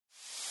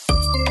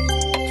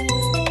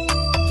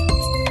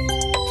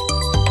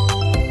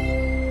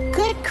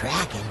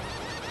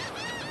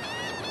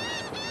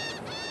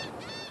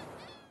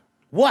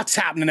What's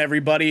happening,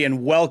 everybody,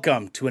 and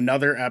welcome to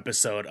another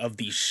episode of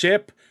the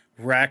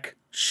Shipwreck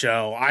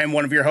Show. I am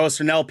one of your hosts,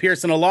 Renell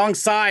Pearson,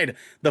 alongside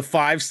the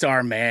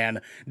five-star man,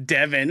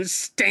 Devin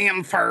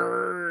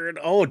Stamford.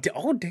 Oh, damn.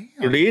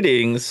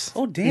 Greetings.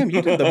 Oh, damn,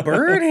 you did the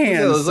bird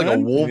hands, It was like a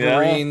son.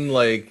 Wolverine, Yeah.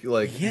 like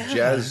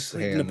jazz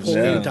like hands.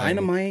 Napoleon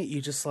Dynamite. You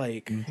just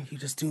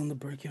doing the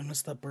bird, giving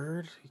us the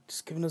bird.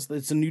 Just giving us.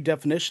 It's a new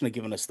definition of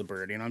giving us the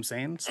bird. You know what I'm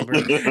saying? It's the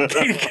bird.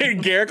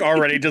 Garrick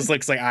already just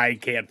looks like I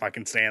can't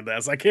fucking stand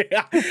this. I can't.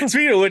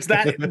 Speaking of which,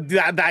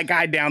 that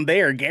guy down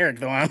there,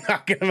 Garrick, the one I'm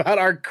talking about,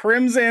 our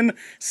crimson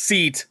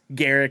seat,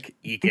 Garrick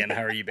Eakin.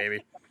 How are you,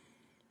 baby?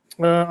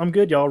 I'm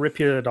good, y'all. Rip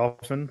Peter the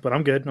Dolphin, but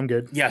I'm good. I'm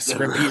good. Yes,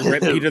 rip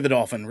Peter the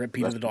Dolphin. Rip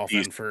Peter the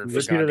Dolphin for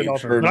Rip Peter the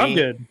Dolphin. For But I'm me.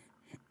 good.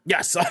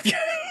 Yes.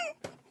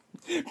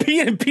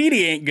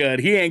 Petey ain't good.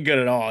 He ain't good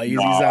at all. He's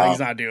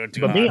not doing too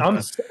But me,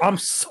 hot. I'm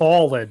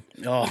solid.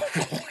 Oh.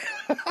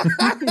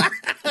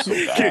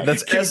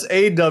 That's SAWLID,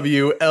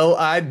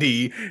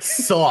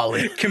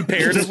 solid.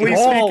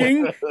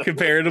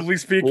 Comparatively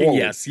speaking, Whoa.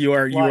 yes, you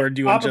are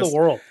doing top just of the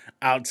world.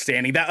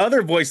 outstanding. That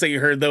other voice that you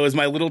heard though is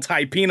my little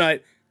Thai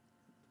peanut.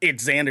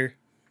 It's Xander.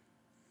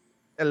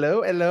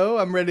 Hello.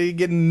 I'm ready to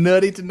get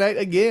nutty tonight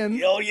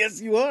again. Oh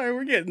yes, you are.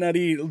 We're getting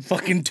nutty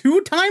fucking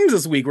 2 times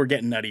this week. We're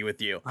getting nutty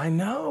with you. I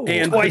know.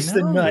 And Twice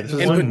the nut. This is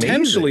And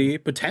amazing.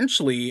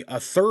 potentially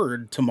a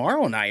third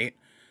tomorrow night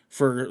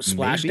for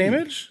splash Maybe.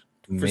 damage.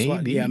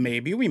 Maybe.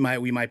 Maybe we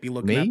might be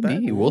looking at that.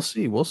 Maybe. We'll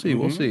see.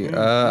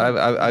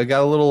 I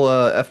got a little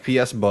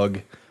FPS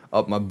bug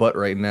up my butt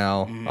right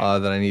now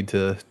that I need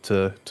to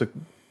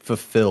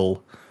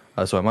fulfill.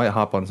 So I might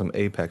hop on some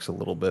Apex a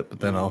little bit, but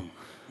then I'll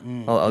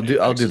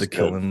do the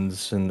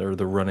killings or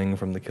the running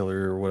from the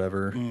killer or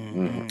whatever.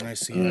 I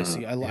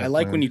see. I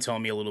like when you tell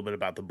me a little bit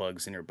about the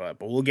bugs in your butt,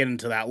 but we'll get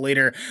into that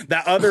later.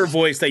 That other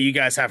voice that you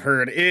guys have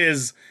heard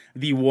is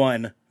the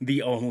one,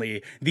 the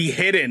only, the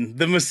hidden,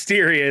 the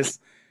mysterious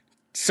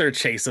Sir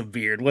Chase of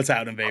Beard. What's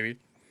happening, baby?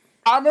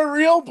 I'm a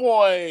real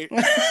boy.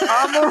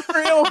 I'm a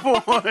real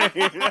boy.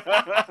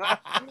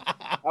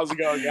 How's it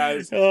going,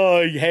 guys?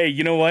 Oh, hey,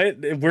 you know what?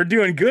 We're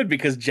doing good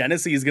because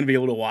Genesee is going to be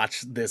able to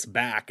watch this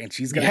back, and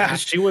she's going to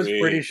She was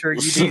pretty sure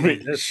you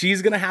needed this.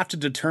 she's going to have to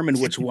determine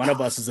which one of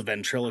us is a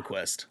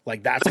ventriloquist.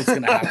 Like, that's what's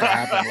going to have to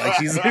happen. Like,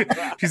 she's going to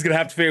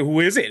have to figure,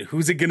 who is it?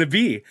 Who's it going to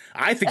be?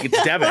 I think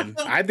it's Devin.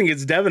 I think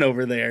it's Devin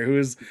over there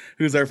who's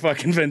our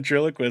fucking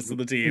ventriloquist of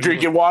the team.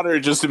 Drinking water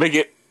just to make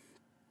it.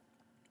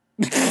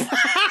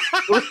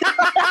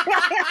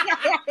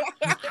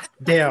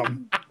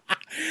 Damn.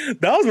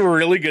 That was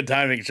really good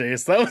timing,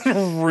 Chase. That was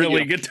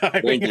really good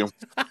timing.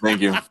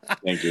 Thank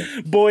you.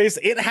 Boys,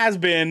 it has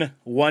been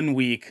 1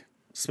 week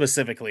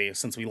specifically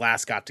since we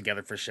last got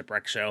together for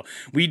Shipwreck Show.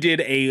 We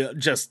did a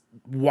just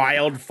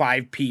wild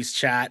 5-piece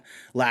chat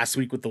last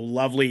week with the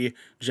lovely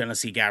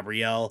Genesee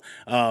Gabrielle,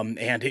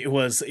 and it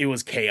was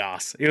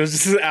chaos. It was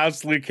just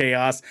absolute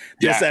chaos.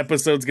 This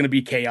episode's gonna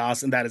be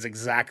chaos, and that is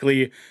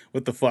exactly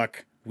what the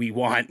fuck we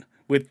want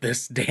with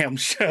this damn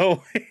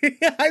show.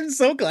 I'm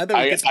so glad that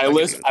I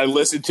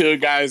listened to it,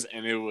 guys,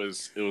 and it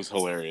was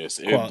hilarious.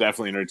 It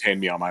definitely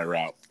entertained me on my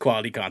route.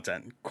 Quality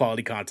content.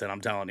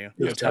 I'm telling you.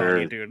 Yes, I'm telling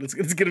you, sir. dude.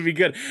 It's gonna be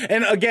good.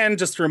 And again,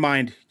 just to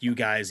remind you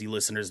guys, you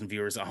listeners and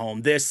viewers at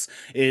home, this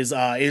is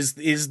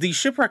the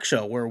Shipwreck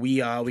Show where we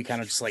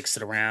kind of just like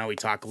sit around, we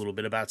talk a little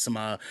bit about some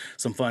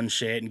fun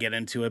shit and get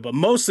into it. But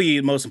mostly,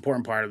 the most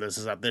important part of this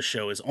is that this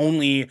show is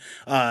only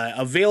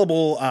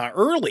available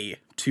early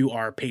to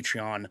our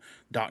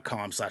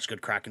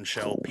patreon.com/goodkraken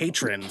show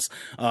patrons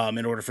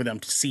in order for them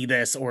to see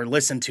this or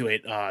listen to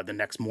it the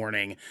next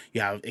morning.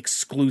 You have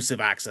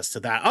exclusive access to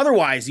that.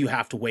 Otherwise, you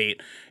have to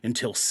wait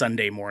until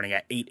Sunday morning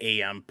at 8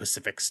 a.m.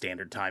 Pacific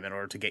Standard Time in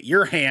order to get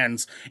your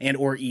hands and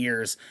or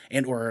ears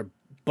and or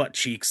butt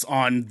cheeks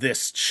on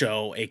this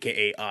show,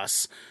 aka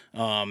us.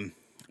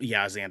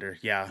 Yeah, Xander.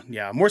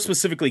 Yeah. More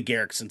specifically,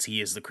 Garrick, since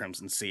he is the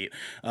Crimson Seat.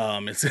 I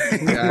was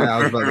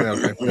about to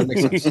okay. That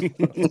makes sense.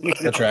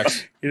 That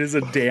tracks. It is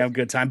a damn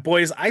good time.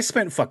 Boys, I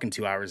spent fucking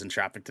 2 hours in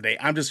traffic today.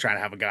 I'm just trying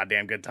to have a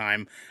goddamn good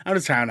time. I'm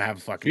just trying to have a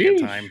fucking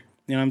good time.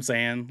 You know what I'm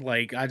saying?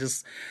 Like, I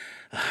just...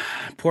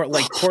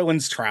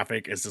 Portland's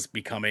traffic is just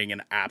becoming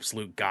an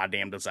absolute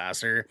goddamn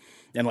disaster.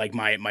 And like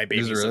my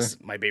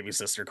baby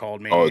sister called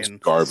me. Oh, it's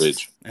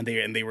garbage. And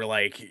they were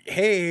like,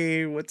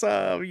 "Hey, what's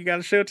up? You got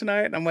a show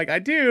tonight?" And I'm like, "I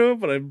do,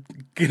 but I'm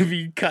gonna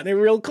be cutting it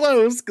real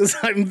close because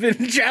I've been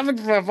in traffic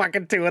for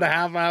fucking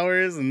 2.5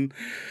 hours." And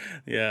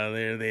yeah,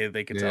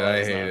 they could tell.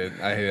 Yeah,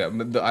 I hate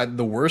it.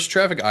 The worst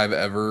traffic I've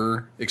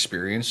ever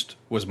experienced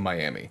was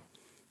Miami.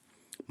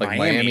 Like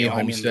Miami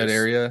Homestead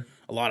area.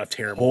 A lot of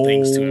terrible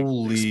things to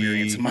Holy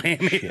experience in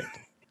Miami. shit.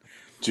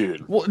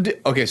 Dude. Well,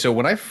 okay, so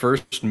when I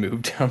first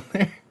moved down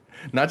there,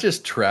 not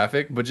just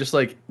traffic, but just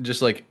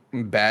like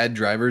bad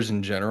drivers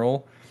in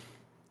general,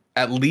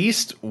 at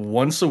least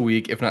once a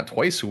week, if not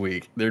twice a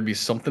week, there'd be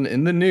something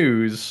in the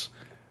news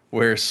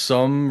where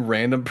some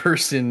random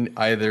person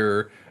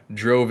either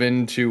drove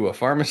into a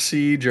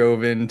pharmacy,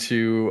 drove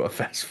into a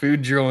fast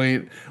food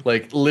joint,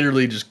 like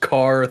literally just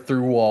car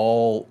through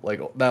wall.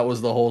 Like that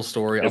was the whole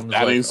story. I If was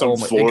that like, ain't some oh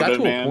my! It got Florida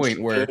to a man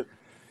point where, shit.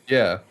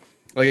 yeah,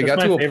 like it That's got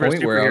my to a favorite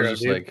point where I was superhero,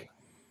 just dude. like,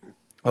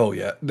 oh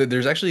yeah.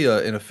 There's actually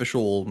an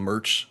official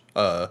merch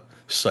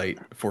site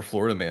for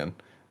Florida Man.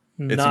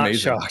 It's Not amazing.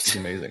 It's shocked.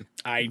 amazing.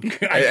 I It's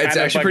kind of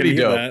actually fucking pretty need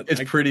dope. that.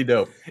 It's pretty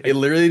dope. It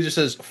literally just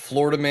says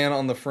Florida Man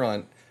on the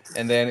front,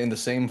 and then in the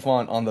same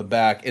font on the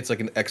back, it's like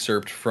an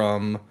excerpt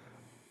from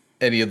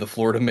any of the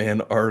Florida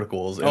Man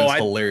articles, and Oh, it's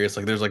hilarious.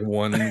 Like there's like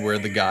one where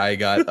the guy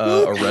got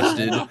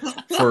arrested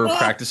for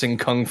practicing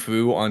kung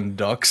fu on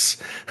ducks.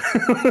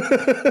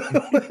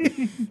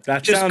 that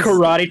Just sounds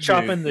karate dude.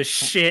 chopping the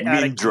shit You out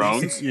mean of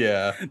drones?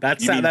 Yeah,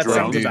 That's You mean that sounds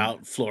drones? Dude.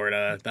 about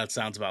Florida. That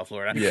sounds about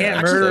Florida. You yeah. can't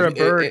Actually, murder a It-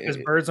 bird it- because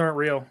it- birds aren't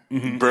real.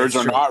 Birds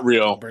It's are true. not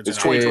real. Birds It's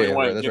are not real.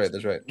 2021. right.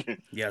 That's right.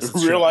 Yes, it's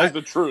true. Realize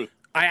the truth.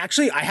 I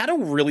had a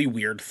really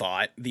weird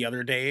thought the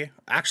other day.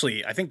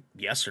 Actually, I think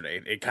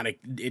yesterday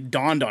it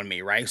dawned on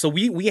me, right? So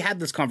we had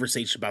this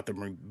conversation about the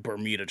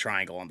Bermuda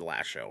Triangle on the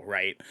last show,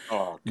 right?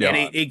 Oh, Yeah. God.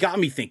 And it got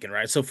me thinking,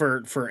 right? So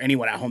for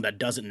anyone at home that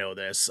doesn't know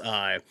this,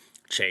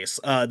 Chase,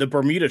 the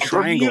Bermuda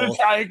Triangle Bermuda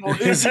Triangle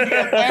is in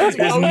the Atlantic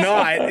is Ocean.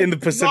 not in the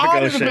Pacific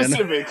Not Ocean. in the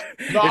Pacific.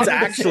 Not It's in the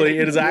actually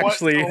it is Pacific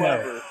actually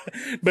whatsoever.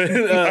 but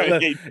I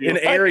hate you. an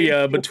I area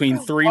hate you. between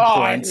three Oh,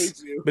 I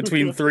points hate you.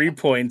 between 3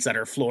 points that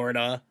are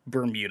Florida,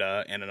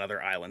 Bermuda, and another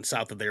island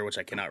south of there, which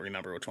I cannot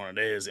remember which one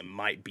it is. It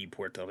might be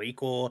Puerto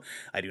Rico.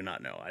 I do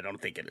not know. I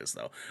don't think it is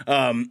though.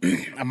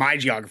 My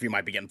geography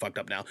might be getting fucked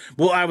up now.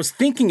 Well, I was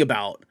thinking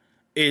about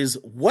is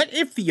what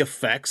if the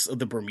effects of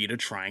the Bermuda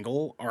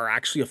Triangle are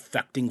actually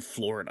affecting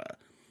Florida,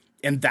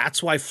 and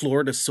that's why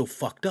Florida's so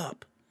fucked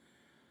up.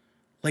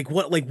 Like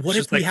what It's if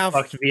just we like have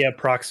fucked via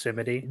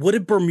proximity. what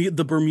if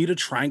the Bermuda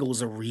Triangle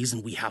is a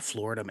reason we have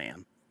Florida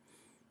Man?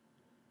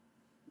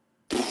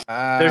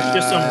 There's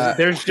just some I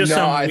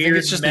think weird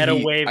it's just meta the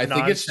heat. wave I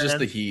think it's just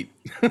the nonsense. heat.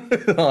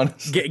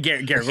 Honestly.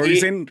 Garrett, what are you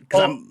saying? 'Cause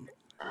Well, I'm-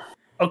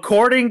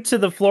 According to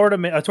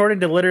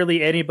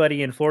literally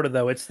anybody in Florida,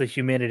 though, it's the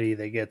humidity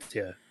that gets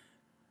you.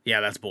 yeah,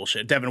 that's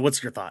bullshit. Devin,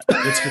 what's your thought?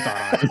 What's your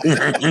thought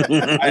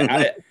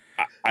on it?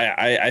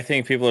 I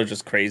think people are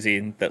just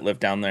crazy that live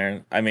down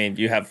there. I mean,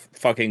 you have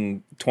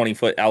fucking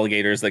 20-foot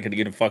alligators that could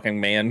get a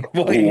fucking man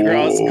walking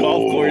across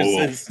golf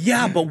courses.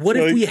 Yeah, but what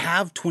if Like- we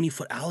have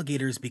 20-foot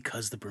alligators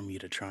because the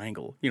Bermuda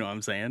Triangle? You know what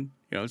I'm saying?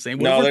 You know what I'm saying?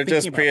 What if No, we're they're thinking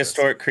just about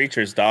prehistoric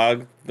creatures,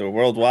 dog. They're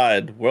world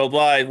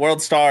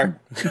star.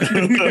 this?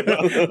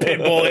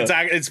 Pitbull.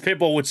 It's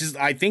Pitbull, which is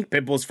I think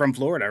Pitbull's from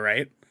Florida,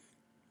 right?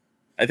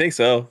 I think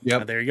so.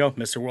 Yep. There you go,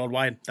 Mr.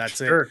 Worldwide. That's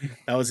Sure. it.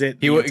 That was it.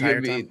 He The wa-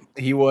 entire time.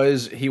 he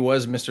was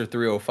Mr.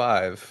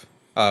 305,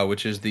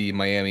 which is the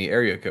Miami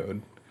area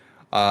code.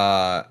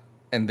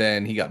 And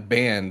then he got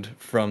banned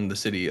from the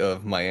city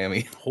of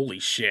Miami, Holy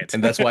shit!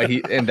 and that's why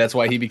he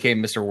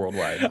became Mr.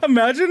 Worldwide.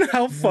 Imagine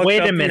how fucked Wait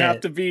a up you minute.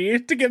 have to be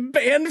to get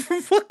banned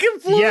from fucking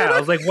Florida. Yeah, I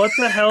was like, what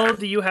the hell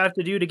do you have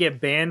to do to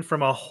get banned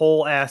from a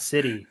whole ass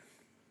city?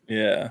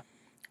 Yeah.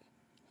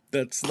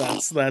 That's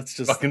just.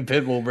 Fucking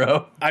Pitbull,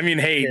 bro. I mean,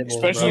 hey, Pitbull,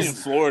 Especially bro. in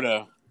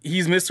Florida.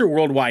 he's Mr.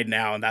 Worldwide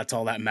now, and that's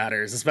all that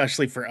matters,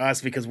 especially for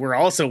us because we're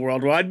also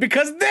worldwide.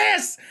 Because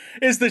this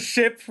is the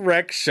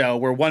Shipwreck Show,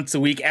 where once a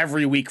week,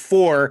 every week,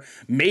 4,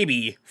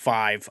 maybe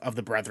 5 of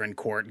the Brethren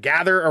Court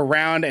gather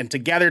around and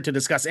together to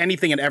discuss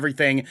anything and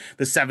everything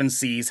the Seven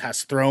Seas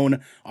has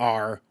thrown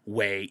our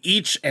way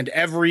each and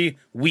every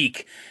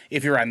week.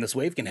 If you're riding this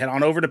wave, you can head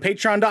on over to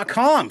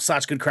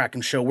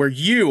patreon.com/goodkraken show, where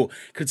you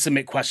could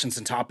submit questions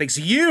and topics.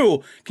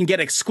 You can get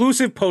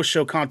exclusive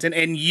post-show content,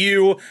 and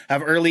you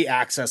have early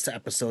access to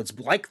episodes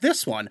like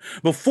this one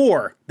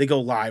before they go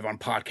live on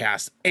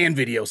podcast and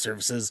video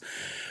services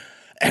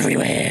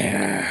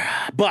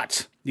everywhere.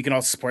 But you can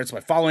also support us by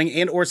following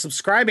and or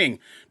subscribing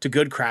to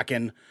Good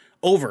Kraken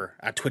over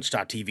at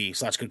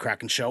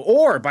twitch.tv/goodkraken show,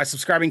 or by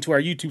subscribing to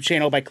our YouTube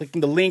channel by clicking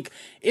the link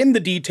in the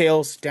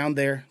details down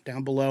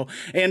below,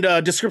 and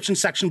description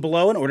section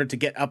below in order to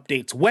get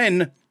updates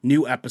when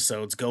new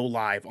episodes go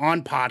live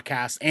on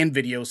podcast and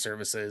video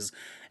services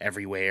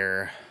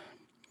everywhere.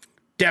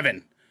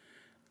 Devin,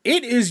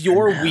 it is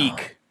your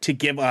week to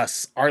give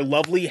us our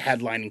lovely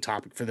headlining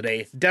topic for the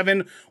day.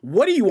 Devin,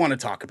 what do you want to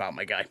talk about,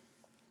 my guy?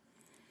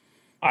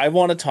 I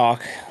want to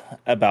talk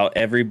about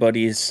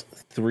everybody's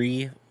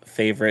 3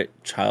 favorite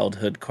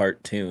childhood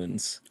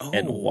cartoons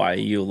and why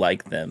you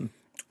like them.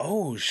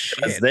 Oh, shit.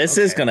 Because this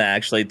is Okay. going to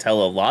actually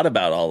tell a lot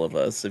about all of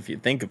us if you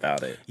think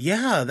about it.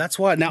 Yeah, that's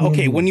what. Now,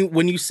 okay, when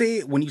you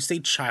say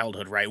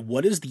childhood, right?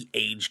 What is the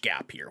age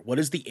gap here? What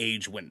is the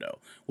age window?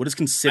 What is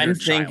considered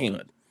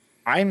childhood?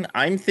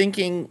 I'm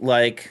thinking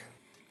like,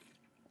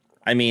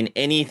 I mean,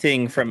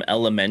 anything from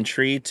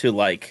elementary to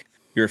like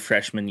your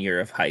freshman year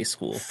of high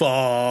school. Fuck.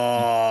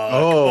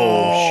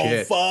 Oh,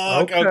 shit.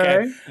 Fuck.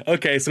 Okay.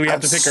 Okay, so we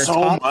have to pick our so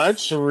top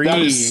much. 3. That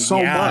is so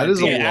Yeah, much. That is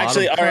a dude. lot.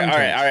 Actually, of all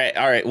right.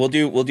 content.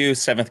 We'll do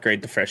 7th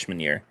grade to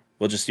freshman year.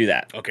 We'll just do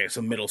that. Okay,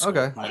 so middle school.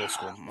 Okay. Middle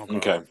school.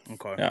 Okay.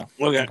 Okay. Yeah.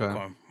 Okay.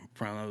 Okay.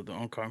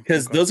 Okay.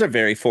 Because those are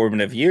very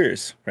formative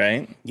years,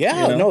 right?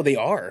 Yeah, You know? no, they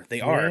are.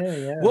 They are.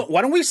 Yeah. Well,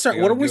 why don't we start?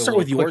 Why don't we start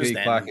with yours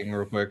then? Clacking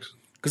real quick.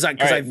 Because All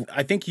right.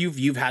 I think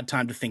you've had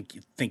time to think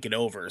it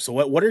over. So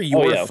what are Oh,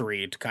 your yeah.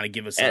 3 to kind of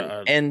give us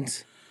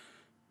And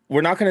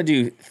we're not going to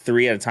do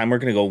 3 at a time. We're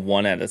going to go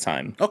 1 at a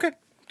time okay,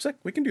 sick.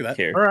 We can do that.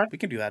 here. All right. We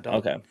can do that.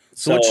 Dog. Okay.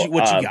 So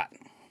what you got?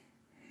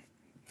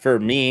 For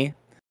me,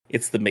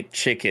 it's the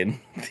McChicken,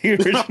 the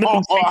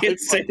original chicken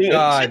sandwich.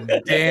 God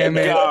damn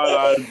it!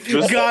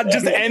 God,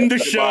 just end the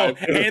show.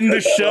 End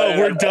the show.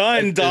 We're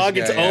done, Get dog.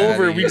 this It's guy outta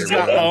over. We here, just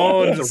got bro.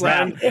 owned. It's a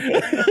wrap.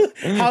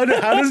 Son.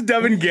 How does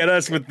Devin get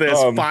us with this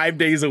 5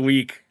 days a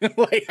week?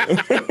 Like,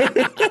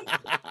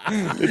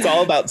 It's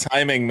all about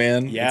timing,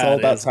 man. yeah, it's all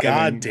about is. timing.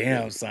 God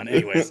damn, son.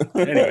 Anyways.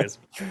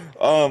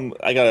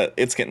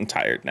 It's getting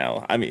tired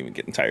now. I'm even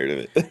getting tired of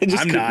it. I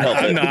just I'm couldn't not. help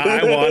I'm it. not.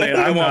 I want it.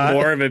 I want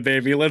more of it,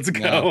 baby. Let's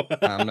go. No,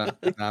 I'm not.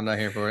 I'm not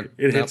here for it.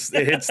 It hits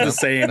the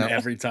same No.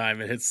 every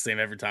time. It hits the same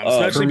every time. For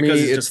Especially For me,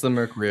 because it's just the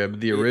McRib,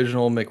 the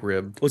original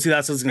McRib. well, see,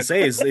 that's what I was gonna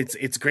say. Is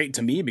it's great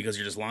to me because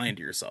you're just lying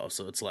to yourself.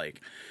 So it's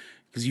like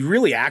because you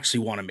really actually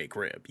want to make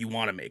rib. You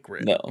want to make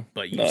rib. No.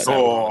 But you No, said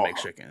no. want to make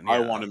chicken. I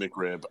Yeah. want to make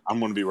rib. I'm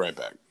going to be right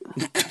back.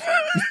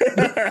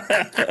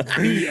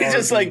 He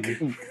just like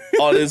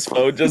on his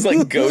phone, just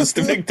like goes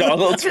to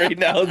McDonald's right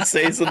now and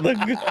says in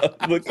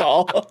the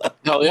call.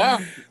 Hell yeah.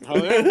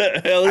 Hell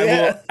yeah. Hell I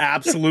yeah. will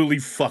absolutely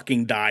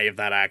fucking die if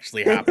that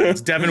actually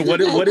happens. Devin,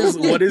 what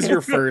is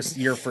your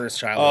first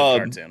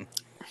childhood cartoon?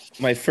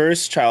 My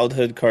first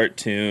childhood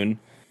cartoon,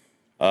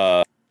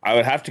 I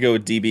would have to go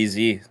with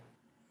DBZ.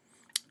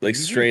 Like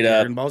straight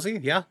up. Dragon Ball Z?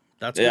 Yeah,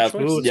 that's a Yeah.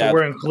 good choice. Ooh, Yeah. so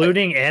we're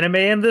including anime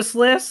in this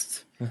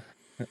list?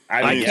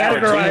 I mean,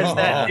 categorize cartoons.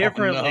 that Oh,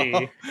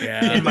 differently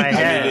Yeah, in my I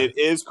head. mean, it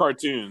is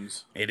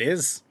cartoons. it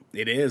is.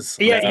 It is.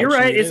 Yeah, you're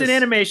right. Unfortunately, It's it an is.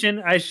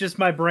 animation. It's just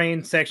my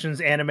brain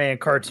sections anime and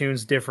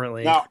cartoons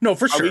differently. Now, No,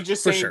 for are sure. we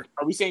just For saying? sure.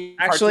 Are we saying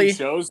Actually-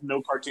 cartoon shows,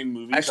 no cartoon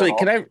movies? Actually, at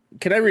can all?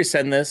 I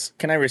resend this?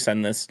 Can I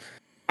resend this?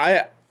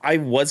 I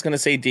was gonna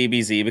say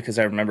DBZ because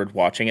I remembered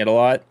watching it a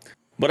lot,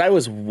 but I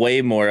was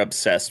way more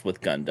obsessed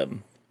with Gundam.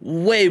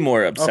 Way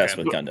more obsessed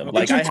Okay. with Gundam. Okay.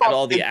 Like I had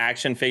all the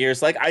action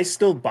figures. Like I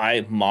still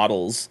buy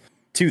models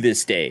to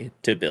this day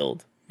to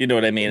build. You know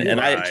what I mean? And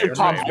Right, I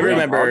right.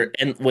 remember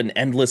when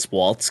Endless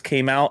Waltz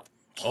came out.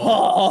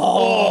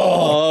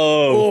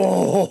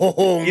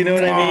 Oh, You know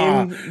what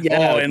I mean?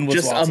 Yeah, Endless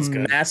just Waltz a is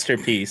good.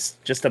 masterpiece.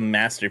 Just a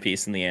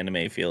masterpiece in the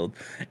anime field.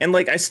 And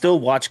like I still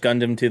watch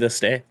Gundam to this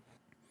day.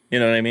 You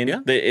know what I mean? Yeah.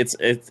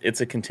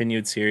 It's a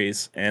continued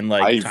series. And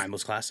like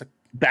Timeless classic.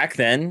 back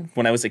then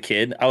when I was a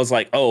kid, I was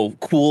like, oh,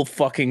 cool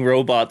fucking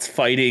robots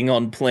fighting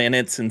on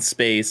planets in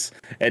space.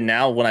 And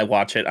now when I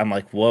watch it, I'm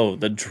like, whoa,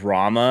 the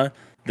drama,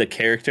 the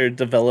character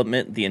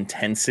development, the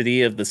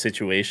intensity of the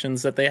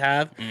situations that they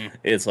have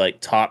is like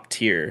top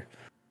tier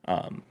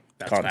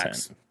That's content.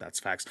 facts. That's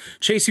facts.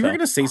 Chase, you were So-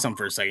 gonna say something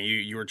for a second.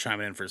 You were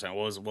chiming in for a second.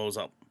 What was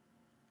up?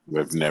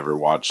 I've never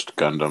watched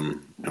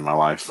Gundam in my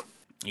life.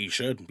 You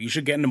should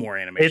get into more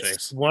anime, It's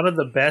Chase. one of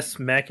the best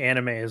mech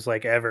animes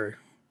like ever.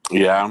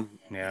 Yeah,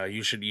 Yeah,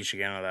 you should get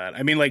into that.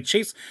 I mean, like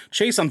Chase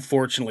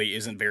unfortunately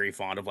isn't very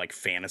fond of like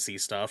fantasy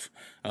stuff.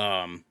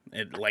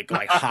 Like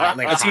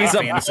high He's a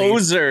fantasy.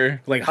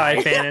 poser. Like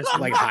High fantasy.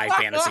 like high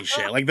fantasy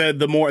shit. Like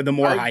the more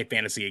high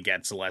fantasy it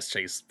gets, the less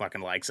Chase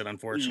fucking likes it.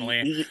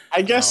 Unfortunately,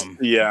 I guess.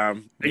 yeah.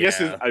 I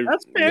guess. Yeah.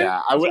 That's fair.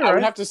 Yeah, I would. That's I would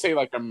alright. have to say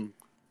like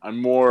I'm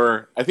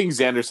more. I think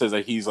Xander says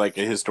that he's like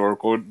a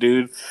historical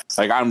dude.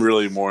 Like I'm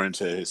really more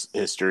into his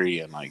history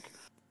and like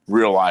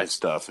real life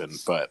stuff.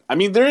 But I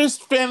mean, there is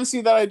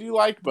fantasy that I do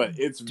like, but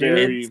it's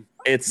very.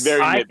 It's Very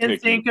I can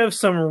nitpicky. think of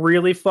some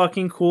really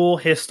fucking cool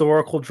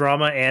historical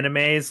drama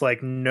animes,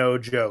 like no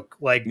joke,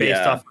 like based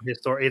Yeah. off of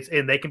history.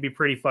 And they can be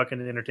pretty fucking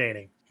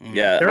entertaining.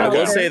 Yeah, They're I will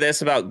okay. say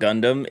this about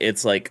Gundam.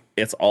 It's like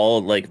it's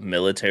all like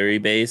military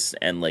based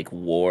and like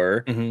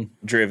war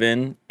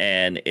driven,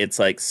 and it's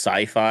like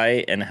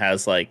sci-fi and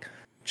has like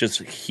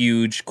just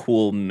huge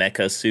cool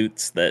mecha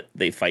suits that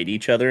they fight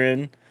each other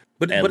in.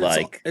 But And,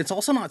 it's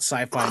also not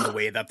sci-fi in the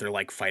way that they're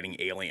like fighting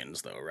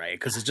aliens, though, right?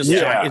 Because it's just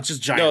Yeah. it's just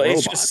giant No,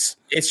 robots.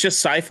 it's just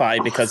sci-fi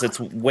because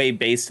it's way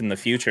based in the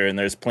future, and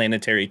there's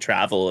planetary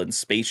travel and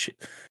space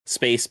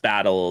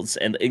battles,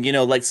 and you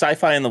know, like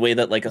sci-fi in the way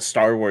that like a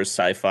Star Wars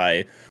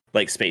sci-fi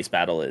like space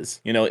battle is.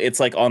 You know,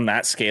 it's like on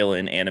that scale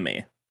in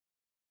anime.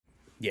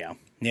 Yeah,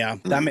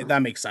 that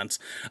makes sense.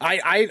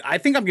 I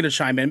think I'm gonna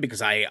chime in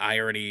because I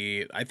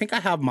think I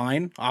have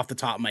mine off the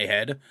top of my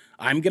head.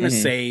 I'm gonna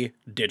say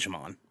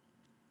Digimon.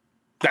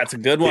 That's a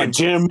good one.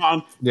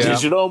 Digimon, Yeah.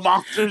 digital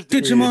monsters.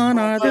 Digimon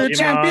are the Digimon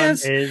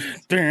champions. is-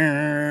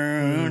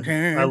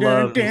 I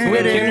love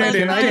Digimon.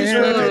 Can I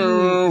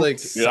just like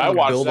Dude, I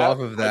watched build that. off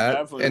of I that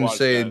definitely and watched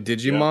say that.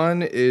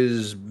 Digimon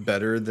is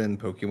better than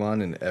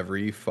Pokemon in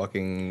every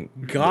fucking way,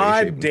 shape,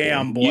 God and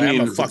damn, form. boy, You I'm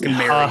a need- fucking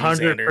Mary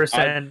Xander.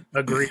 100%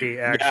 agree.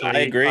 Actually, I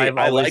agree. I've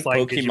I always like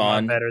liked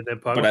Pokemon, better than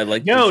Pokemon. but I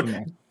like Yo,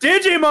 Digimon.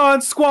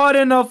 Digimon Squad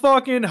in the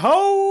fucking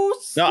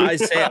host. No, I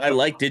say I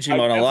like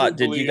Digimon a lot.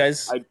 Did you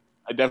guys?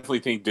 I definitely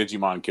think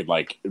Digimon could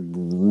like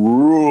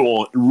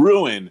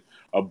ruin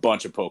a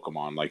bunch of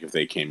Pokemon, like if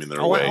they came in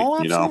their Oh, way.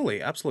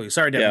 absolutely, absolutely.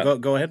 Sorry, Devin. Yeah.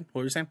 Go ahead.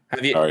 What were you saying?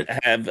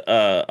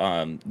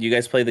 You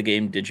guys play the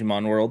game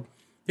Digimon World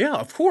Yeah,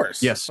 of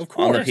course. Yes. Of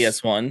course. on the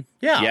PS1?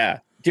 Yeah. Yeah.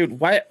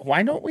 Dude, why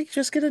don't we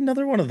just get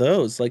another one of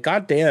those? Like,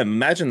 goddamn,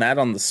 imagine that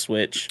on the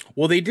Switch.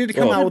 Well, they did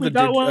come out with We a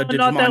got one Digimon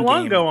not that long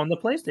game. ago on the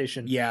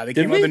PlayStation. Yeah, they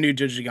Did came out with we? a new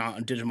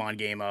Digimon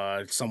game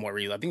somewhat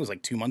recently. I think it was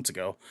like 2 months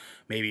ago.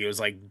 Maybe it was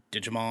like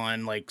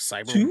Digimon like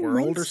Cyber 2 World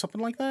or months? something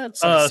like that.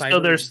 So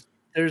there's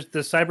the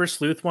Cyber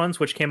Sleuth ones,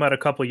 which came out a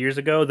couple years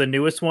ago. The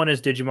newest one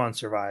is Digimon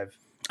Survive.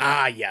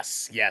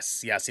 yes.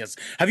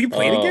 Have you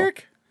played it, Oh.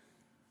 Garrick?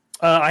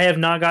 I have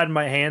not gotten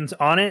my hands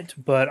on it,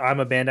 but I'm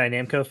a Bandai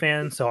Namco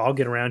fan, so I'll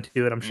get around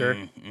to it, I'm sure.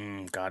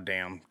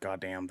 Goddamn,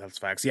 that's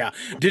facts. Yeah,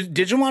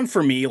 Digimon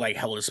for me like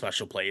held a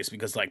special place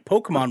because like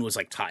Pokemon was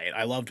like tight.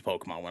 I loved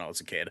Pokemon when I was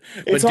a kid.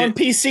 It's on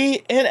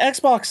PC and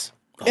Xbox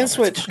and let's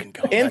Switch fucking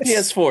go. and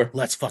PS4.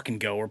 Let's fucking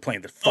go. We're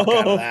playing the fuck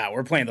out of that.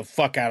 We're playing the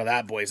fuck out of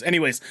that, boys.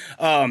 Anyways,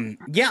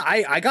 yeah,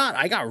 I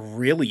got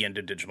really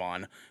into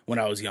Digimon when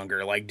I was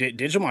younger. Like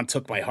Digimon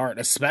took my heart,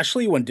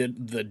 especially when the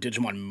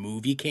Digimon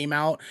movie came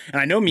out.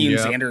 And I know me and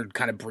Xander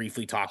kind of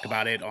briefly talked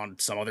about it on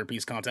some other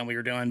piece of content we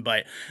were doing,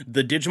 but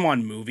the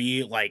Digimon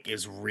movie like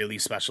is really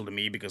special to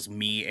me because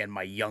me and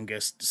my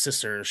youngest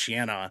sister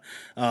Shiana,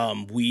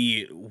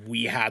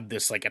 we had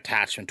this like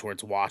attachment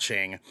towards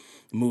watching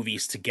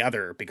movies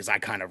together because I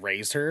kind of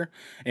raised her,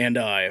 and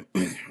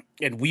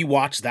and we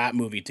watched that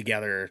movie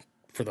together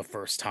for the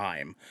first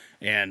time,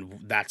 and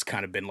that's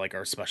kind of been like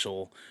our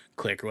special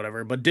click or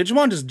whatever. But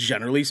Digimon, just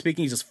generally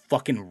speaking, is just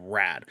fucking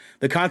rad.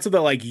 The concept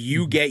that like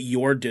you get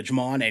your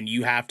Digimon and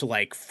you have to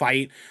like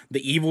fight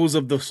the evils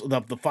of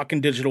the fucking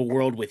digital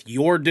world with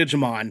your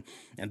Digimon,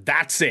 and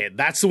that's it.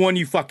 That's the one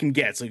you fucking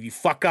get. So if you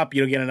fuck up,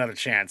 you don't get another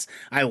chance.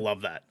 I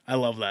love that.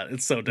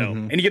 It's so dope.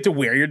 And you get to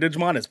wear your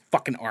Digimon as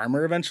fucking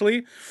armor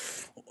eventually.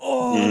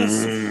 Oh, that's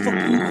so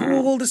fucking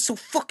cool. That's so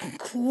fucking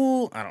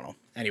cool. I don't know.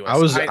 Anyways, I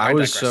was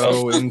digress.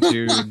 so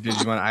into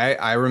Digimon.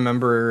 I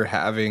remember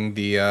having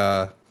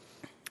the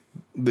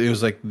it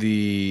was like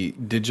the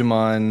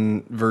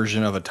Digimon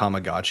version of a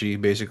Tamagotchi,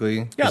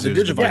 basically. Yeah, 'cause the it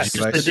was a Digivice.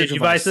 Digivice. The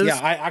Digivices? Yeah,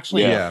 I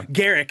actually. Yeah.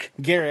 Garrick.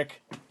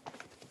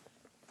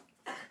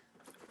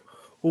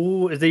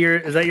 Ooh, is that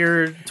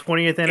your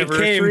 20th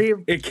anniversary?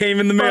 It came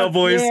in the mail,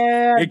 boys.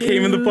 yeah, it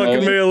came in the dude.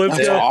 fucking mail. Let's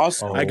That's go.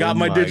 awesome. I got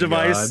my my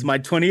Digivice, God. my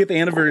 20th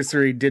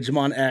anniversary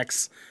Digimon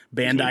X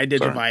Bandai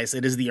Digivice.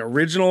 It is the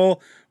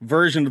original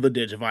version of the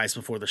Digivice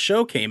before the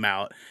show came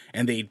out,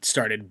 and they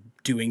started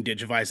doing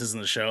Digivices in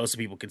the show so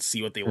people could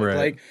see what they look Right.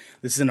 like.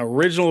 This is an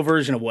original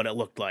version of what it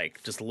looked like.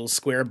 Just a little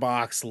square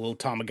box, a little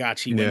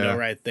Tamagotchi window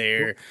right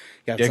there.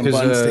 Got Yeah, some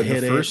buttons to because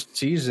hit the it.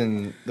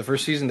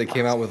 first season they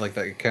came out with like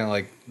that kind of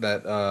like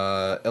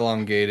that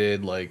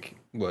elongated like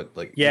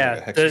Yeah,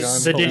 the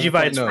hexagon?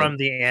 Digivice No. from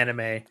the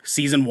anime.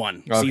 Season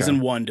 1. Okay.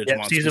 Season 1 Digimon.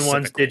 Yep, season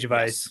one's specifically.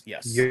 Digivice.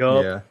 Yes.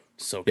 Yup. Yeah.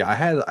 So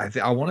Yeah,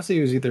 I want to say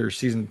it was either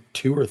season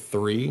 2 or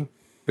 3.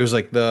 It was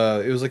like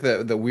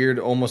the weird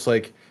almost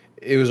like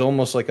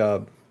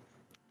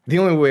the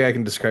only way I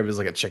can describe it is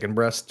like a chicken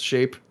breast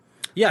shape.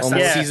 Yes,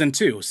 that's Yeah. season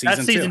 2.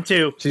 That's season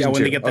 2. Yeah, when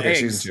two. they get the Okay, eggs.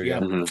 season 2,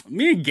 yeah.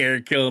 Me and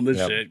Garrett killing this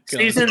Yep. shit.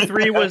 Season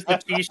 3 was the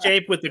T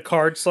shape with the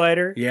card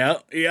slider. Yeah.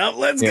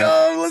 Let's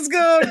Yeah.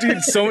 go,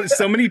 dude.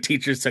 So many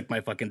teachers took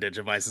my fucking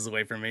Digivices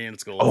away from me in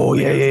school. Oh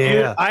yeah, yeah,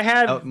 yeah. I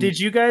have. Did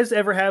you guys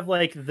ever have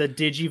like the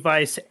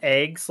Digivice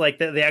eggs, like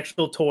the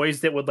actual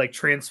toys that would like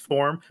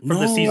transform from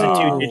the season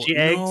 2 Digi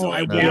eggs? no,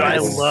 I Dude, I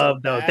was.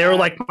 love those. They were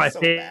like my So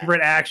favorite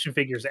action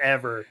figures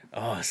ever.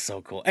 Oh, so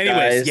cool.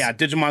 Anyways, Guys. yeah,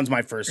 Digimon's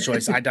my first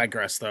choice. I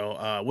digress, though.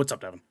 What's up,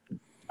 Devin?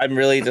 I'm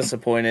really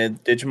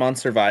disappointed. Digimon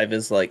Survive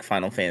is like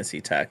Final Fantasy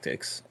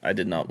Tactics. I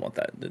did not want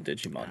that in the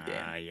Digimon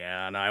game.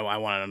 Yeah, no, I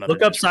wanted another.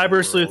 Look up Digimon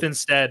Cyber Sleuth World.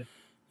 instead.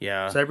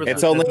 Yeah. Cyber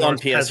It's Sleuth only on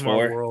has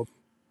more PS4. world.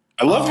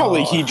 I love how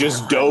like he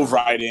just dove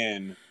right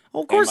in.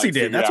 Of course and, he did.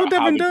 figured That's what out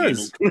how Devin the game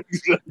does.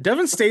 is-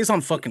 Devin stays on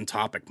fucking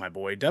topic, my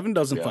boy. Devin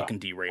doesn't Yeah. fucking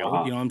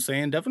derail. You know what I'm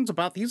saying?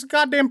 He's a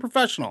goddamn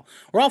professional.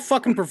 We're all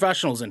fucking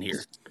professionals in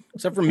here.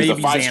 Except for He's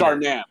maybe a 5-star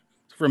Xander. man.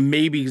 For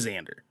maybe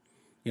Xander.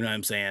 You know what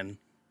I'm saying?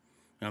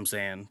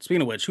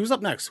 Speaking of which, who's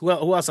up next? Who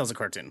else has a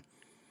cartoon?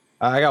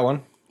 I got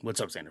one.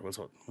 What's up, Xander? What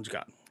you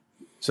got?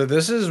 So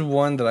this is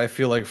one that I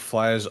feel like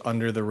flies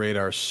under the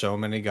radar so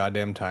many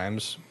goddamn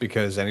times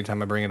because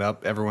anytime I bring it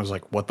up, everyone's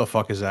like, "What the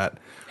fuck is that?"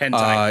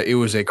 Hentai. It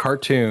was a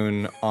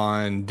cartoon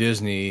on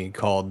Disney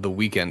called The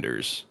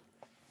Weekenders,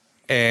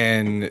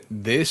 and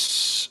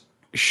this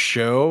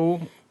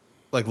show,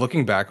 like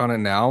looking back on it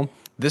now,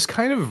 this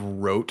kind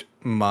of wrote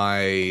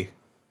my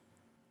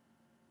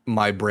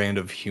brand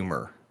of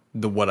humor,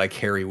 what I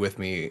carry with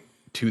me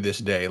to this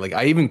day. Like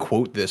I even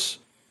quote this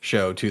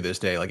show to this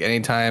day. Like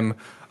anytime,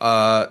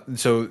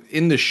 so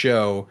in the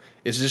show,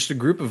 it's just a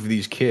group of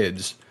these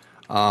kids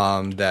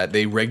that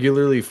they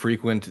regularly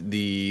frequent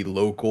the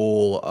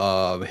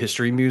local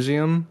history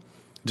museum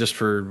just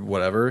for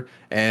whatever.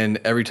 And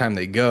every time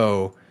they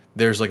go,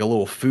 there's like a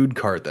little food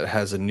cart that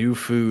has a new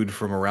food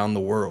from around the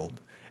world.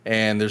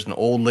 And there's an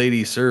old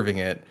lady serving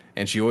it,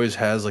 and she always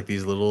has like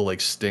these little like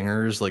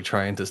stingers, like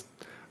trying to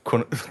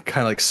kind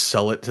of like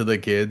sell it to the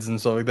kids and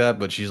stuff like that,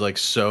 but she's like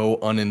so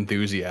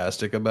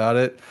unenthusiastic about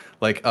it.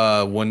 Like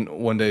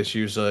one day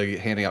she was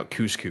handing out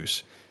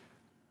couscous.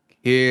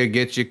 Here,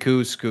 get your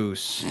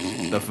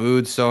couscous. The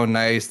food's so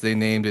nice they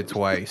named it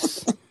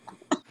twice.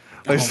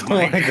 Like, Oh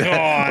my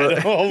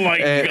god! Oh my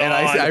and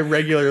god! I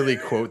regularly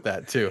quote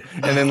that too.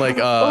 And then like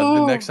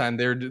the next time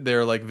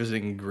they're like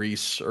visiting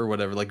Greece or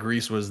whatever. Like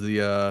Greece was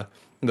the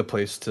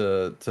place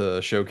to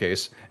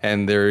showcase,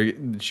 and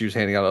she was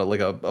handing out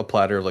a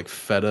platter of like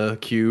feta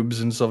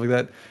cubes and stuff like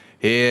that.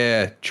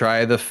 Here,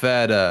 try the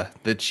feta,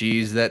 the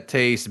cheese that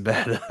tastes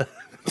better.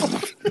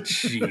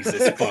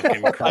 Jesus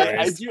fucking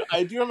Christ!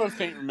 I do have a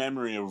faint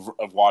memory of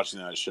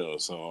watching that show,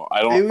 so I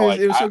don't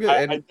It was so good.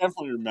 I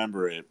definitely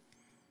remember it.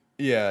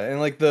 Yeah, and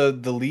like the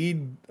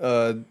lead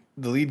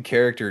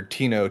character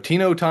Tino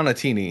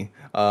Tonatini,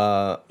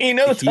 he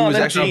was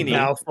actually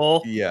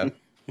mouthful. yeah,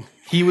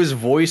 he was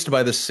voiced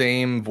by the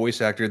same voice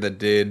actor that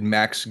did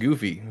Max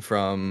Goofy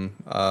from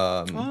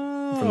the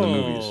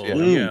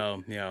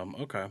movies. Yeah,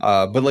 okay.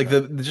 But like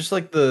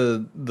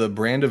the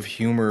brand of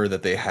humor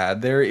that they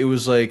had there, it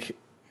was like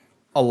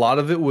a lot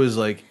of it was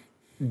like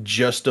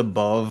just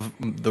above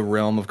the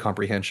realm of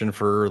comprehension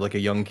for like a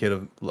young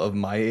kid of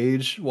my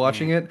age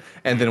watching it.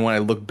 And then when I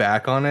look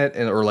back on it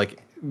or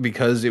like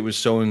because it was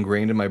so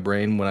ingrained in my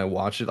brain when I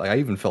watched it, like I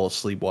even fell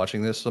asleep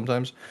watching this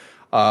sometimes,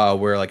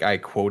 where like I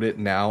quote it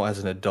now as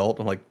an adult.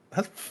 I'm like,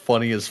 that's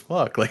funny as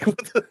fuck. Like, what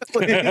the,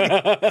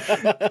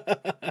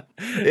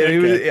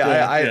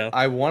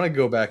 I want to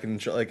go back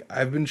and like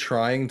I've been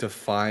trying to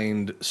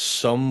find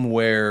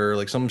somewhere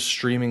like some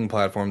streaming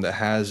platform that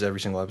has every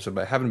single episode,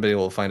 but I haven't been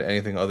able to find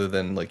anything other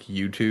than like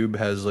YouTube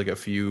has like a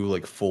few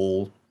like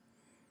full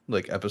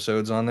like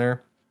episodes on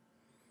there.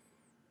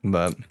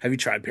 But have you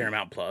tried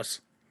Paramount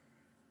Plus?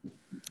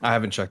 I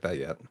haven't checked that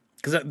yet.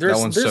 Because that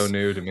one's so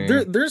new to me.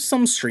 There's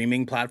some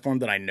streaming platform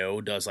that I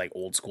know does like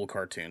old school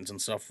cartoons and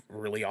stuff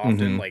really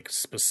often, like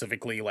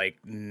specifically like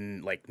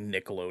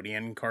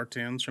Nickelodeon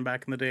cartoons from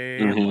back in the day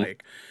and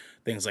like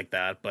things like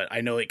that. But I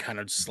know it kind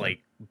of just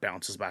like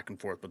bounces back and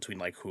forth between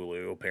like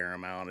Hulu,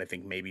 Paramount, I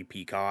think maybe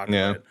Peacock.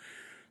 Yeah,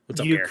 what's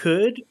up, you Garrett?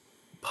 could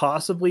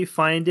possibly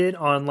find it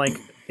on like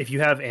if you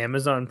have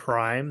Amazon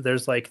Prime.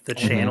 There's like the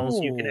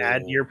channels you can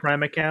add to your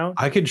Prime account.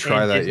 I could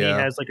try that. Disney yeah,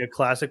 has like a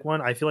classic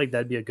one. I feel like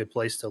that'd be a good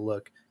place to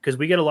look because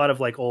we get a lot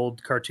of like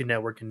old Cartoon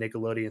Network and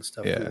Nickelodeon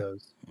stuff through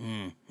those.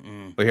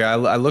 But here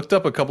I looked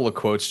up a couple of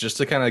quotes just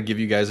to kind of give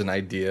you guys an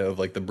idea of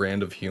like the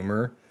brand of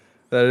humor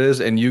that it is,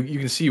 and you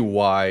can see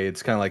why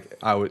it's kind of like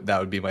that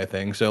would be my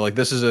thing. So like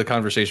this is a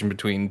conversation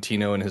between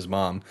Tino and his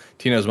mom.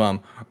 Tino's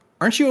mom,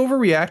 aren't you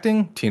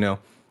overreacting? Tino,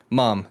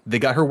 mom, they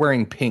got her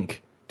wearing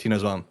pink.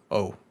 Tino's mom,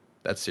 oh,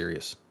 that's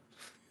serious.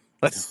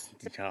 Oh,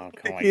 my God.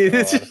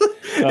 It's just,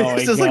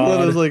 like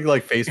one of those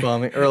like face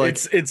bombing or like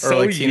it's or so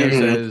like Tina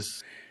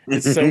says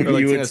it's so or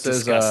like you. Tina It's says,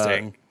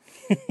 disgusting.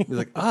 He's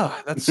like,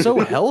 that's so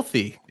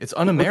healthy. It's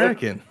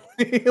un-American.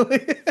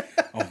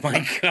 Oh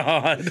my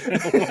God!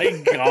 Oh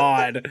my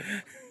God!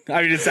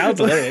 I mean, it sounds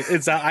lit.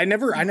 It's I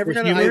never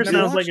The humor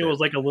sounds like it was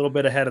like a little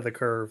bit ahead of the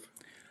curve.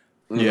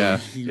 Yeah,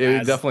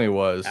 it definitely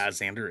was. As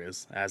Xander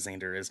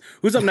is.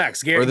 Who's up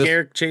next?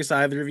 Garrett, Chase,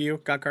 either of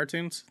you got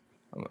cartoons?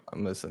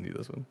 I'm gonna send you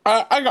this one.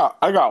 I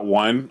got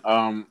one.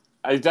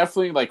 I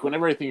definitely like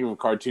whenever I think of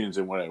cartoons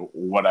and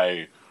what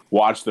I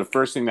watch, the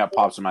first thing that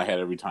pops in my head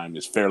every time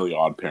is Fairly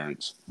Odd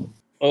Parents.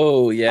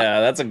 Oh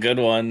yeah, that's a good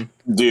one,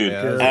 dude.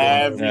 Yeah,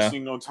 every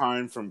single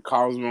time from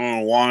Cosmo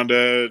and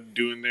Wanda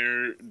doing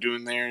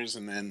theirs,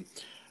 and then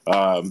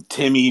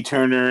Timmy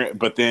Turner.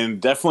 But then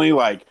definitely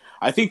like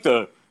I think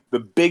the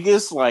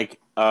biggest like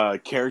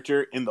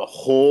character in the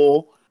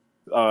whole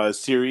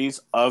series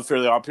of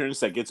Fairly Odd Parents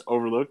that gets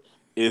overlooked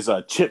is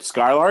Chip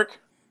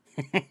Skylark.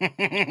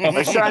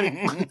 My shiny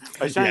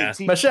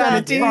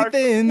teeth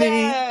in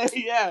me.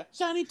 Yeah,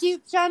 shiny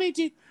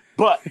teeth.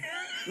 But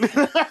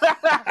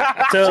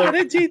so,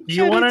 do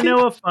you want to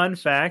know a fun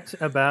fact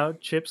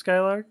about Chip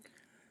Skylark?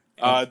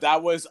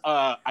 That was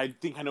I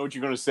think I know what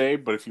you're going to say,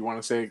 but if you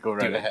want to say it, go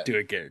right ahead. Do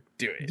it, Garrett.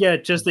 Do it. Yeah,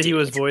 just that he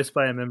was voiced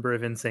by a member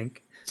of NSYNC.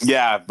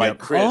 Yeah, by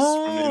Chris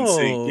from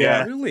NSYNC.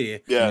 Yeah,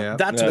 really? Yeah.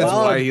 That's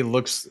why he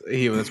looks.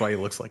 That's why he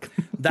looks like.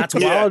 That's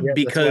wild Yeah,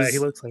 because that's why he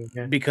looks like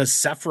him, because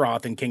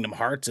Sephiroth in Kingdom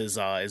Hearts is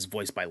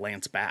voiced by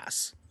Lance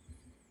Bass.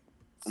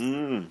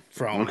 From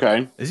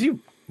Is he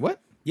what?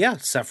 Yeah,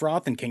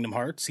 Sephiroth in Kingdom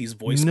Hearts. He's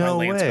voiced by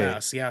Lance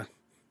Bass. Yeah.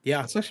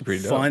 That's actually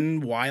pretty dope.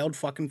 Fun, wild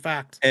fucking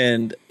fact.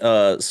 And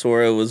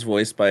Sora was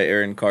voiced by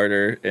Aaron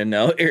Carter, and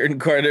now Aaron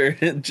Carter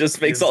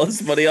just makes all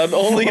his money on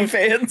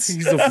OnlyFans.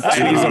 He's a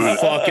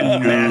fucking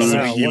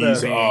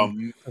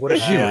massive What a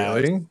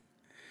really?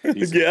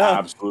 He's an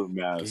absolute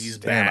mess. He's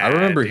Damn, bad. I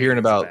remember hearing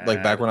He's about bad.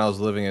 like back when I was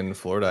living in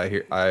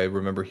Florida. I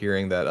remember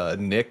hearing that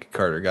Nick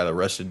Carter got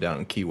arrested down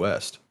in Key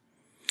West.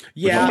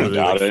 Yeah, Literally,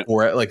 Got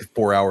it.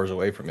 4 hours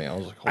away from me. I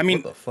was like, I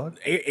mean, what the fuck?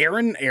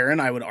 Aaron,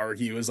 I would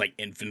argue is like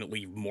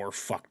infinitely more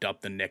fucked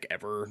up than Nick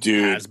ever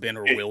Dude, has been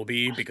or will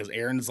be, because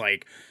Aaron's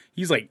like,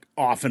 he's like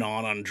off and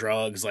on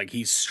drugs, like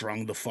he's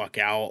strung the fuck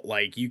out,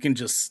 like you can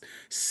just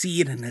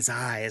see it in his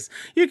eyes.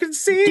 You can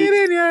see it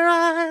in your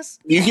eyes.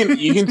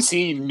 You can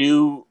see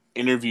new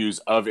interviews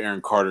of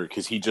Aaron Carter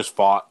because he just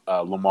fought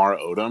Lamar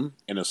Odom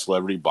in a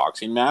celebrity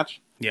boxing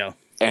match, Yeah.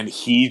 and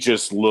he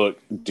just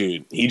looked,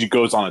 dude. He just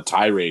goes on a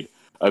tirade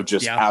of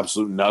just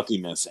absolute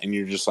nothingness, and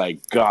you're just like,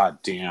 God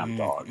damn,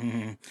 dog.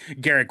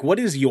 Garrick, what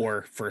is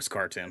your first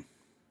cartoon?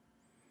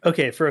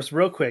 Okay, first,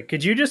 real quick,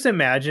 could you just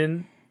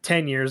imagine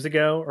 10 years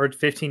ago or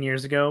 15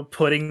 years ago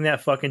putting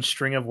that fucking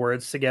string of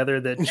words together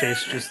that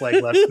Chase just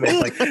like left me,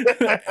 like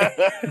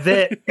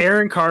that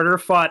Aaron Carter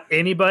fought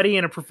anybody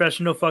in a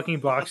professional fucking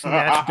boxing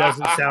match?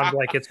 Doesn't sound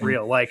like it's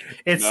real. Like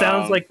it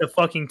sounds like the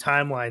fucking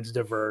timelines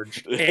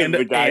diverged. And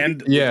The guy-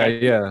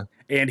 Yeah.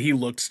 and he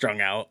looked strung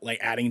out, like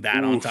adding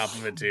that on top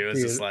of it too. It's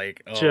just Dude,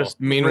 like, oh.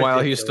 just Meanwhile,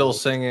 he's ridiculous. still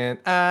singing,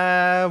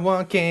 I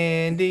want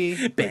candy.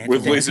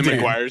 with Lizzie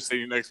McGuire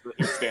standing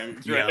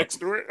right next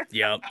to her.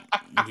 Yep.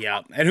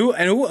 And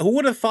who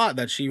would have thought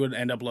that she would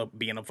end up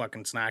being a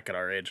fucking snack at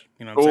our age?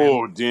 You know what I'm saying?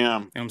 Oh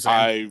damn! what I'm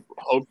saying?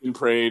 I hoped and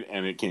prayed,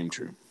 and it came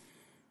true.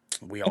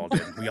 We all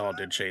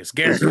did. Chase.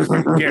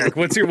 Garrick,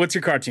 what's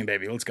your cartoon,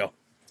 baby? Let's go.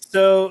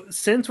 So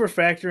since we're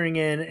factoring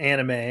in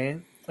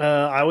anime,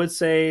 I would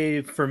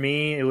say for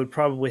me it would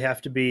probably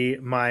have to be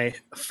my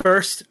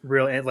first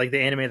real, like the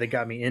anime that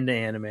got me into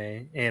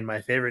anime and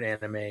my favorite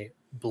anime,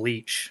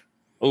 Bleach.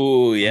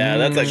 Oh yeah,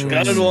 that's a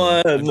good A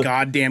one.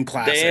 goddamn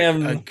classic.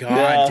 Damn, A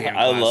goddamn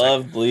I classic.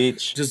 love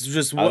Bleach.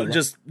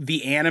 Just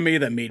the anime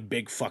that made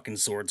big fucking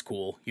swords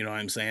cool. You know what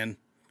I'm saying?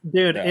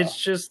 Dude, Yeah. it's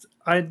just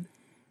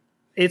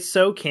it's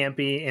so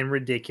campy and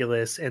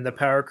ridiculous, and the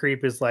power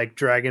creep is like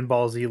Dragon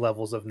Ball Z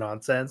levels of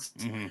nonsense.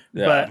 Mm-hmm.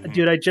 Yeah. But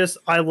dude,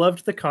 I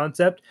loved the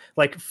concept.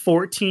 Like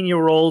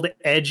 14-year-old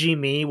edgy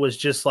me was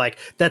just like,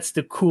 that's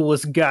the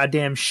coolest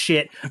goddamn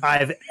shit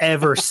I've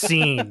ever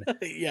seen.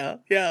 Yeah,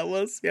 it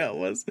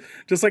was.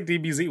 Just like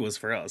DBZ was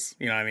for us.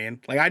 You know what I mean?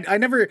 Like I I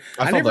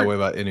felt that way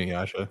about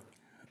Inuyasha.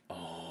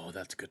 Oh,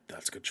 that's good.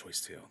 That's a good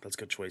choice too. That's a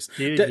good choice.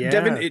 Dude,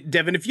 yeah.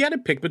 Devin, if you had to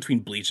pick between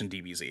Bleach and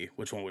DBZ,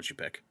 which one would you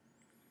pick?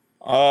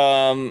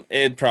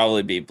 It'd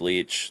probably be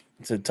Bleach,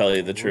 to tell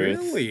you the truth.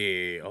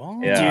 Really?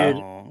 Oh, Yeah.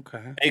 Dude.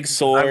 Okay. Big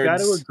swords, I've got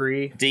to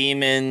agree.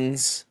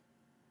 demons.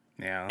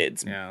 Yeah.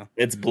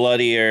 It's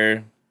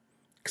bloodier.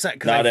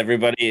 Not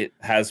everybody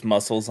has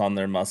muscles on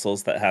their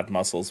muscles that have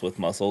muscles with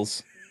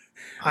muscles.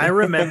 I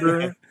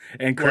remember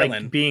and Krillin.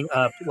 like being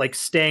up, like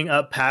staying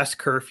up past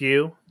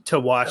curfew to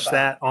watch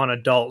that on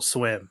Adult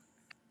Swim.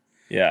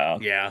 Yeah.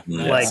 Yeah.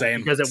 Like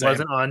Same. because it same.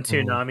 wasn't on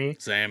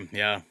Toonami. Same.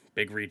 Yeah.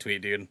 Big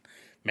retweet, dude.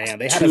 Man,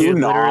 they had Toonami.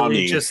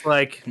 Literally just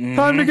like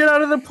time to get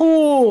out of the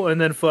pool, and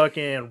then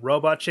fucking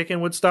Robot Chicken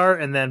would start,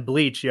 and then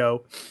Bleach,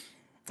 yo.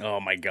 Oh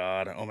my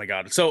god.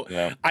 So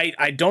Yeah.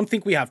 I don't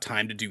think we have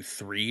time to do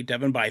 3,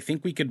 Devin, but I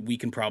think we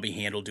can probably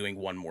handle doing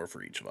one more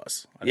for each of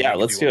us. I think Yeah, we can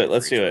let's do one it, more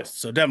let's for each do of it. us.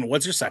 So Devin,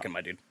 what's your second, my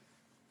dude?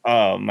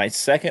 My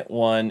second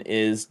one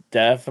is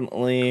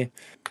definitely.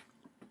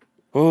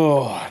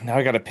 Oh, now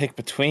I got to pick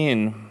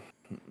between.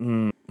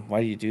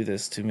 Why do you do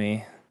this to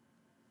me?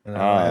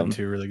 I had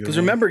two really good Because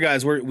ones. remember,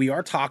 guys, we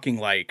are talking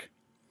like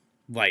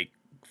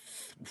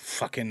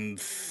fucking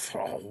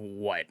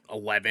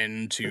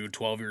 11 to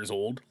 12 years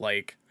old,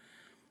 like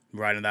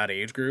right in that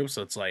age group.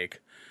 So it's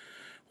like,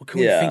 what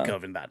can we think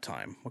of in that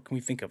time?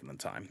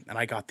 And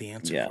I got the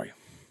answer for you.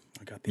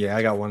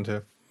 I got one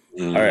too.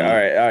 All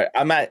right.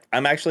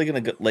 I'm actually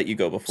gonna let you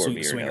go before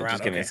me. Swing around.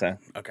 Just give me a second.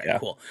 Okay, Yeah.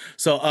 cool.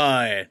 So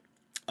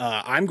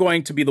I'm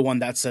going to be the one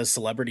that says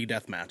celebrity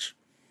deathmatch.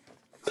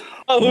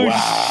 Oh shit!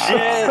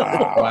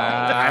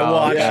 I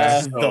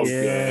watched the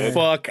good.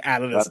 fuck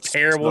out of this That's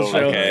terrible so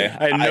show. okay.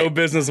 I had no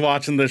business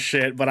watching this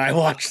shit, but I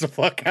watched the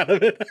fuck out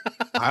of it.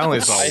 I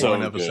only saw So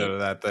one episode good. of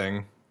that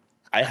thing.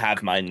 I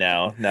have mine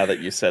now. Now that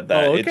you said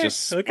that, Oh, it okay,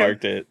 just okay.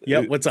 sparked it.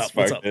 Yep, It what's up?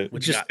 sparked it.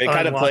 What you got? It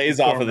kind of Unlock plays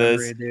the off core of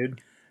this. memory,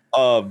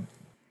 dude.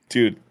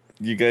 Dude,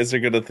 you guys are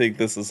gonna think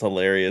this is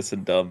hilarious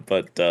and dumb,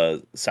 but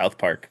South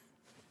Park.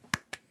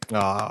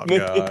 Oh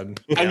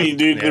god. I mean,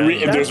 dude,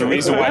 Yeah. there's a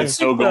reason why it's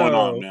still going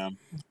Though. on, man.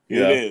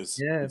 Yeah. It is.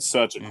 Yeah. It's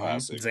such a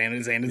classic.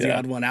 Xana's the Yeah.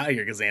 odd one out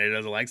here because Xana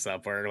doesn't like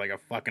South Park like a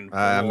fucking fool.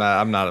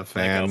 I'm not a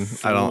fan.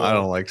 I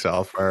don't like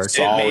South Park. It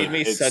Solid. made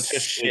me It's- such a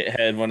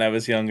shithead when I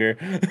was younger.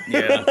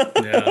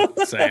 Yeah,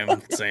 same.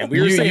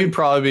 We were You'd saying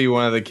probably be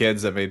one of the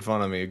kids that made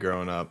fun of me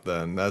growing up.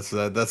 Then that's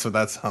what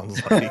that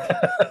sounds like.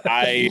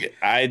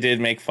 I did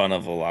make fun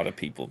of a lot of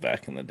people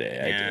back in the day.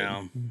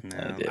 I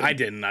did. I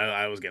didn't.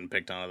 I was getting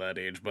picked on at that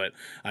age, but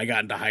I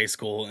got into high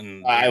school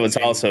and I was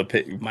and also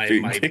my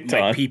picked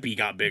on. pee-pee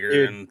got bigger,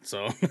 Dude. and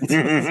so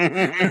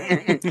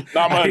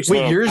Not much. Wait,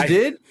 though. yours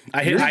did?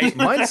 I hit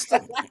Mine's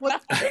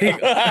what?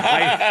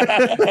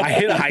 I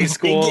hit high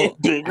school.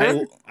 get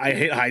bigger? I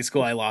hit high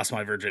school. I lost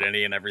my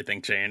virginity, and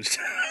everything changed.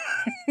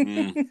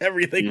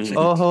 Everything changed.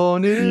 A whole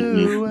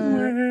new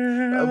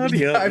world. God.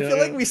 Yeah, I feel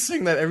like we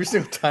sing that every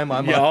single time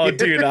I'm yeah, on oh, here.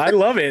 dude, I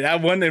love it.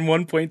 At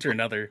one point or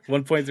another.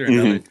 One point or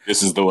another.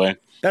 This is the way.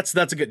 That's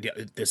a good.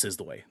 Yeah, this is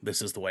the way.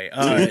 This is the way.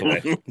 is the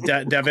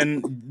way.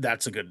 Devin,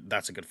 that's a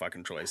good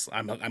fucking choice.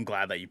 I'm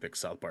glad that you picked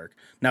South Park.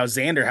 Now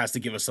Xander has to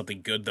give us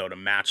something good though to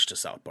match to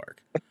South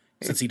Park,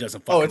 since he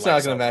doesn't. Fucking It's like not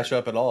going South to match Park.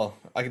 up at all.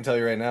 I can tell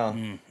you right now.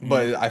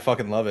 But I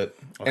fucking love it.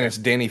 And it's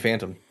Danny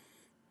Phantom.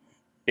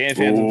 Danny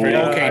Phantom's pretty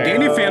Okay, high.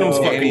 Danny Phantom's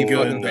Danny fucking good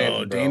fucking though.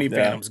 Phantom, bro. Danny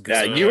Yeah. Phantom's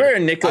good. Yeah, you were a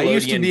Nickelodeon I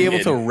used to be able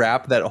kid. to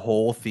rap that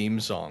whole theme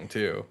song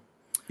too.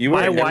 You were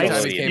My a wife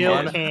Every time Nickelodeon it came still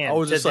on, kid. can I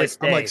was to just like, this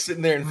I'm like day.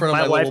 sitting there in front of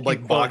My my wife little can like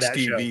quote box that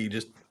show. TV,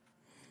 just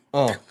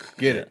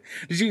get it.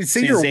 Did you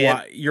say See,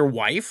 your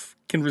wife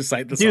can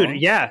recite the Dude, song?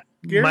 yeah.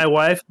 Here?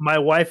 My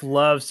wife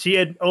loves. She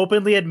had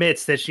openly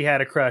admits that she had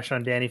a crush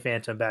on Danny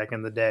Phantom back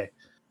in the day.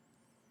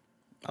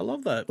 I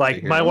love that. Like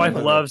Here, my I'm wife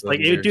gonna loves. look Like,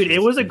 up the it, dude, lyrics it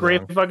to was a this great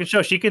song. fucking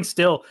show. She can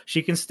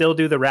still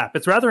do the rap.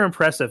 It's rather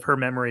impressive, her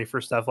memory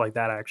for stuff like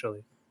that.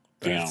 Actually,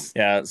 Damn.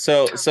 Yeah.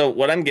 So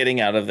what I'm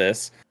getting out of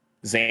this,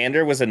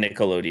 Xander was a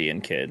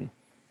Nickelodeon kid,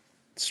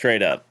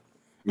 straight up.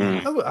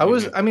 I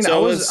was kind of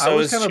So like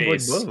is both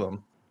Chase. of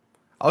them.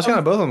 I was kind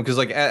of both of them because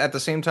like at the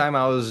same time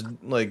I was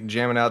like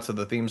jamming out to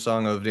the theme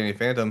song of Danny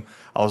Phantom,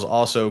 I was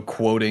also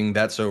quoting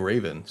 "That's So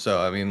Raven." So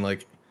I mean,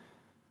 like,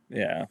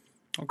 Yeah.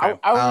 Okay.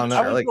 I don't know,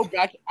 I would like, go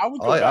back. I would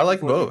go I back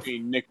like and forth both.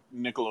 between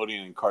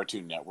Nickelodeon and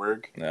Cartoon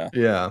Network. Yeah.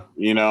 yeah,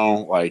 You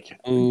know, like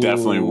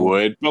definitely Ooh.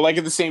 would. But like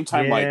at the same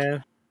time, like yeah.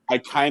 I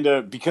kind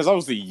of, because I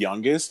was the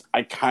youngest,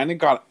 I kind of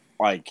got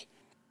like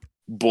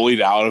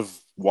bullied out of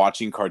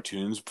watching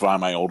cartoons by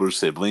my older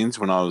siblings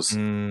when I was,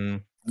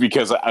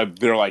 because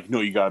they're like,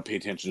 no, you got to pay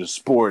attention to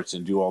sports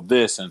and do all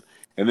this, and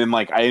then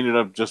like I ended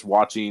up just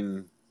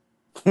watching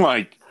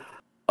like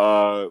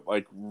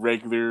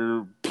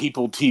regular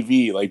people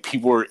TV, like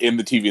people were in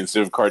the TV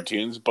instead of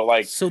cartoons. But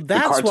like, So the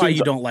that's why cartoons-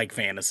 you don't like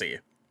fantasy.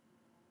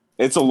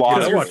 It's a lot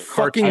Because of your watch it.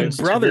 fucking cartoons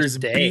to brothers this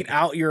day. beat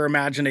out your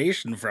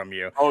imagination from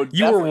you. Oh,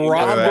 You were definitely.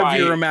 robbed That's of why-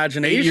 your 8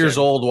 imagination. years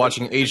old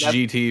watching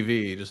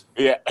HGTV. Just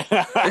Yeah. look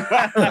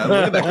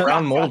at that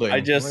crown molding.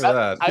 I just- look at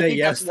that. I Say think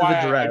yes that's to the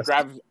why dress.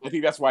 I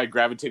think that's why I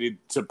gravitated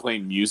to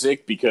playing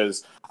music,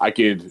 because I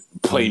could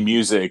play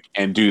music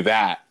and do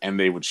that, and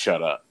they would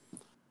shut up,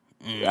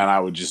 and I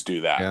would just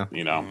do that, Yeah.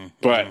 you know.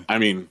 But I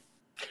mean,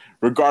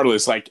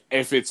 regardless, like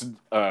if it's,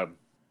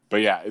 but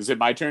yeah, is it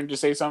my turn to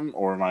say something,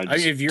 or am I?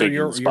 Just If you're taking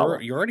you're the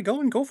spotlight? you're already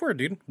going, go for it,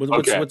 dude. What's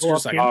Okay. your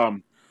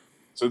second?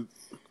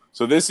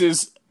 So this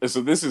is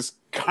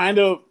kind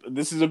of,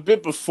 this is a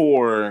bit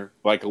before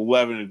like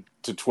 11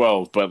 to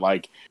 12, but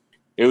like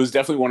it was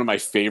definitely one of my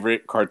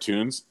favorite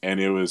cartoons, and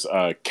it was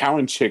Cow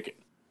and Chicken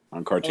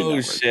on Cartoon Oh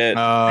Network. shit.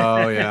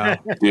 Oh yeah.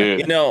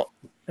 Dude. You know,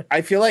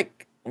 I feel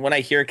like when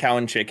I hear Cow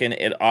and Chicken,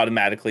 it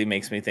automatically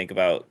makes me think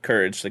about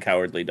Courage the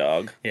Cowardly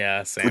Dog.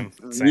 Yeah, same.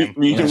 You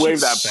can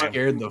wave that. Same. But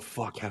Scared the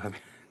fuck out of me.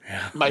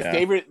 my Yeah.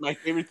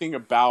 favorite thing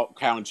about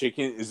Cow and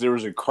Chicken is there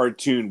was a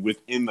cartoon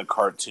within the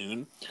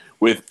cartoon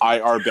with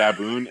I.R.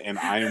 Baboon and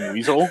I Am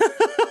Weasel.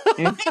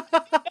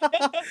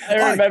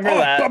 I remember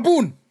that.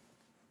 Baboon.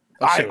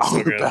 That shit was so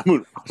I.R. good.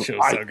 Baboon. That shit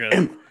was so good. I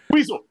Am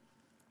Weasel.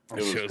 That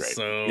It was shit was great.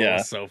 so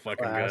Yeah. so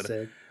fucking good.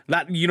 Classic.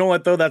 That, you know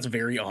what though, that's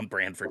very on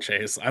brand for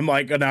Chase. I'm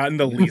like not in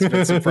the least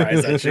bit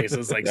surprised that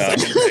Chase's like Yeah.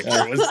 second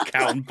picture was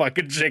Cow and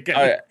fucking Chicken.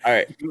 All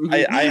right.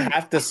 I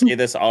have to say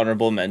this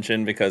honorable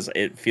mention because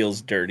it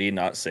feels dirty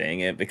not saying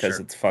it because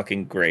Sure. it's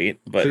fucking great.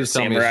 But Please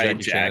tell me it's Samurai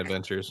Jackie Chan Jack,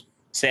 Adventures.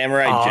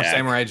 Samurai Oh, Jack.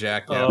 Samurai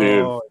Jack. Yeah.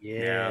 Oh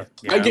Yeah,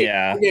 yeah. I gave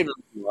Yeah. him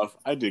some love.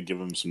 I did give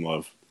him some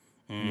love.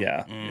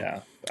 Yeah.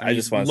 I mean,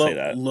 just want to say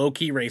that. low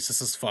key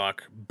racist as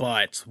fuck,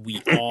 but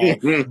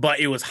but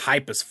it was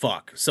hype as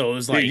fuck. So it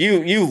was like,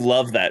 Dude, you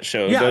love that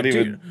show. yeah, Don't dude.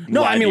 even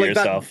No, lie I mean to like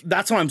yourself.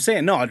 that's what I'm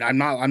saying. No, I'm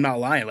not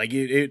lying. Like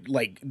it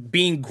like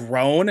being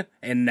grown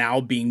and now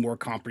being more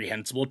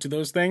comprehensible to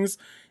those things.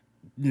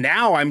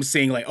 Now I'm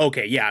seeing like,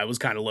 okay, yeah, it was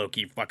kind of low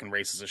key fucking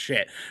racist as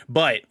shit,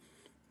 but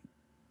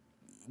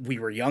we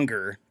were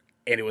younger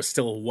and it was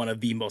still one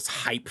of the most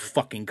hype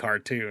fucking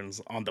cartoons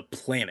on the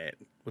planet.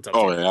 What's up?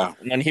 Oh Sam? yeah.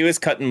 When he was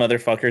cutting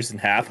motherfuckers in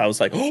half, I was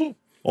like, oh,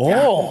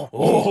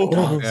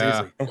 Oh,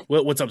 Yeah. seriously.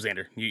 What's up,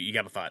 Xander? You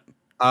got a thought?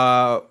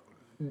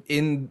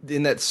 In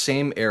that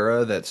same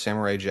era that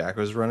Samurai Jack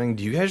was running,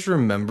 do you guys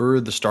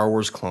remember the Star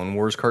Wars Clone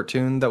Wars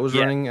cartoon that was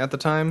Yeah. running at the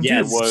time? Yeah.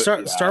 Dude, It was- Star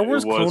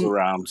Wars it was Clone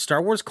around.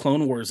 Star Wars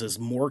Clone Wars is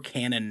more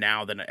canon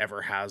now than it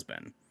ever has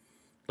been.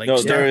 Like no,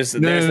 Star- there's a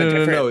No.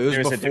 different. It was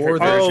there's a before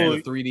different there was version.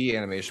 the 3D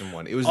animation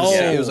one. It was Oh.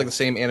 it was like the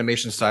same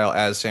animation style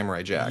as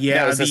Samurai Jack.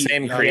 yeah, That was the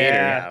same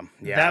creator.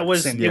 Yeah, That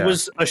was same- it. yeah.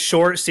 Was a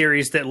short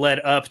series that led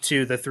up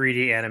to the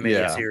 3D animated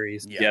Yeah.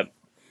 series. Yeah. Yep.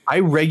 I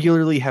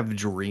regularly have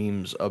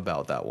dreams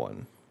about that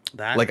one.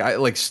 That Like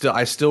I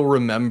still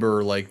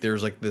remember like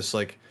there's like this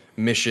like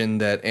mission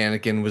that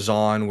Anakin was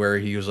on where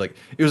he was like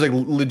it was like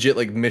legit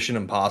like Mission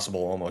Impossible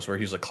almost where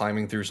he's like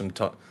climbing through some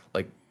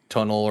like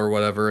tunnel or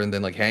whatever and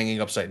then like hanging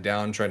upside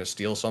down trying to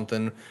steal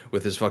something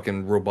with his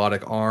fucking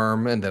robotic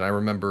arm, and then I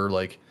remember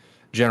like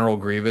General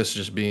Grievous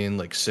just being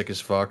like sick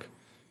as fuck.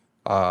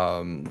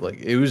 Like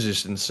it was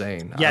just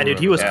insane. Yeah, I dude,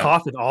 he remember was that.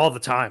 coughing all the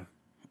time.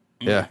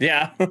 Yeah,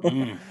 Yeah.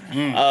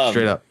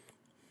 straight up.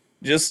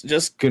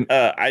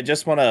 I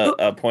just want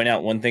to point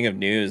out one thing of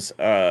news.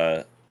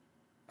 Forza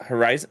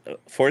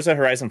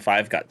Horizon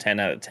 5 got 10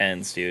 out of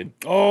 10s, dude.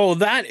 Oh,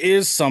 that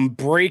is some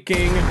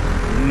breaking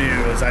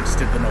news. I just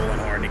did the Nolan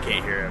horn. You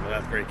can't hear it, but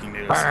that's breaking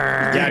news.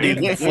 Yeah,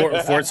 dude.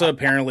 Forza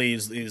apparently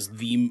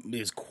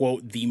is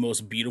quote the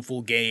most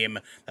beautiful game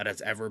that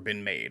has ever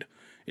been made.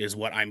 Is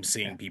what I'm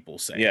seeing people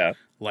say. Yeah.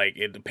 Like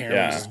it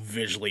apparently is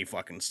visually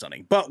fucking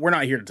stunning. But we're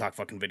not here to talk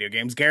fucking video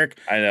games, Garrick.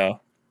 I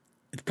know.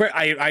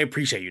 I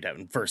appreciate you,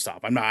 Devin. First off,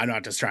 I'm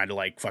not just trying to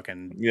like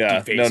fucking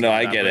No,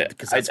 I get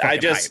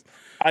it.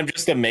 I'm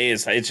just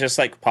amazed. It's just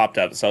like popped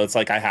up, so it's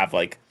like I have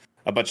like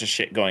a bunch of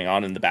shit going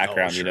on in the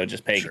background,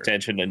 just paying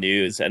attention to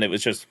news, and it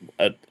was just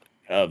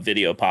a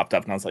video popped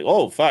up, and I was like,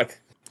 oh fuck.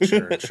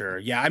 Sure.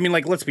 Yeah, I mean,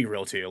 like, let's be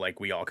real too. Like,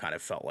 we all kind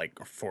of felt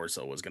like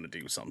Forza was gonna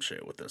do some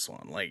shit with this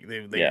one. Like,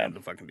 they had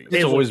to fucking do.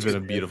 It's always been a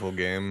beautiful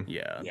game.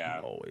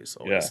 Yeah. Always.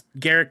 Yeah.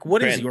 Garrick,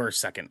 what is your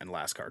second and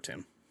last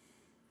cartoon?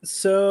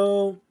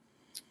 So,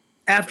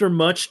 after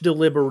much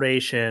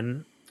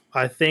deliberation,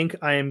 I think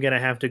I am gonna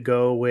have to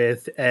go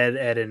with Ed,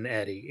 Ed, and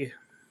Eddie.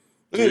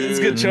 It's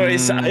a good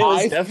choice. It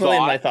was definitely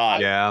in my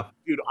thought. Yeah,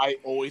 dude, I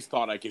always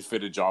thought I could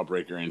fit a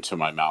jawbreaker into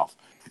my mouth,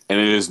 and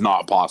it is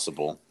not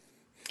possible.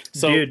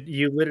 So,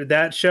 dude,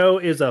 that show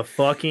is a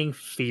fucking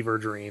fever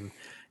dream,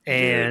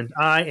 and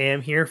I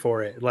am here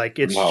for it. Like,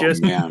 it's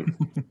man.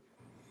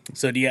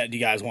 So, do you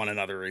guys want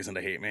another reason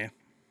to hate me?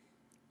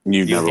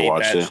 You've never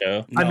watched it.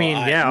 Show? No, I mean,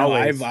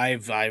 always.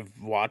 I've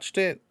watched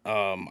it.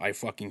 I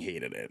fucking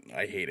hated it.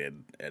 I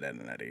hated Ed, Ed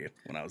and Eddie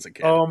when I was a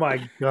kid. Oh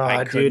my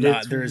god, dude!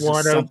 There's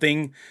just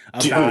something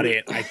about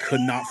it. I could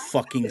not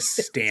fucking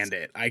stand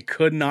it.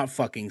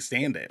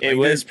 It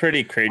was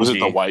pretty cringy. Was it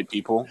the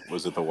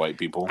white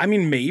people? I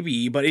mean,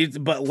 maybe, but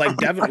like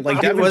Devin,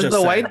 it was just the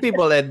said, white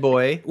people, Ed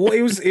boy. Well,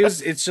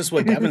 it's just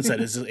what Devin said.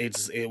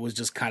 It was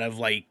just kind of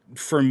like,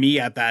 for me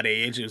at that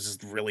age, it was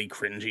just really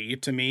cringy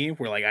to me.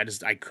 Where like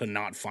I could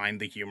not find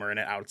the humor in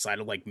it outside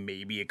of like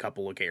maybe a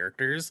couple of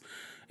characters,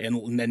 and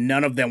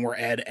none of them were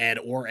Ed,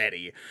 or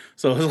Eddie.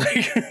 So it was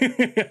like,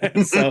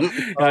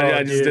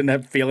 I just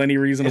didn't feel any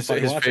reason to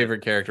fucking watch it. His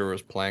favorite character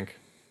was Plank.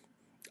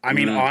 I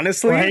mean,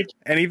 honestly, Plank.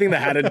 anything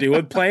that had to do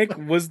with Plank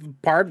was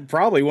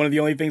probably one of the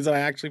only things that I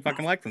actually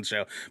fucking liked in the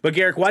show. But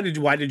Garrick, why did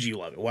you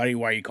love it? Why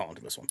are you calling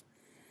to this one?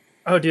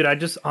 Oh, dude, I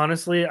just have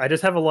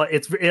a lot.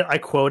 I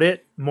quote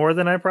it more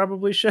than I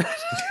probably should,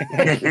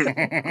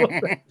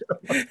 and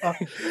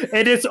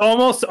it's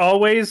almost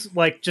always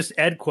like just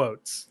Ed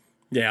quotes.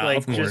 Yeah, like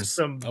of course. just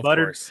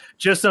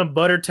some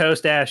butter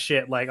toast ass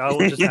shit. Like I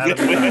will just have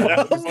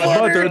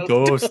butter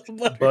toast.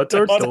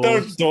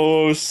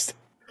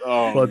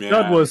 Oh, but man.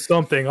 that was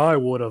something I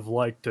would have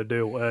liked to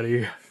do,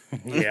 Eddie.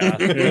 Yeah,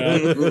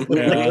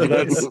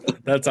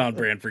 that's on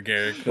brand for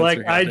Garrick. That's like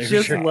for I goddamn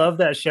just sure. love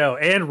that show,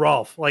 and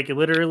Rolf. Like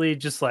literally,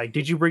 just like,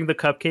 did you bring the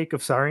cupcake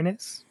of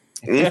sorriness?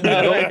 Did you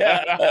bring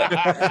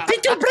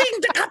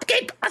the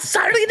cupcake of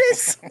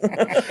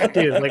sorriness?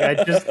 Dude, like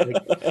I just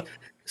like,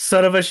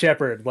 son of a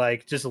shepherd,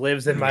 like just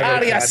lives in my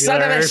vocabulary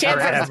son of a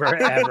shepherd.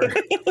 forever.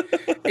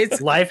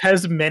 It's life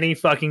has many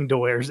fucking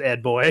doors,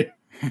 Ed boy.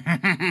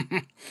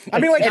 I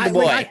mean, like,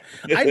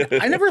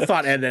 I never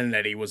thought Ed and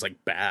Eddie was like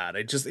bad.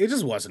 It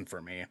just wasn't for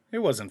me. It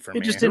wasn't for me.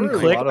 It just didn't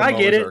click. I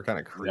get it. Are kind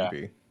of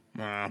creepy.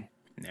 Yeah.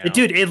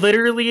 Dude, it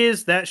literally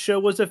is. That show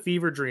was a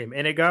fever dream,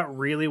 and it got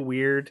really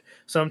weird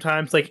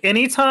sometimes. Like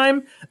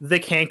anytime the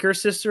Canker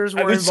sisters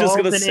were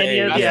involved in any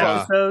of the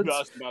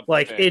episodes,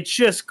 like it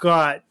just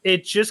got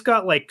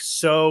like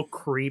so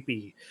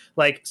creepy.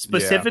 Like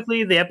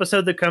specifically, the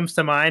episode that comes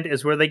to mind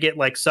is where they get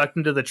like sucked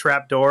into the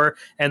trap door,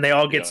 and they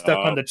all get stuck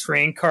on the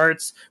train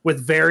carts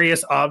with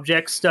various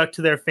objects stuck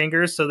to their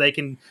fingers, so they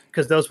can,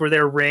 because those were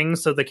their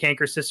rings, so the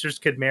Canker sisters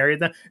could marry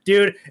them.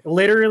 Dude,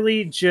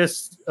 literally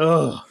just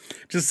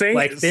saying,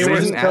 like they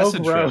were so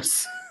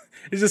gross.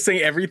 It's just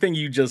saying everything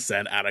you just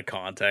said out of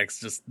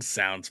context just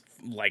sounds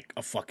like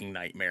a fucking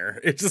nightmare.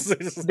 It's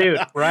just dude,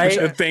 right?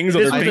 The things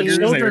with the fingers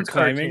and they're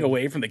climbing cartoon.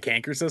 away from the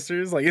Canker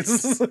sisters. Like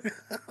it's just...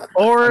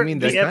 Or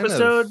the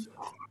episode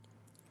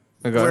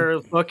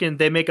where fucking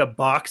they make a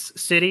box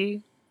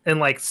city and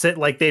like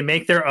they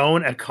make their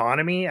own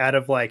economy out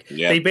of like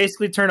they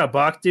basically turn a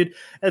box, dude.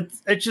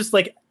 It's just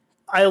like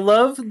I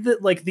love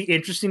that, like the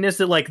interestingness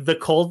that like the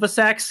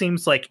cul-de-sac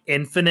seems like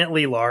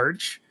infinitely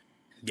large.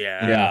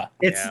 Yeah.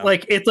 It's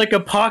like a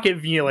pocket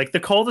view. Like the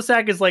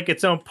cul-de-sac is like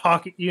its own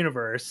pocket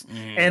universe.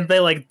 And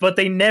but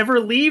they never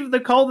leave the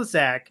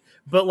cul-de-sac.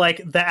 But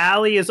like the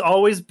alley is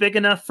always big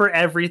enough for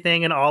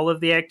everything and all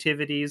of the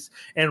activities.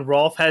 And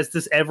Rolf has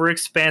this ever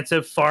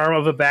expansive farm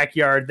of a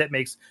backyard that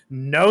makes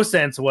no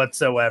sense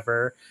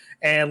whatsoever.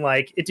 And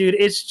like, dude,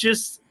 it's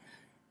just,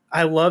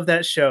 I love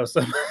that show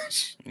so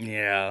much.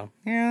 Yeah.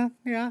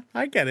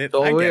 I get it.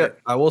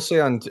 I will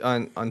say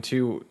on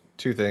two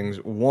things.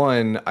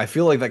 One, I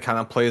feel like that kind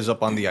of plays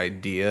up on the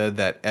idea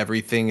that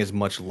everything is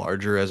much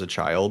larger as a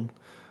child.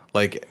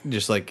 Like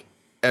just like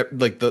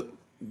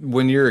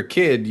when you're a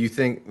kid, you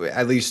think,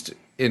 at least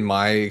in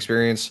my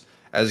experience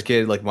as a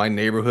kid, like my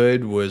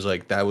neighborhood was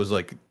like, that was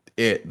like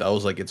That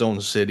was like its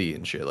own city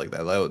and shit like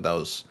that. That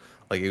was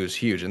like, it was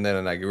huge. And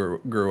then I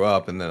grew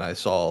up, and then I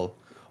saw a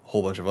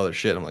whole bunch of other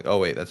shit. I'm like, oh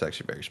wait, that's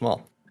actually very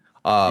small.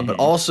 But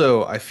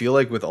also, I feel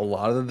like with a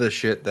lot of the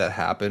shit that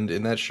happened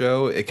in that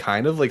show, it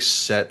kind of like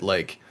set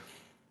like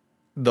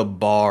the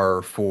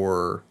bar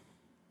for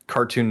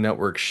Cartoon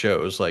Network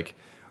shows. Like,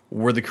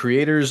 were the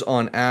creators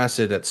on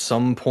acid at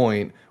some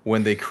point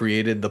when they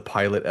created the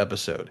pilot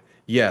episode?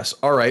 Yes.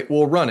 All right,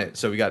 we'll run it.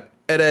 So we got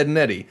Ed, and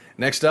Eddie.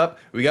 Next up,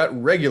 we got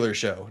regular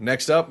show.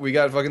 Next up, we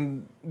got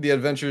fucking The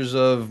Adventures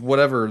of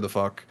whatever the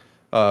fuck,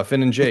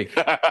 Finn and Jake.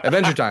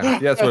 Adventure Time. Yeah,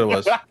 that's what it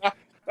was.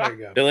 There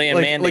you go. Billy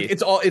and Mandy. Like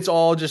it's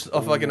all just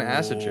a fucking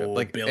acid trip.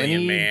 Like Billy any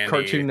and Mandy.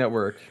 Cartoon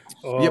Network.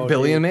 Oh, Yeah,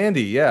 Billy dude. and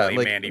Mandy. Yeah, Billy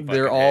like and Mandy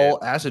they're fucking all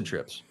hit. acid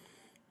trips.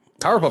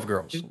 Powerpuff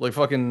Girls, like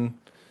fucking.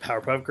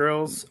 Powerpuff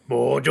Girls.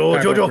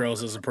 Powerpuff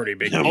Girls is a pretty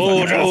big deal.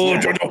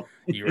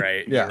 You're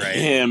right. Yeah. You're right.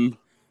 Him.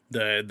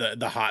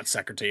 The hot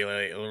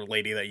secretary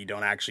lady that you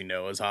don't actually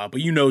know is hot,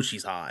 but you know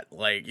she's hot.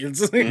 Like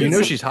it's You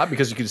know she's hot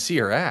because you can see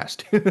her ass.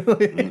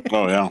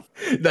 Oh yeah.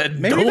 That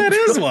maybe dope- that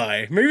is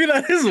why. Maybe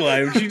that is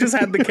why she just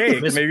had the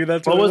cake. Maybe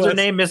that's What it was her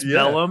name? Miss Yeah.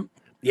 Bellum.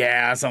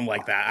 Yeah, something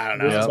like that. I don't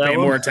know. Yeah. Just pay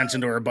Bellum? more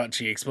attention to her butt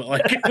cheeks, but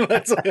like,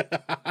 that's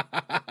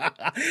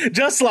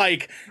just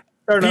like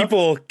Fair enough.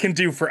 people can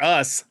do for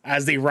us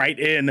as they write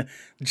in,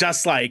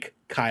 just like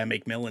Kaya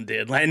McMillan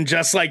did, and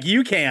just like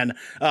you can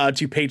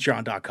to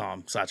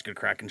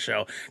patreon.com/goodkraken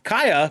show.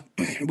 Kaya,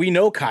 we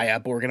know Kaya,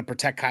 but we're going to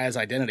protect Kaya's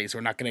identity, so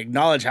we're not going to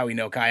acknowledge how we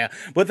know Kaya.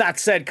 With that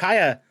said,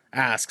 Kaya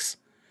asks,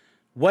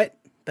 what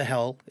the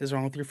hell is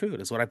wrong with your food,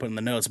 is what I put in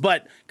the notes.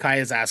 But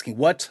Kaya is asking,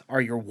 what are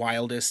your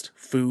wildest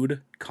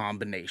food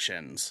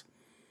combinations?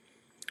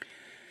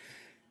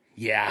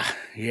 Yeah.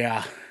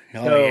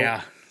 Oh, So-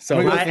 yeah. So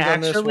I'm gonna I think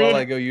on this actually- while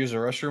I go use the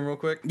restroom real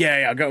quick.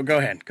 yeah. Go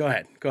ahead. Do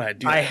I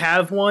that.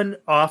 have one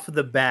off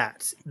the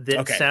bat that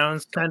Okay.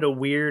 sounds kind of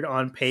weird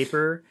on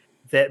paper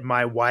that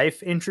my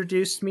wife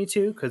introduced me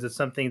to because it's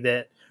something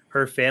that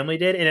her family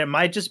did, and it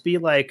might just be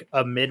like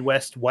a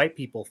Midwest white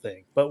people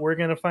thing, but we're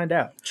gonna find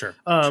out. Sure.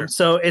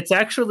 So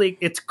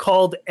it's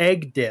called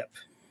egg dip.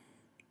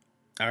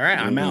 All right,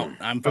 I'm out.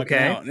 I'm fucking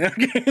out.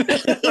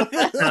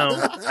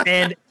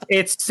 And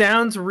it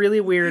sounds really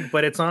weird,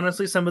 but it's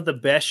honestly some of the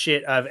best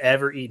shit I've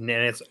ever eaten,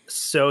 and it's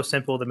so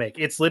simple to make.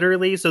 It's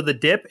literally, so the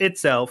dip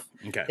itself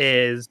Okay.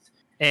 is,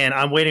 and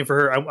I'm waiting for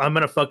her. I'm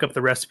gonna fuck up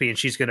the recipe, and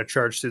she's gonna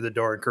charge through the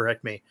door and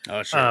correct me.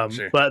 Oh, sure.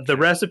 But the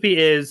recipe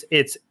is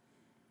it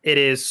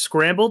is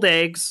scrambled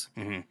eggs,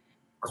 Mhm.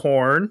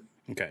 corn,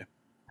 Okay.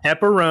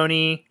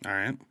 pepperoni, All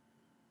right.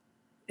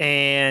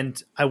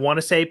 and I want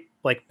to say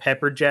like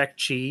pepper jack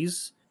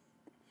cheese.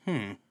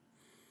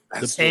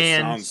 That still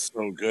And- sounds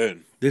so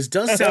good. This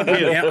does sound.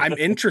 I'm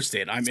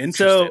interested.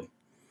 So,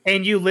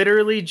 and you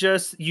literally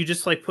just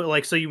like put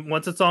like, so you,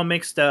 once it's all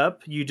mixed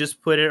up, you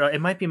just put it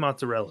might be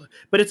mozzarella,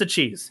 but it's a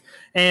cheese.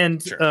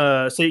 And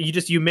Sure. so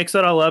you mix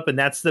it all up, and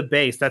that's the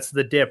base, that's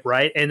the dip,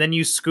 right? And then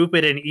you scoop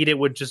it and eat it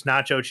with just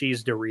nacho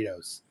cheese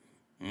Doritos.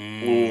 Ooh,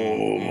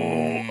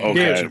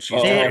 okay.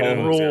 okay. It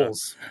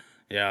rules.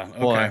 Yeah. Okay.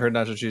 Well, I heard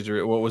nacho cheese.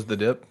 What was the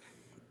dip?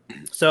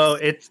 So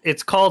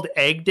it's called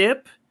egg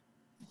dip,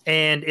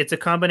 and it's a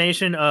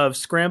combination of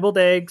scrambled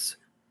eggs,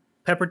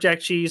 pepper jack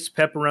cheese,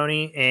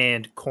 pepperoni,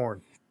 and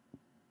corn.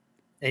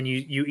 And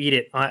you eat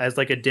it as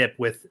like a dip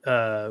with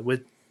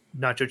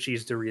nacho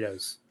cheese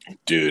Doritos.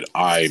 Dude,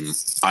 I'm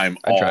I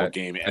all tried it.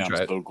 game, I and I'm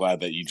tried it. so glad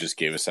that you just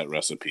gave us that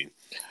recipe.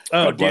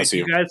 Oh, God bless dude,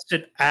 you you. guys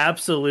should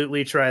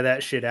absolutely try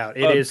that shit out.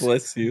 It God is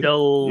bless you.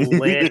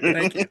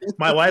 delicious.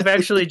 My wife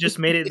actually just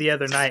made it the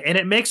other night, and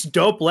it makes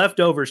dope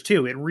leftovers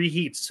too. It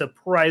reheats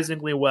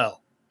surprisingly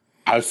well.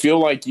 I feel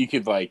like you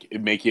could like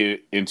make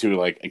it into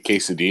like a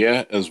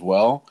quesadilla as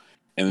well,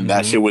 and then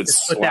that Mhm. shit would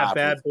Just put that slap.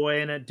 bad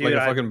boy in it, dude. Like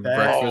a I fucking bet.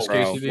 breakfast bro,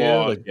 quesadilla.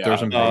 fuck, Like yeah. throw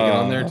some bacon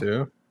on there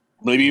too.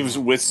 Maybe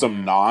even with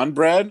some naan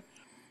bread.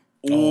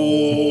 Oh,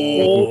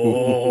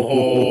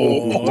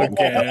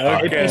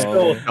 okay. If you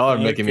still- Y'all are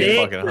making me Big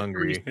fucking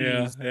hungry.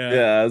 Yeah.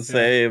 Yeah,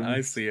 same.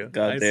 I see it.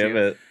 God I see damn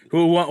it.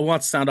 Who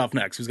wants to sound off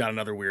next? Who's got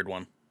another weird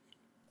one?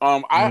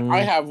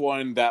 I have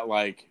one that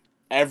like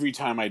every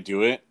time I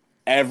do it,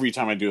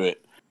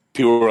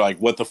 people are like,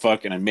 "What the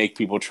fuck?" And I make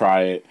people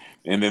try it,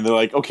 and then they're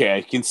like, "Okay,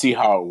 I can see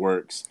how it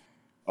works."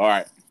 All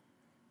right,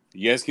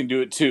 you guys can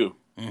do it too.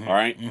 All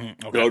right,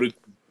 Okay.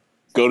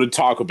 go to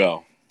Taco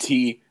Bell,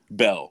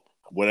 T-Bell,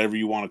 whatever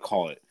you want to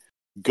call it.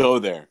 Go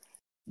there,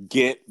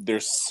 get their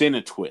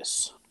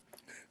Cinetwists.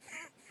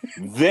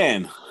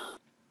 Then,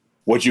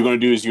 what you're gonna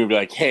do is you're gonna be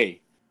like,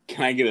 "Hey,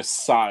 can I get a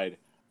side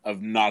of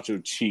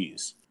nacho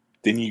cheese?"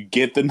 Then you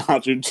get the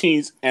nacho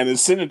cheese and the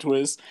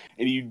Cinetwist,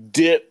 and you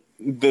dip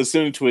the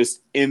Cinetwist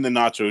in the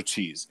nacho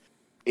cheese.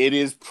 It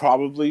is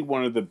probably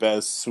one of the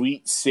best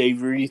sweet,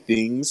 savory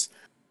things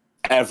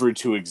ever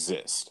to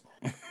exist.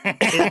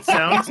 It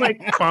sounds like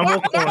caramel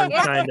corn,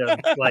 kind of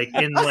like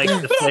in like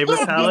the flavor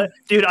palette,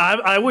 dude.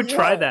 I would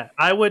try that.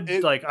 I would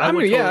It- like. I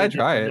would mean, yeah, totally I'd get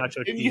try the it. Nacho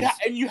And cheese.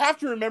 you have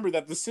to remember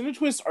that the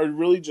Cinetwists are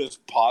really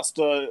just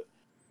pasta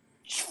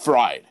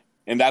fried.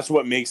 and that's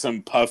what makes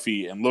them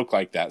puffy and look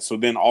like that. So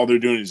then all they're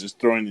doing is just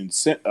throwing in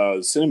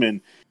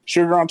cinnamon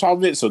sugar on top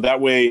of it, so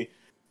that way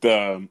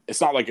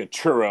it's not like a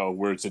churro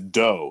where it's a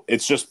dough.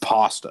 It's just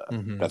pasta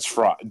that's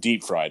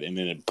deep fried, and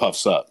then it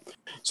puffs up.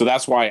 So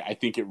that's why I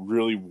think it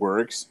really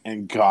works.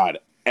 And God,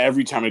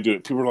 every time I do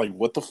it, people are like,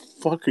 "What the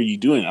fuck are you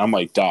doing?" I'm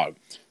like, "Dog,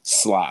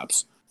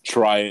 slaps.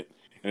 Try it,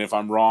 and if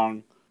I'm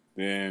wrong,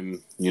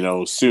 then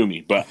sue me."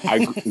 But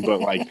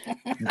like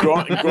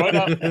growing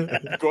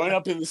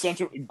up in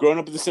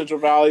the Central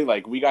Valley,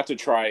 like we got to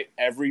try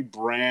every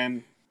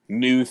brand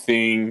new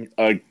thing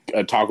a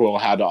Taco Bell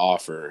had to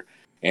offer.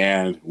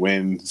 And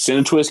when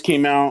Cinnamon Twist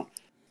came out,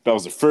 that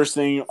was the first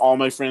thing all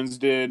my friends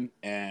did,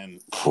 and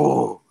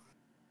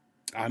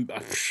I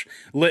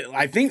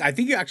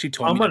think you actually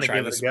told me to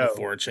try this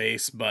before,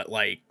 Chase, but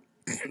like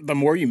the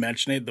more you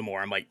mention it, the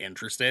more I'm like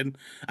interested.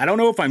 I don't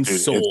know if I'm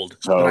sold,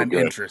 but I'm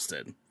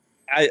interested.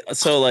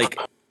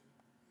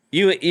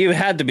 You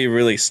had to be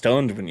really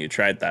stoned when you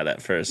tried that at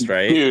first,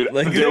 right? Dude,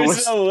 like there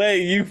was no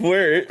way you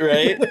weren't,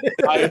 right?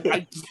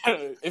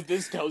 If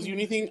this tells you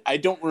anything, I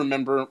don't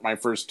remember my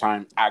first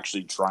time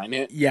actually trying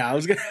it. Yeah, I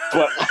was gonna.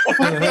 But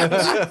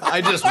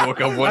I just woke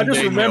up one day. I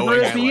just remember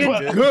it being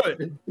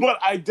good. But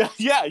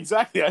yeah,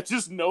 exactly. I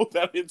just know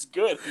that it's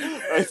good.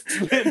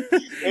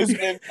 It's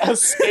been a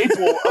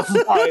staple of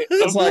my.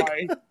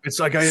 It's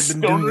like I had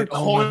been doing it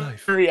all my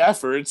life.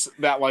 Efforts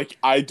that like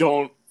I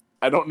don't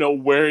know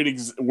where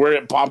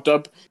it popped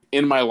up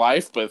in my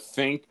life, but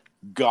thank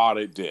God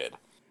it did.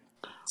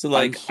 So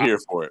like I'm here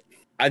for it.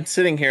 I'm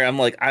sitting here, I'm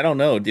like, I don't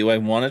know, do I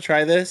want to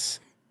try this?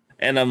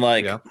 And I'm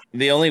like,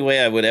 the only way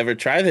I would ever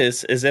try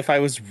this is if I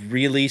was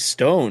really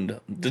stoned,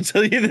 to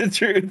tell you the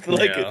truth.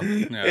 Like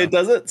it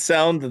doesn't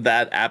sound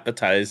that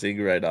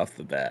appetizing right off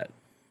the bat.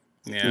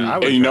 Yeah, I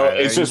would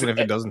it's just even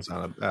if it doesn't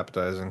sound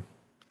appetizing.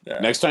 Yeah.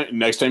 Next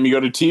time you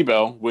go to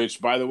T-Bell, which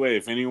by the way,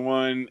 if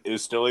anyone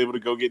is still able to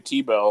go get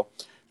T-Bell,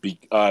 you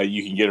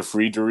can get a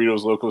free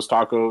Doritos Locos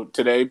Taco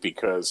today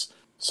because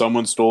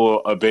someone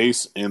stole a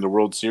base in the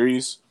World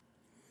Series.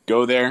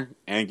 Go there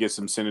and get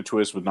some Cinnamon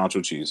Twist with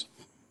nacho cheese.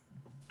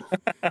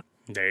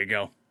 There you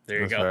go.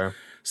 That's fair.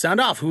 Sound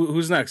off.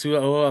 Who's next? Who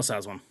else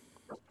has one?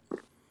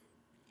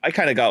 I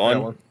kind of got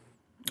one.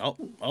 Oh.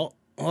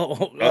 Go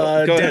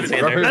ahead,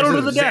 Xander. I don't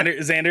know the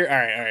Xander.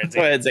 All right.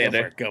 Go ahead,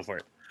 Xander. Go for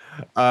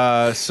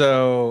it.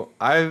 So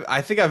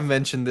I think I've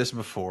mentioned this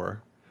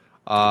before.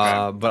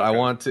 But I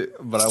want to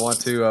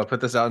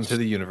put this out into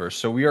the universe.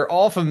 So we are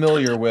all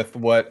familiar with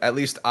what at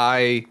least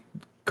I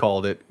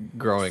called it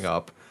growing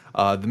up,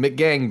 the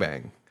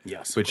McGangbang.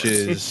 Yes, which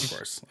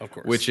is of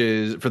course. Which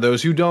is, for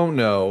those who don't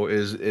know,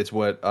 it's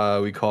what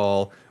we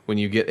call when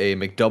you get a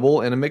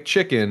McDouble and a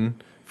McChicken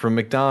from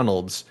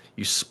McDonald's.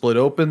 You split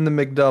open the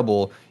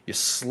McDouble, you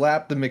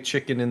slap the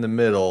McChicken in the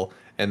middle,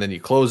 and then you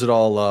close it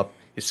all up.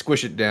 You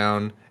squish it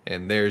down,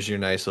 and there's your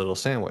nice little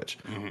sandwich.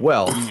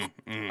 Well,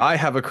 I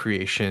have a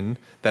creation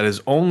that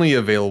is only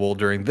available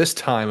during this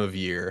time of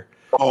year,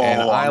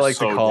 and I like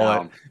to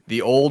call it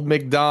the Old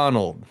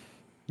McDonald.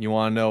 You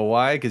want to know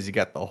why? Because you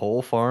got the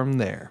whole farm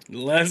there.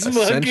 Let's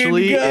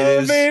essentially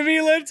go,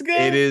 baby. Let's go.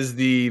 It is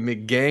the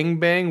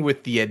McGangbang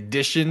with the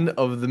addition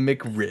of the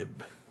McRib.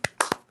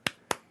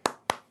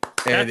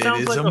 And it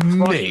is like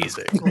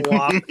amazing.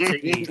 To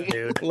eat,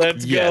 dude.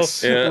 Let's go. Yeah.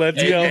 Let's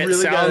go. It really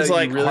sounds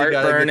like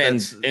heartburn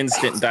and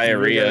instant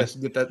diarrhea.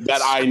 Get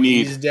that I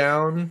need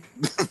down.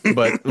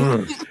 But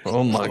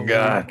oh my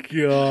god.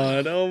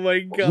 Oh my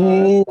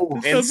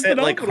god. Instant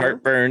like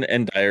heartburn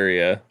and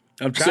diarrhea.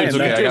 I'm trying. It's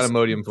okay. I got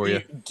Imodium for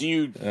you. Do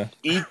you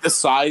eat the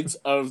sides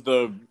of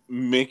the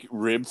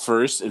McRib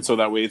first, and so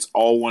that way it's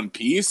all one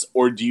piece,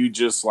 or do you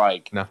just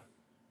like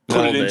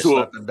put it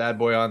into the bad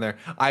boy on there?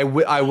 I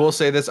will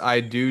say this: I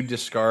do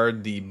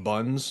discard the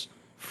buns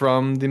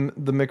from the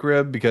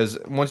McRib because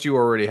once you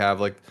already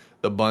have like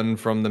the bun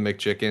from the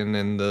McChicken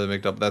and the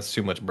McDouble, that's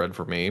too much bread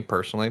for me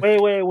personally.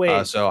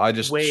 Wait. So I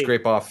just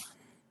scrape off.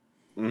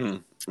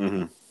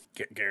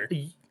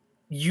 Gary.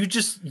 You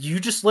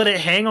just let it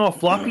hang on a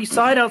floppy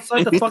side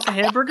outside the fucking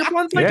hamburger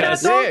buns like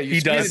that? Yeah, he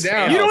does. You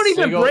don't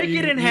even break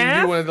it in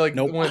half. You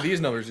do one of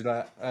these numbers.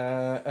 Chaos.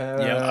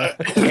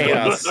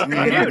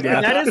 Dude,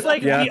 that is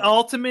like the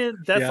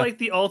ultimate. That's like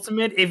the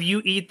ultimate. If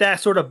you eat that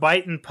sort of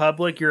bite in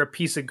public, you're a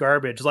piece of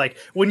garbage. Like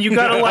when you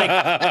gotta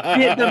like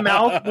fit the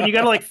mouth, when you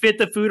gotta like fit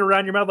the food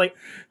around your mouth, like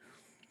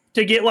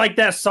to get like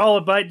that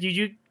solid bite.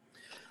 You.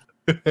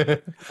 Well,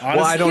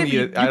 I don't eat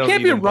it. You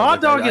can't be raw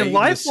dogging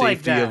life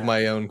like that. Of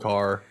my own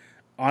car.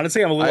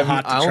 Honestly, I'm a little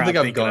hot to I don't think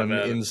I've gone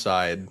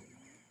inside.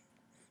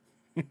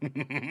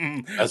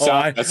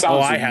 That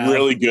sounds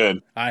really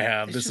good. I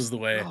have. This is the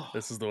way.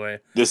 This is the way.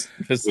 This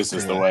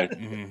is the way.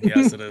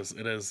 Yes, it is.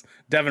 It is.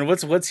 Devin,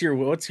 what's your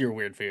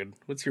weird food?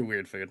 What's your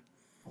weird food?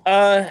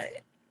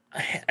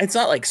 It's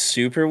not like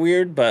super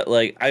weird, but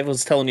like I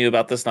was telling you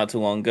about this not too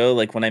long ago.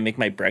 Like when I make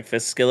my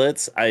breakfast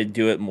skillets, I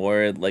do it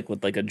more like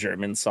with like a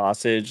German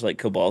sausage, like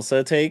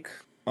kielbasa take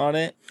on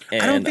it.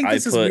 And I don't think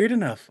this is weird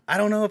enough. I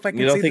don't know if I can.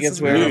 You don't say think this it's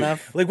is weird weird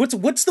enough? Like,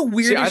 what's the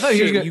weirdest I thought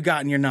he was shit gonna- you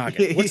got in your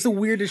noggin? What's the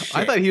weirdest shit?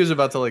 I thought he was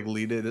about to like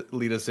lead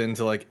us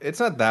into like it's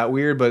not that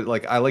weird, but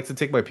like I like to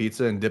take my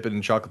pizza and dip it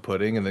in chocolate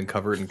pudding and then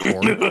cover it in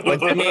corn.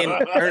 Like, I mean,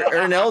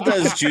 Ernell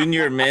does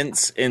junior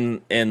mints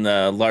in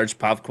large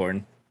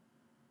popcorn.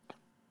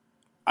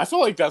 I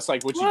feel like that's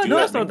like what you Well, do. no, at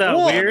that's not that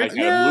McDonald's, weird. like, at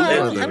a Yeah,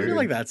 movie I theater. feel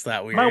like that's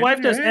that weird. My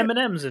wife does Alright.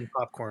 M&Ms in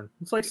popcorn.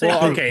 It's like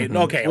Well, saying,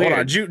 okay, hold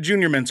on.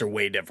 Junior mints are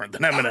way different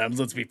than M&Ms.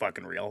 Let's be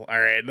fucking real. All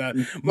right, But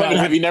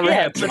have you never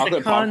yeah, had but the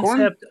chocolate popcorn?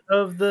 concept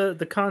of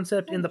the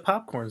concept in the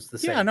popcorn's the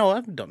same. yeah, no,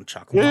 I've done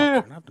chocolate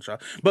Yeah. popcorn. I've done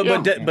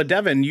chocolate. Yeah. But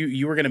Devin,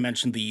 you were gonna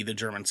mention the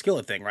German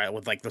skillet thing, right?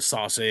 With like the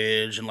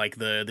sausage and like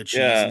the cheese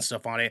Yeah. and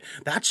stuff on it.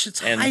 That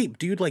shit's And- hype,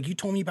 dude. Like you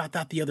told me about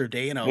that the other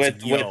day, and I was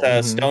With like,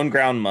 yo, stone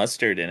ground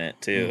mustard in it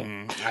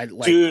too. I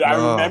like. Dude, I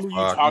Oh, remember you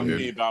fuck, talking dude.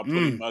 to me about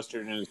putting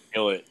mustard in a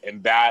skillet,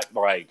 and that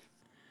like,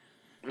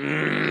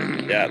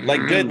 Yeah,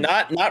 like good,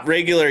 not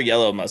regular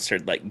yellow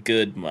mustard, like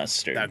good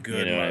mustard. That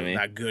good, You know what I mean?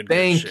 that good.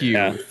 Thank shit. you.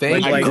 Yeah.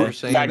 Thank Like- you for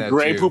saying that that.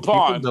 Grey too.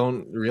 Poupon. People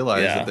don't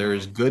realize Yeah. that there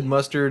is good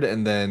mustard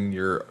and then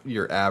your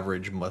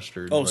average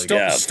mustard. Oh,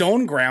 like,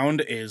 stone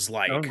ground is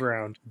like Stone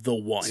ground. the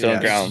one. Stone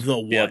Yes. ground. The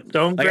one. Yep.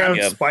 Stone Like, ground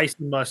yeah. spicy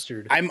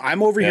mustard.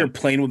 I'm over here Yeah.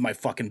 playing with my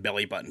fucking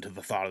belly button to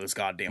the thought of this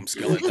goddamn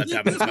skillet that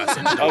Devin's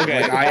messing.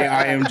 Okay. Like,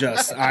 I am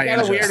just. I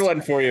got a weird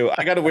one for you.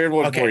 I got a weird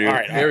one Okay, for you. all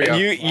right, Here we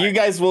And go. you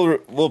guys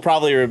will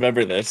probably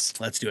remember this.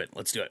 Let's do it.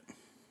 Let's do it.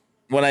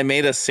 When I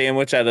made a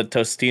sandwich out of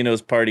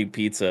Tostino's party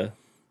pizza.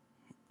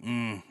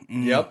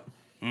 Yep.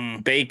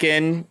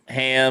 Bacon,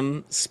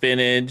 ham,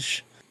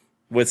 spinach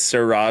with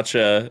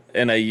sriracha,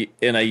 and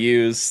I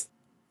used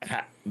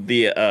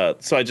the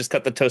so I just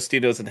cut the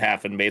Tostitos in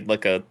half and made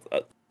like a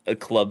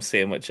club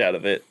sandwich out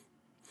of it.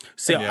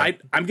 So Yeah.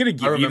 I'm gonna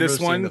give you remember this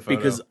seeing one the photo.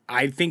 because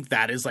I think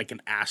that is like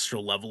an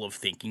astral level of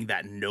thinking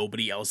that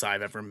nobody else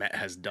I've ever met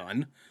has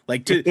done.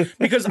 Like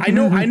because I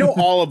know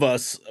all of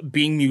us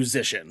being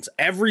musicians,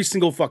 every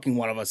single fucking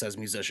one of us as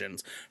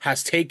musicians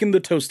has taken the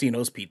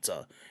Tostino's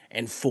pizza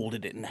and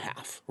folded it in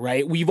half,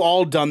 right? We've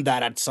all done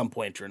that at some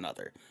point or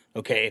another.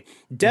 Okay.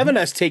 Devin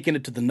has taken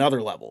it to the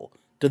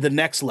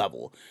next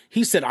level.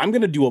 He said, I'm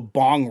gonna do a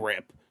bong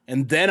rip.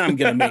 And then I'm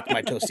gonna make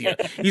my Tostino.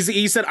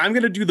 He said I'm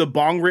gonna do the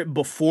bong rip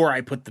before I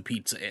put the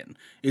pizza in.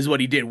 Is what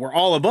he did. Where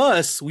all of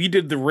us we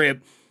did the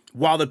rip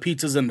while the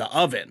pizza's in the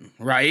oven,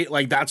 right?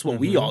 Like that's what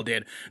we all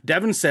did.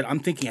 Devin said I'm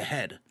thinking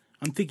ahead.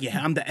 I'm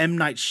the M.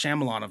 Night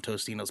Shyamalan of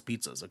Tostino's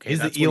pizzas. Okay, He's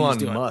that's the what Elon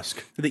doing.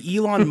 Musk. The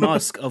Elon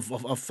Musk of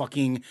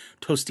fucking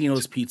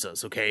Tostino's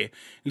pizzas. Okay,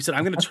 he said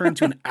I'm gonna turn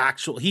into an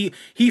actual. He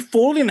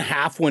folded in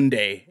half one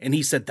day and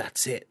he said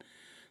that's it.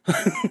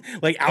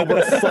 Like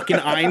Albert fucking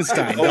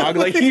Einstein, dog.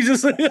 Like he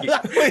just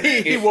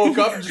He woke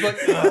up and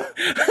just like,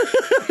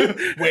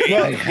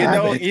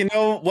 Wait, you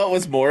know what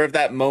was more of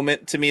that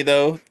moment to me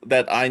though?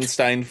 That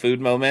Einstein food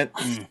moment.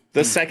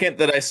 The second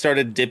that I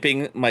started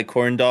dipping my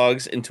corn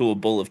dogs into a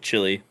bowl of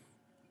chili.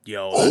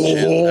 yo,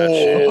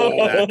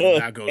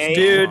 that goes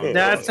Dude, dumb.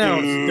 that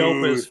sounds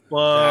dope as fuck.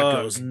 That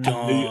goes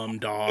dumb,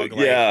 dog.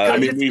 Like, Yeah, I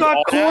mean, It's we've got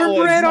all-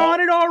 cornbread on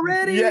it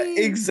already. Yeah,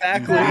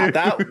 exactly.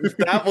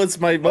 that was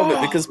my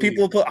moment because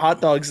people put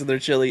hot dogs in their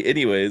chili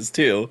anyways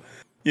too.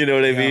 You know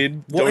what I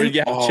mean? Well, Or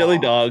you have chili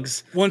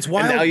dogs. once And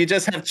wild, now you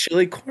just have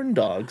chili corn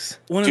dogs.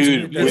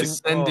 Dude, you with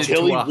ascended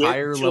chili to a with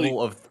higher chili.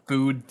 level of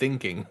food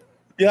thinking.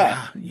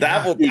 Yeah,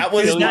 that was It's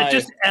Chili- not my,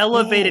 just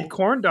elevated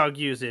corn dog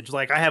usage.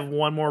 Like I have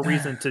one more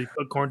reason to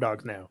cook corn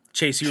dogs now.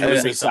 Chase, you were Chili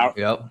gonna say with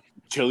something. sour, Yep.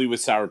 chili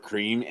with sour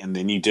cream, and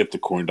then you dip the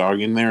corn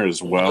dog in there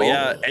as well. Oh,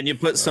 yeah, and you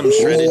put some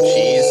shredded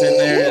cheese in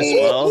there as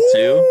well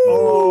too.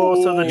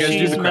 Oh, so the You guys do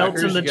cheese the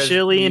melts in crackers? the You guys-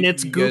 chili and you-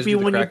 it's you guys do goopy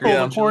the when you crackers pull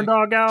on the corn chili?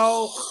 dog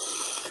out.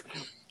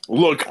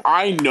 Look,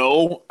 I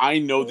know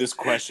this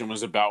question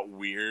was about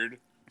weird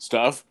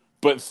stuff,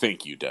 but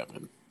thank you,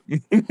 Devin.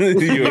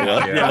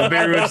 Yeah,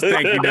 very much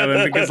thank you,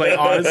 Devin. Because like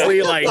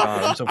honestly, like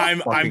I'm so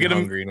I'm fucking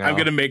hungry now.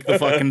 gonna make the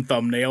fucking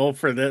thumbnail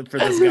for this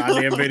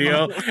goddamn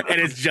video,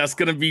 and it's just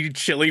gonna be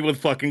chili with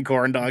fucking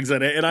corn dogs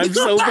in it, and I'm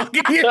so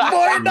fucking in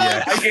corn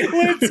dogs. Yes.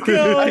 Let's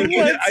go. I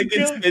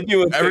can send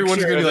you a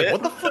Everyone's picture gonna be of like, it.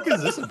 "What the fuck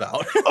is this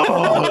about?"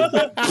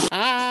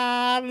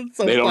 That's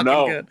so They don't fucking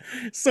know. good.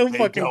 So They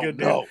fucking don't good,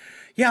 dude. know.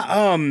 Yeah,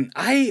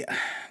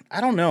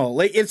 I don't know.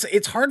 Like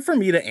it's hard for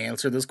me to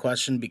answer this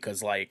question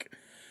because like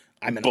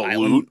I'm an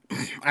island.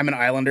 I'm an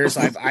islander,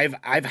 so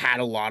I've had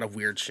a lot of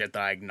weird shit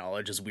that I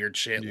acknowledge as weird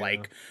shit,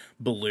 like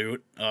balut,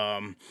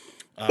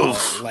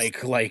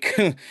 like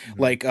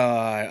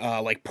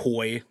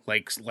poi,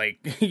 like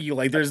you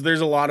like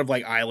there's a lot of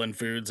like island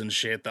foods and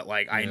shit that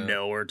like I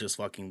know are just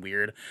fucking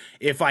weird.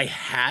 If I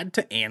had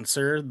to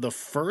answer, the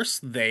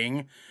first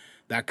thing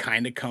that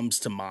kind of comes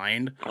to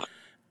mind,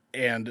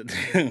 and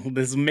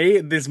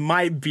this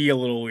might be a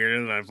little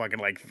weirder than I fucking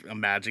like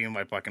imagining in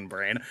my fucking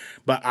brain,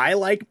 but I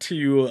like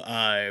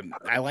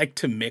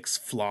to mix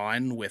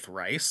flan with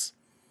rice.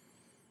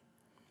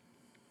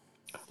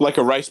 Like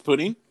a rice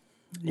pudding?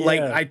 Like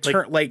Yeah, I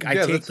turn like I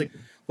yeah, take that's like-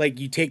 like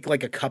you take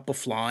like a cup of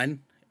flan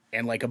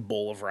and like a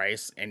bowl of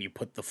rice, and you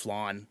put the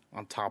flan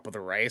on top of the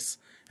rice,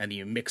 and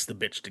you mix the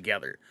bitch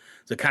together.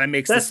 So it kind of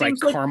makes That this like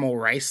seems like- caramel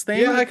rice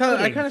thing. Yeah, I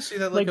pudding. kind of see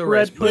that Like like a bread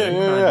rice pudding.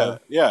 pudding. kind of.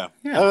 Yeah.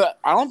 Yeah.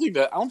 I don't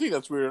think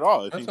that's weird at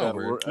all. I think not that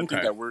weird. I think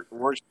Okay. that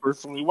works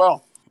perfectly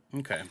well.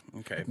 Okay.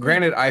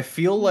 Granted, I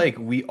feel like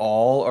we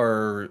all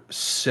are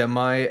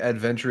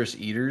semi-adventurous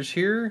eaters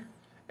here,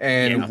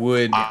 and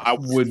Yeah.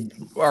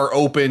 are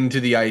open to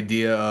the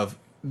idea of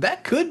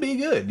that could be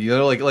good. You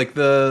know, like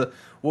the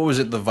what was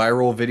it? The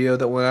viral video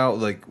that went out,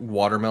 like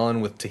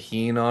watermelon with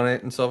tahini on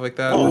it and stuff like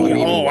that. Oh, Like, I'm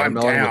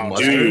watermelon down, with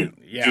mustard. dude.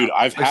 Yeah. Dude,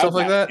 I've Like had stuff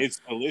like that? It's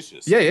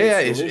delicious. Yeah,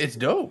 delicious. it's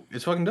dope.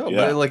 It's fucking dope.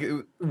 Yeah. But like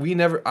we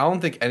never. I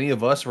don't think any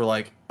of us were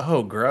like,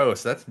 "Oh,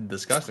 gross, that's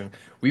disgusting."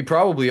 We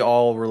probably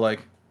all were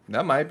like,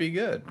 "That might be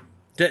good."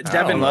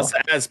 Devin, Unless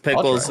it has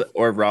pickles try.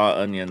 or raw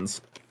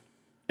onions,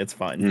 it's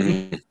fine.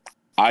 Mhm.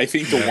 I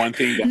think the one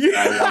thing that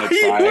I want to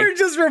You try. were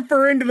just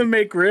referring to the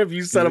McRib,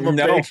 you son of a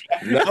No, bitch.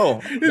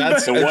 no,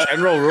 that's So a what-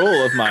 general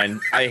rule of mine.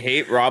 I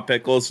hate raw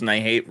pickles and I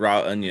hate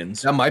raw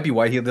onions. That might be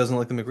why he doesn't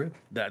like the McRib.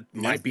 That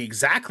might be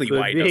exactly Could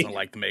why he be. doesn't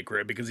like the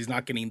McRib, because he's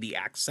not getting the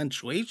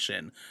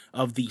accentuation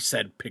of the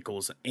said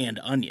pickles and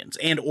onions,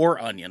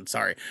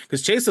 sorry,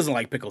 because Chase doesn't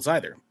like pickles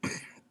either.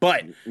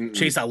 But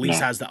Chase at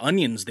least has the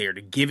onions there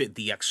to give it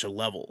the extra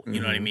level. You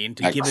know what I mean?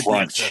 To That give it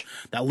crunch. the extra,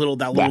 that little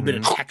bit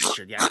of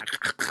texture. Yeah.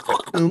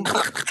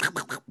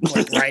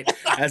 Like, right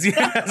as you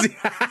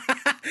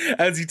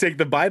as you take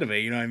the bite of it.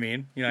 You know what I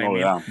mean? You know what I Oh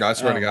mean? yeah, No, I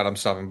swear to God, I'm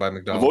stopping by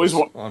always McDonald's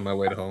wa- on my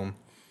way to home.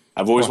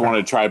 I've always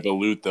wanted to try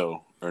balut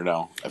though, or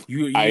no?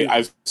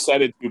 I've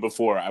said it to you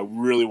before. I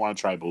really want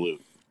to try balut.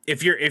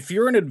 If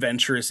you're an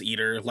adventurous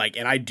eater, like,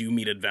 and I do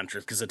mean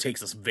adventurous because it takes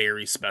this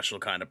very special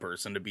kind of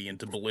person to be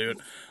into balut,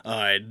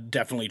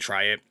 definitely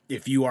try it.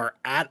 If you are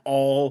at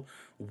all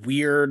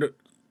weird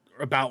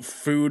about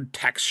food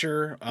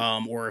texture,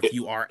 or if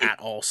you are at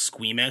all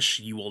squeamish,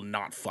 you will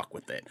not fuck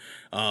with it.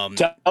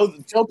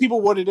 Tell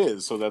people what it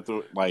is so that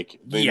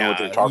they know what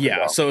they're talking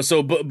about. So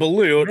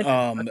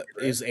balut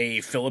is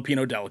a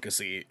Filipino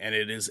delicacy, and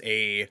it is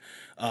a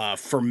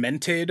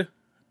fermented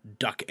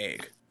duck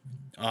egg.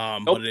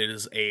 But it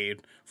is a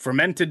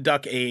fermented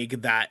duck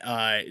egg that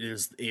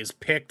is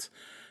picked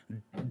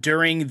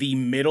during the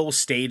middle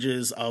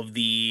stages of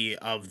the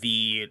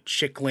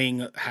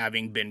chickling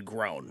having been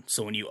grown.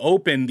 So when you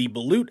open the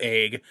balut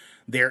egg,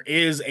 there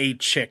is a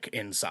chick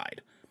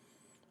inside.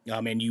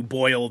 And you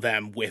boil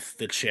them with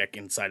the chick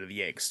inside of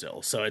the egg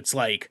still. So it's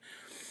like,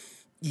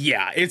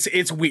 yeah,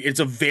 it's weird.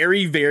 It's a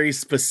very, very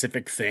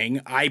specific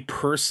thing. I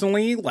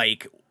personally,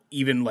 like,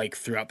 even like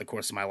throughout the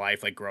course of my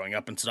life, like growing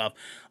up and stuff,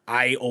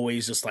 I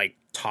always just like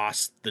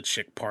tossed the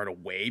chick part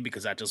away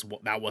because that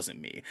wasn't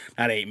me.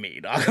 That ain't me,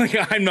 dog. Like,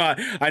 I'm not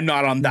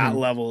on that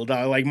level,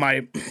 dog. Like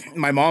my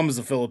mom is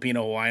a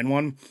Filipino Hawaiian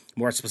one,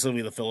 more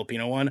specifically the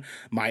Filipino one.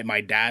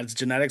 My dad's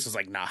genetics was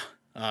like, nah.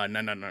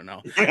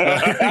 No.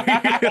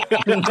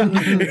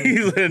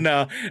 He's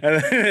no,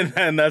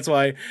 and that's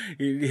why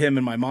him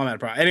and my mom had a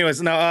problem.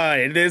 Anyways, no,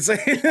 it is.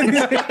 Blame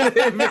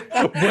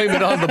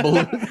it on the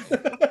balloon.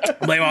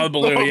 Blame on the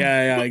balloon.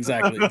 Yeah,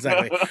 exactly. All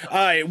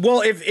right.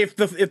 Well, if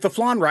the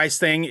flan rice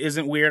thing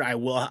isn't weird, I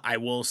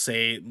will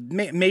say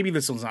maybe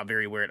this one's not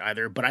very weird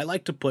either. But I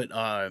like to put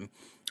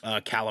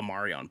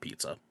calamari on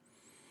pizza.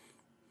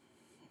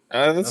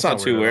 That's not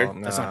too weird.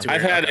 Nah. That's not too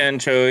I've weird. had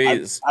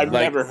anchovies. I've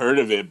never heard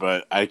of it,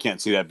 but I can't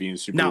see that being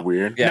super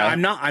weird. Yeah.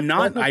 No, I'm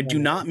not. I do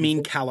not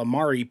mean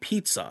calamari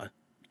pizza.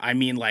 I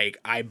mean, like,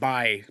 I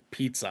buy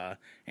pizza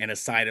and a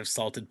side of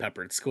salted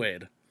peppered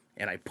squid,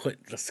 and I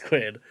put the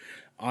squid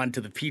onto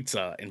the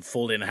pizza and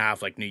fold it in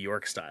half like New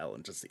York style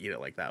and just eat it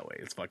like that way.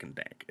 It's fucking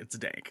dank. It's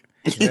dank.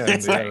 Yeah,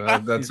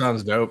 that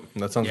sounds dope.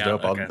 That sounds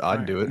dope. Okay.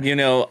 I'd do it. You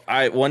know,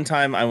 one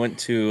time I went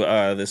to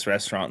this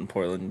restaurant in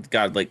Portland,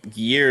 God, like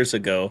years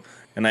ago,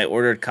 and I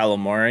ordered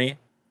calamari,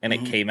 and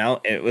it came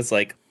out, and it was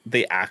like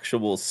the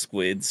actual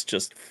squids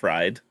just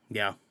fried.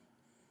 Yeah.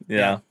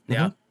 Yeah.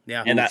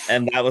 Yeah. And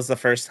that was the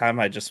first time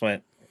I just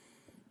went,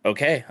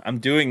 okay, I'm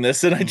doing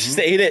this, and I just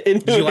ate it.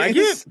 Did you like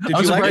it? Did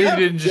I'm you like surprised it?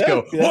 you didn't just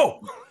go, whoa.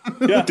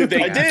 Yeah, I did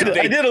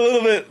a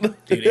little bit.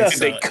 Dude, Yeah. it's,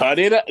 Did they cut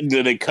it?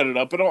 Did they cut it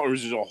up at all, or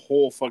is it a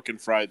whole fucking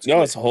fried squid?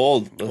 No, it's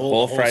whole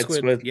fried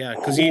squid. Yeah,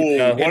 because Oh, you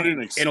what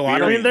an in a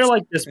lot of I mean, they're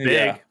like this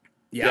big.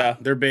 Yeah. yeah,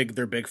 they're big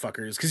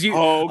fuckers. Because you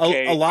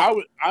okay. a lot.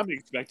 I'm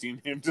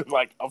expecting him to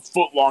like a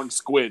foot long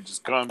squid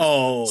just comes,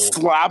 Oh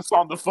slaps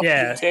on the fucking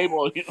Yeah.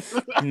 table.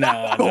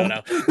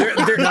 no.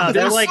 No,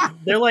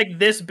 they're like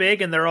this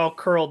big and they're all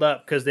curled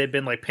up because they've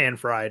been like pan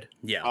fried.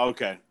 yeah.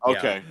 Okay.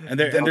 Yeah. And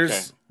Okay.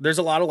 there's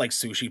a lot of like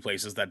sushi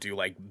places that do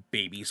like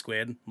baby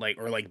squid,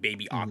 or like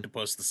baby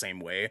octopus the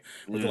same way.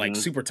 Where they're like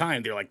super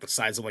tiny. They're like the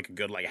size of like a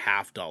good like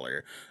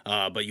 $50.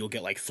 But you'll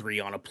get like 3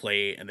 on a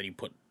plate, and then you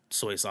put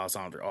soy sauce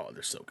on there. Oh,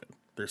 they're so good.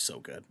 They're so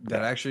good.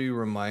 That actually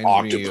reminds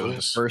me of the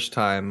Octopus. first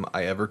time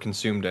I ever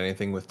consumed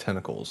anything with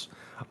tentacles,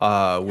 which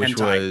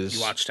Hentai. was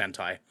You watched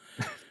hentai.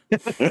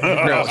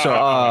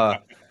 no,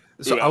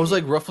 So I was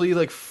like roughly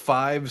like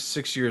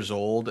 5-6 years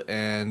old,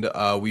 and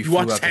we You flew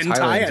watched out to hentai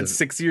Thailand. at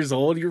 6 years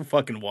old? You're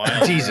fucking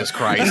wild. Jesus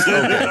Christ! Okay.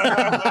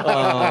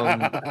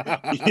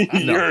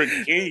 You're a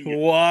king.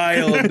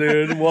 Wild,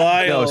 dude.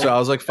 Wild. No, so I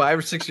was like 5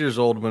 or 6 years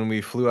old when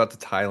we flew out to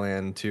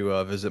Thailand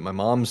to visit my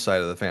mom's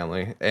side of the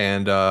family,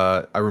 and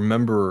I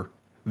remember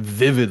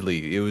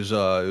vividly. It was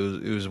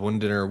one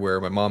dinner where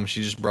my mom,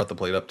 she just brought the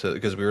plate up to,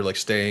 because we were like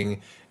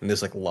staying in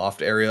this like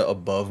loft area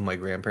above my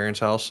grandparents'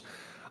 house,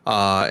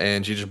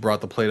 and she just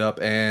brought the plate up,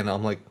 and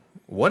I'm like,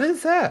 "What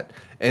is that?"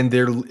 And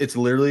it's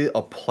literally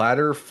a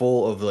platter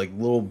full of like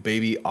little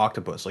baby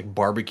octopus, like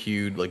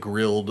barbecued, like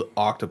grilled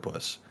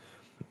octopus.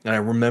 And I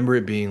remember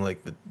it being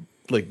like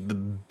the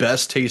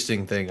best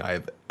tasting thing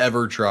I've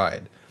ever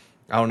tried.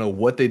 I don't know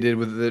what they did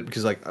with it,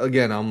 because like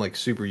again, I'm like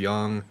super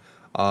young.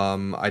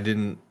 I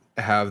didn't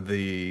have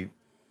the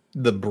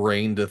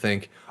brain to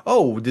think,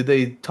 oh, did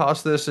they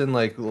toss this in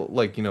like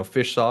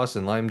fish sauce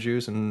and lime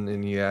juice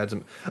and you add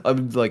some. I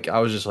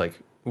was just like,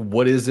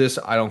 what is this?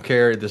 I don't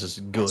care. This is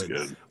good.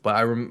 good. But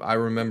I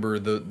remember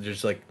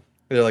just like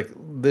they're like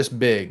this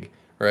big,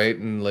 right,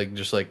 and like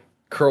just like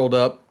curled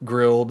up,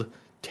 grilled,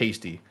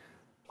 tasty.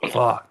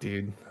 Fuck,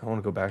 dude. I want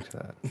to go back to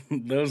that.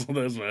 those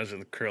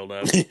versions curled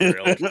up,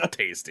 grilled,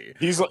 tasty.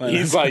 He's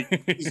like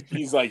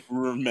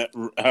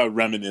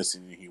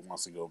reminiscing. He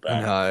wants to go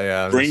back.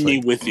 Yeah, Bring me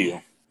like, with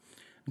you.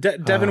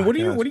 Devin, what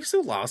are God. you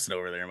so lost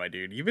over there, my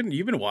dude? You've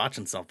been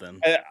watching something.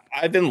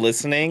 I've been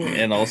listening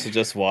and also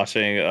just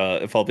watching.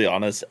 If I'll be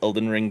honest,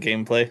 Elden Ring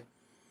gameplay.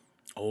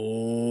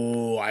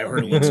 Oh, I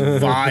heard it looks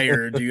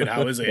fire, dude.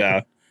 How is it?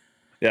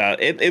 Yeah,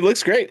 it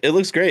looks great. It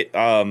looks great.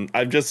 I'm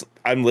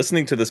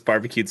listening to this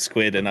barbecued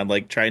squid, and I'm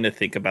like trying to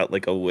think about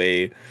like a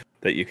way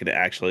that you could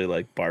actually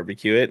like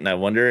barbecue it, and I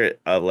wonder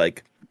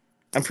like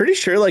I'm pretty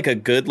sure like a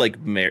good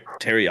like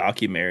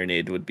teriyaki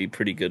marinade would be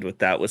pretty good with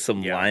that, with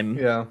some lime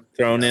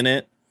thrown in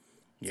it.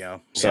 Yeah,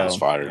 Sounds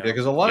fire. Yeah,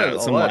 because a lot of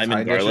lime Thai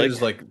and garlic.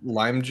 dishes, like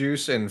lime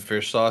juice and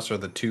fish sauce, are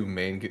the two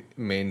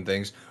main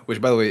things.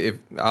 Which, by the way, if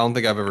I don't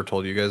think I've ever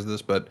told you guys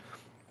this, but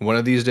one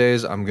of these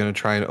days I'm gonna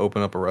try and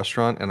open up a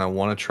restaurant, and I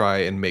want to try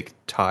and make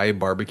Thai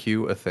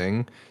barbecue a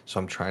thing. So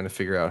I'm trying to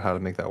figure out how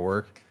to make that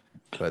work.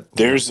 But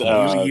There's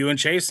you and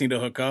Chase need to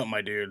hook up,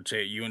 my dude.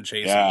 You and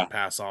Chase Yeah. need to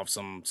pass off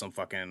some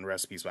fucking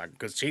recipes back,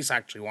 because Chase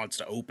actually wants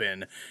to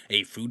open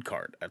a food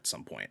cart at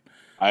some point.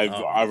 I've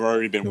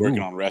already been working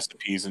on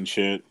recipes and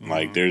shit.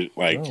 Like there's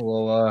like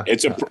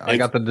I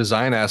got the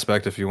design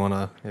aspect if you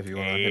wanna hit me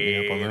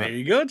up on that. There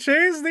you go,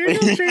 Chase. There you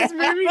go, Chase.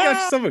 Baby, you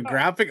got yourself a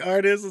graphic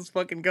artist. Let's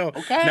fucking go.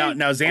 Okay. Now,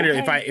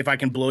 Xander, Okay. if I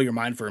can blow your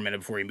mind for a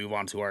minute before we move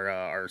on to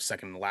our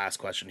second and last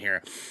question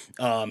here,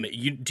 do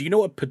you know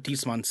what petit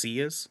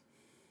mansi is?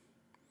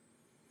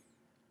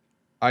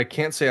 I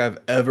can't say I've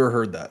ever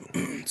heard that.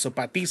 So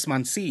patis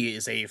mansi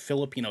is a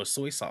Filipino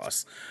soy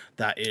sauce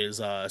that is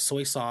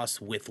soy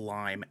sauce with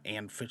lime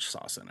and fish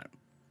sauce in it.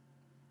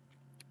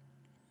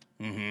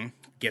 Mm-hmm.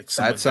 Get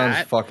some That of sounds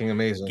that. fucking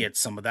amazing. Get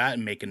some of that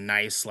and make a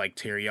nice like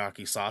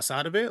teriyaki sauce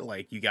out of it.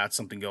 Like, you got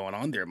something going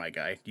on there, my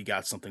guy. You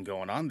got something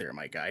going on there,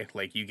 my guy.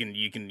 Like, you can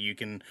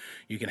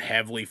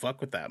heavily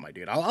fuck with that, my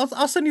dude.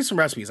 I'll send you some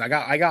recipes. I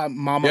got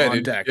mama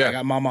on deck. Yeah. I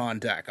got mama on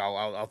deck.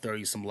 I'll throw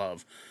you some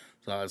love.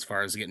 So as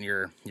far as getting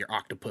your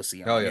octopussy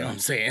on, Hell you yeah. know what I'm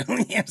saying?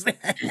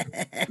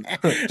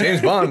 James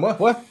Bond,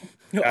 what?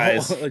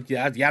 Guys.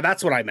 Yeah,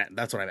 that's what I meant.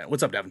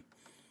 What's up, Devin?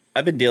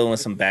 I've been dealing with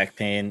some back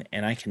pain,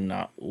 and I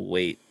cannot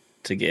wait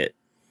to get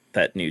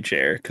that new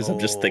chair, because I'm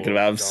just thinking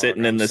about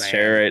sitting in this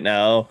chair right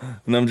now,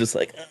 and I'm just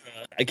like,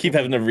 I keep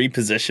having to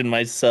reposition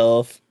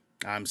myself.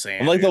 I'm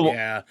saying, I'm like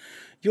yeah.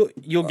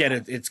 You'll get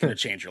it. It's gonna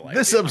change your life.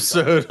 This dude. I'm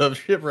episode of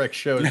Shipwreck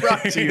Show is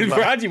brought to you by...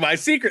 brought to you by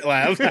Secret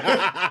Lab.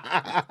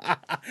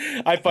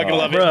 I fucking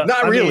love it.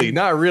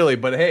 Not really,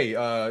 but hey,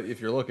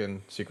 if you're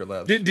looking, Secret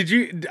Labs. Did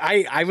you?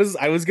 I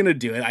was gonna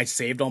do it. I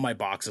saved all my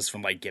boxes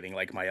from like getting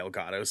like my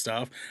Elgato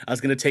stuff. I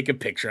was gonna take a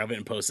picture of it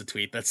and post a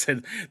tweet that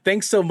said,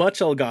 "Thanks so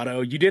much,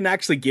 Elgato. You didn't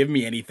actually give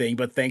me anything,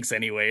 but thanks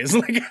anyways."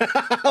 Like,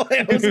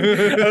 I was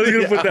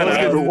gonna put that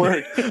out.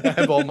 work. I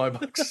have all my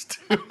boxes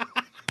too.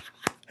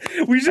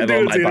 We should I have do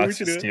all it, my dude. We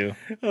should boxes do it.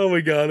 too. Oh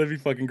my god, that'd be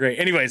fucking great.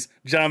 Anyways,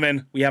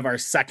 gentlemen, we have our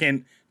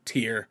second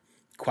tier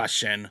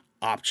question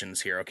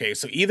options here. Okay,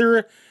 so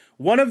either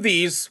one of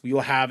these we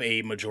will have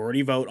a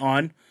majority vote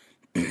on.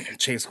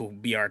 Chase will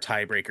be our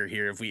tiebreaker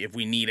here if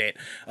we need it.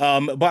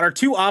 But our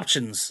two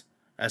options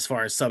as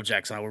far as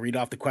subjects, and I will read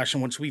off the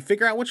question once we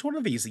figure out which one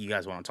of these that you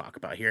guys want to talk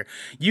about here.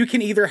 You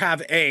can either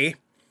have A,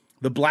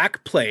 the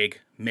Black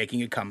Plague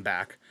making a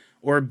comeback,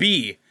 or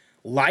B,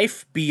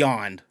 life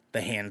beyond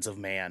the hands of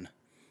man.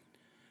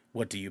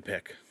 What do you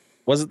pick?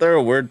 Wasn't there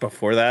a word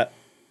before that?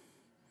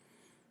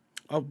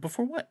 Oh,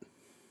 before what?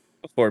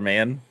 Before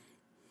man?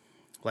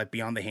 Like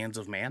beyond the hands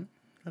of man?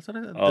 That's what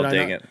I said. Oh,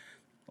 dang it.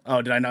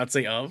 Oh, did I not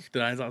say of?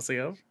 Did I not say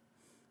of?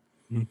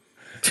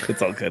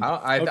 It's all good.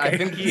 I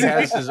think he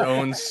has his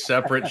own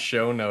separate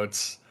show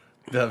notes.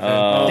 Devin.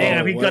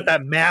 Damn, he what? got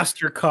that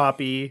master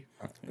copy.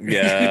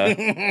 Yeah.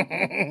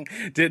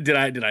 Did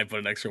I put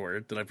an extra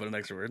word? Did I put an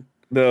extra word?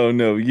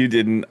 No, you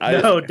didn't.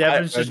 No,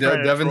 Devin's just trying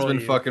to Devin's troll been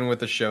you. fucking with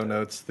the show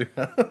notes.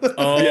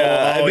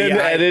 I've been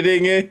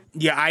editing it.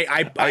 Yeah,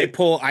 I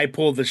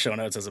pull the show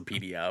notes as a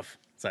PDF,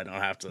 so I don't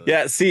have to.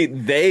 Yeah, see,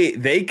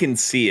 they can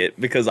see it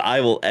because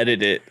I will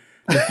edit it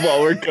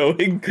while we're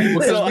going.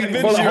 So I've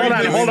been Hold doing on,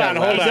 this- hold He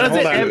on. does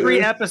it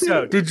every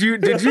episode. Did you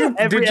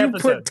Every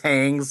episode. put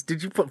tangs?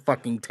 Did you put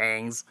fucking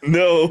tangs?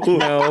 No,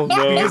 No.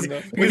 because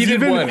He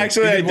did one.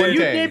 Actually, He I did one did. You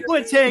Tang. did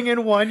put Tang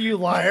in one, you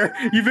liar.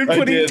 You've been I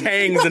putting did.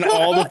 tangs in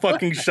all the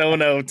fucking show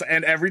notes,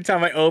 and every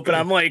time I open,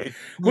 I'm like,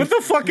 what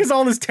the fuck is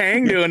all this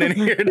tang doing in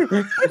here?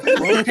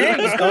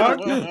 Tangs,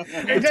 dog.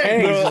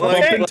 Tangs, No,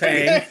 bumping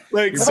tang.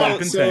 Like You're so,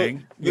 bumping so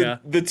tang. Yeah.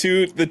 the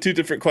two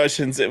different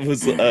questions. It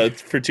was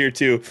for tier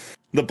 2,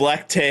 the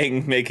Black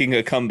Tang making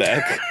a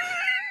comeback,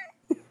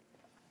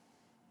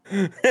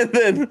 and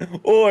then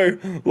or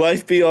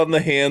life beyond the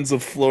hands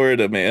of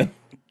Florida Man.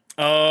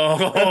 Oh,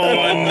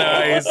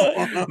 nice.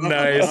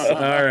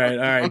 All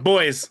right.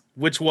 Boys,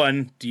 which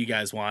one do you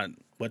guys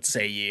want? What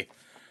say ye?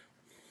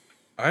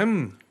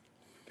 I'm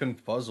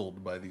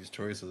confuzzled by these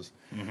choices.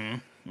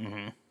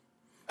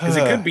 Because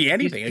it could be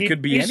anything. It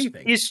could be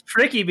anything. He's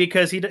tricky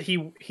because he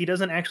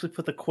doesn't actually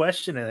put the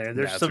question in there.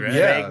 There's That's some right.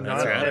 Yeah, vague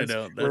that's right. nonsense I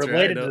know. That's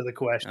related right. I know. to the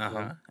question.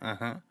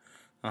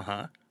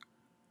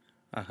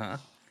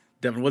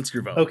 Devin, what's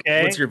your vote?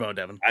 Okay. What's your vote,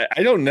 Devin?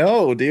 I don't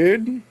know,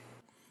 dude.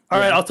 All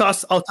right, I'll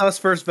toss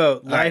first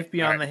vote. right, Life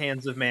beyond all right. the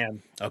hands of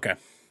man. Okay.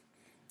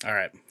 All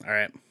right.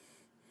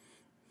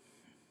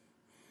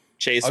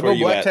 Chase, I'll where go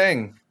you Black at?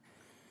 Tang.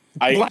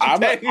 I'm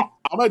Tang.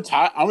 a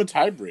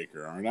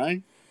tiebreaker, aren't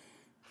I?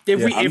 If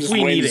Yeah, I'm if just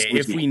we waiting need to it, squeeze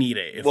if we me. need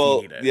it, if Well,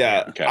 we need it.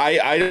 yeah. Okay.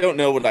 I don't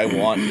know what I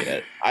want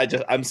yet.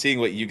 I'm seeing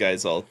what you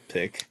guys all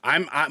pick.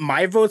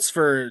 My vote's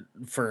for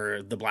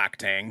the Black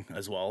Tang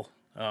as well.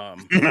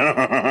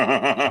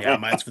 Yeah,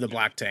 mine's for the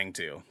Black Tang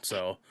too.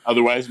 So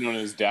Otherwise known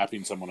as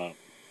dapping someone up.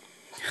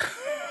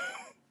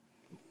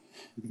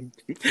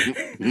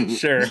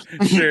 sure.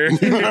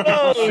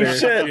 Oh Sure.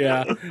 shit!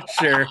 Yeah,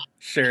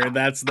 sure.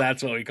 That's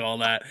what we call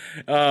that.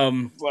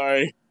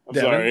 Sorry. I'm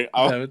Devin? sorry.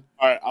 Devin?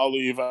 All right, I'll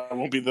leave. I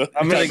won't be the.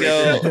 I'm gonna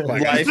go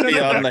Black- life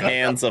beyond the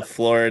hands of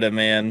Florida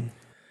Man.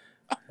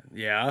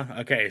 Yeah.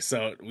 Okay.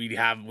 So we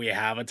have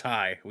a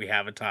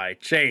tie.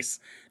 Chase,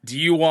 do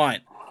you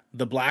want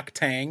the Black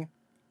Tang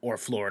or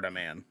Florida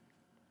Man?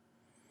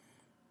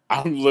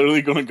 I'm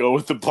literally gonna go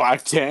with the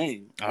Black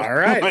Tang. All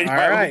right. Like, All I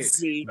don't right.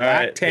 see- Black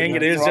All right. Tang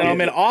it is, Fuck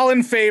gentlemen. All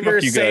in favor,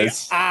 Fuck you say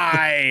guys.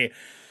 aye.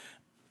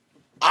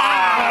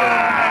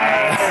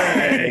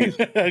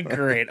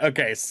 Great.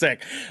 Okay,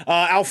 sick.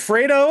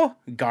 Alfredo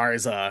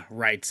Garza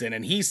writes in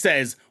and he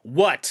says,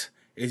 what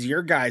is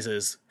your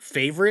guys'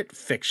 favorite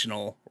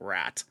fictional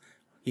rat?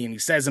 And he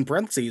says in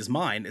parentheses,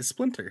 mine is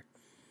Splinter.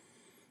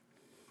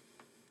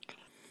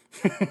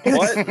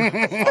 What?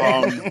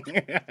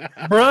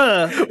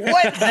 Bruh,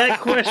 what? That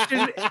question,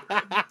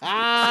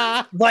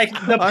 like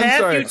the path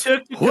sorry. you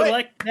took to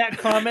collect that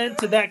comment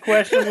to that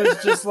question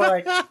was just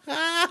like,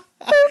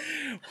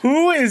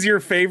 Who is your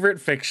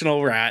favorite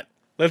fictional rat?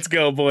 Let's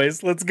go,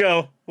 boys. Let's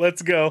go.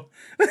 Okay,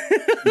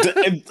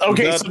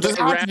 The so does it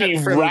have to be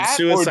from rat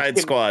Suicide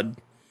or Squad.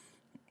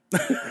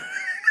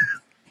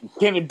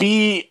 Can it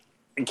be?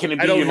 Can it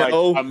I be don't like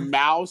know. a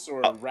mouse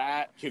or a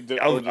rat?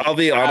 I'll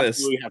be honest.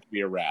 Absolutely have to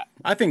be a rat.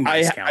 I think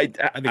mice count.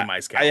 I think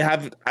mice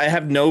count. I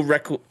have no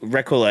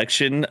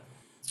recollection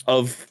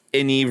of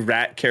any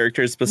rat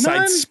characters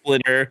besides None?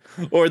 Splinter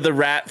or the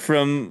rat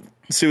from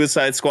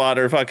Suicide Squad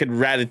or fucking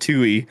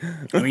Ratatouille.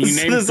 I mean, you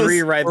named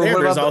three right there.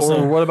 There's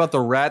also what about the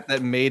rat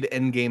that made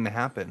Endgame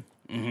happen?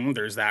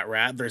 there's that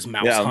rat. There's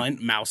Mouse Yeah.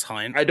 Hunt. Mouse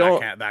Hunt. I don't-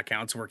 That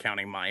counts. We're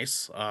counting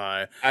mice.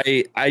 I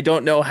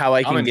don't know how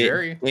I Tom can and get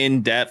Jerry.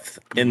 in depth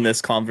in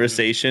this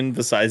conversation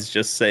besides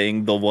just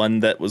saying the one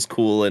that was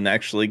cool and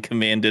actually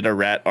commanded a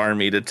rat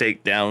army to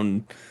take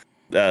down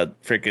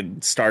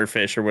freaking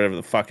Starfish or whatever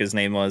the fuck his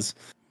name was.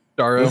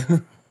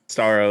 Starro.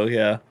 Starro,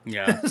 yeah.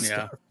 Yeah.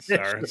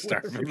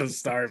 The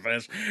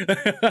starfish.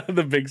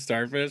 The big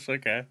starfish.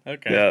 Okay.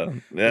 Yeah.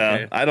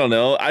 Okay. I don't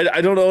know.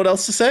 I don't know what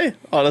else to say,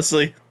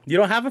 honestly. You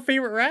don't have a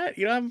favorite rat?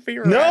 You don't have a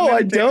favorite No, rat?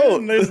 I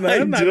don't. There's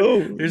none. I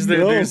don't. There's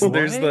No.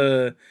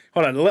 the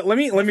hold on. Let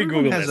me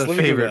Google has this. a Let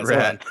me Google favorite this.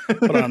 rat.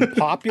 Hold on.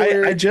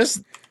 Popular.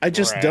 I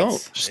just rats.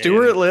 don't.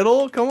 Stuart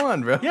Little? Come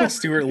on, bro. Yeah,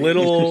 Stuart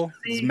Little,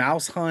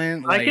 Mouse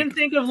Hunt. I can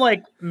think of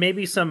like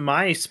maybe some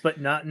mice,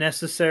 but not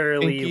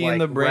necessarily Pinky like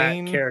and the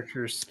Brain. rat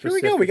characters. Here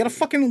we go. We got a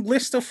specifically. fucking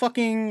list of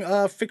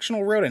fucking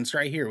fictional rodents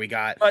right here. We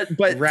got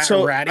But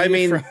so Ratty I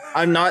mean, from-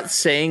 I'm not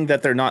saying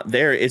that they're not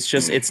there. It's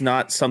just it's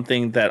not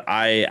something that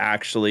I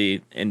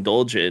actually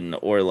indulge in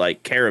or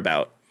like care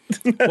about.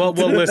 well,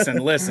 listen.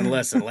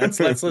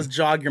 Let's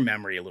jog your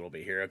memory a little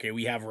bit here. Okay,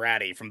 we have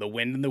Ratty from The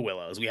Wind and the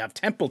Willows. We have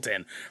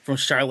Templeton from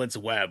Charlotte's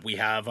Web. We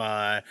have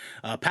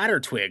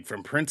Pattertwig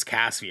from Prince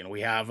Caspian.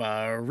 We have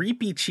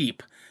Reapy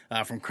Cheap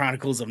from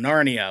Chronicles of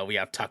Narnia. We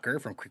have Tucker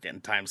from Cricket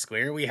in Times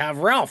Square. We have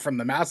Ralph from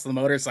The Mouse and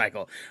the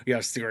Motorcycle. We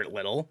have Stuart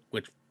Little,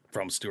 which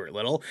from Stuart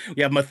Little.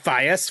 We have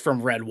Matthias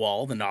from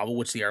Redwall, the novel,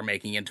 which they are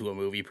making into a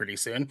movie pretty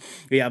soon.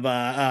 We have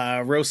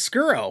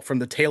Roscuro from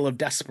The Tale of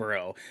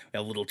Despero. We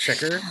have Little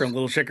Chicker from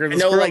Little Chicker. I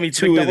know like meets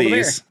two Big of Double the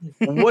Bear.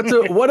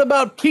 these. What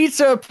about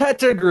Pizza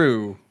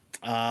Pettigrew?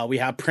 We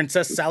have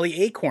Princess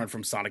Sally Acorn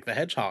from Sonic the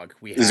Hedgehog.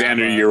 We have,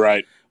 Xander, you're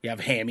right. We have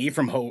Hammy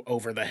from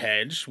Over the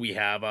Hedge. We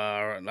have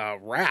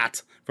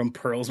Rat from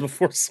Pearls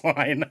Before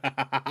Swine.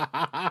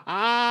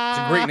 It's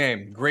a great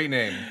name. Great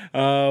name.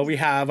 We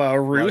have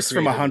Roos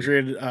from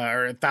creativity.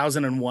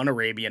 1001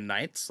 Arabian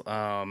Nights.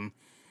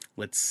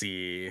 Let's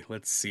see.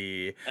 And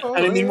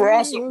I mean, we're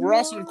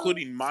also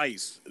including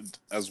mice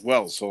as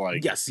well. So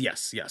like,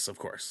 Yes, of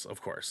course.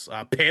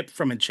 Pip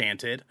from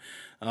Enchanted.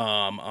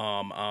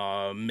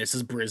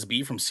 Mrs.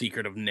 Brisby from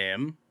Secret of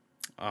Nim.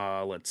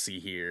 Let's see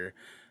here.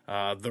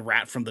 The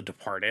rat from The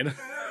Departed.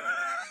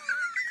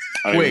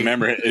 I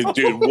remember,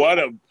 dude. What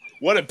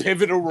a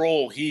pivotal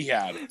role he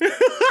had.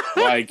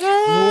 Like,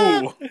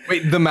 ooh.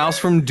 Wait, the mouse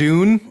from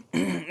Dune?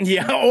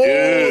 Yeah. Oh,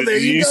 Dude, there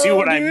you go, see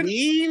what dude. I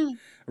mean?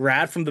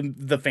 Rat from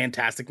the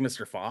Fantastic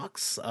Mr.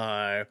 Fox.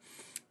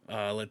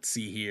 Let's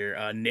see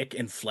here. Nick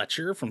and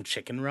Fletcher from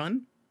Chicken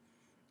Run.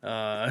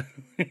 I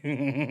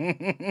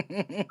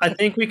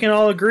think we can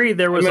all agree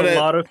there was a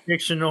lot of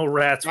fictional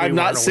rats. I'm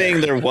not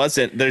saying there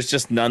wasn't. There's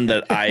just none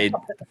that I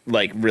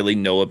like really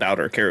know about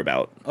or care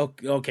about.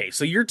 Okay,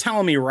 so you're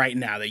telling me right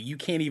now that you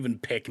can't even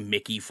pick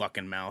Mickey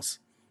fucking Mouse.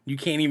 You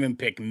can't even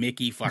pick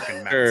Mickey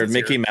fucking Mouse. Sure,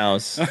 Mickey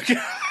Mouse. What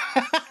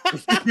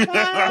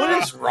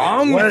is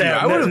wrong with you?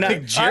 I would have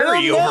picked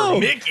Jerry over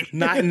Mickey.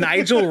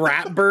 Nigel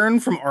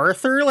Ratburn from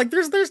Arthur. Like,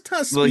 there's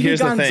tons. Well, here's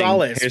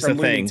Gonzalez the thing. Here's from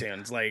the Looney thing.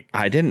 Tunes. Like,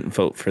 I didn't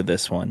vote for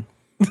this one.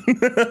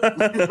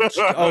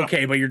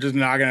 okay, but you're just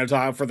not going to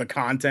talk for the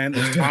content.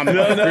 There's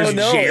there's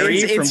no. Jerry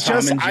It's from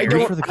just Tom and I Jerry.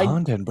 don't for the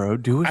content, bro.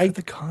 Do it for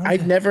the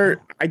content.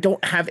 I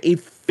don't have a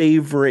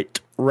favorite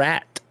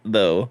rat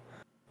though.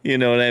 You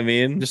know what I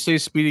mean? Just say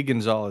Speedy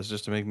Gonzalez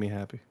just to make me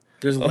happy.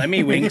 There's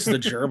Lemmy Winks the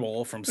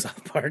gerbil from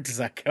South Park. Does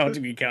that count? To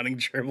be counting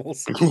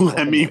gerbils?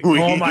 Lemmy Winks.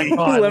 Oh my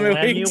god, Lemmy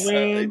Lemmy Winks.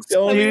 Winks,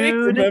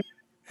 Dude. dude.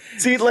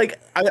 See, like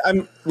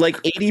I'm like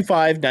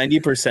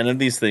 85-90% of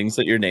these things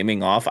that you're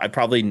naming off, I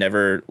probably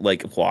never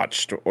like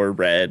watched or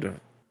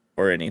read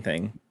or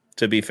anything.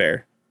 To be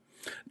fair,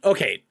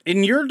 Okay,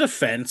 in your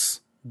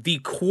defense, the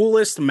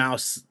coolest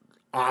mouse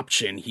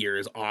option here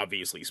is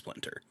obviously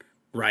Splinter,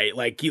 right?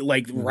 Like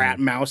rat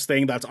mouse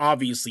thing. That's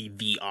obviously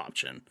the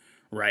option,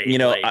 right? you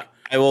know, Like,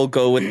 I will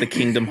go with the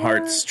Kingdom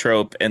Hearts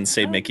trope and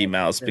say Mickey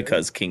Mouse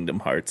because Kingdom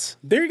Hearts.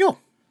 there you go.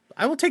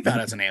 I will take that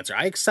as an answer.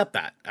 I accept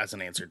that as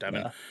an answer,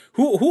 Devin. Yeah.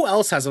 Who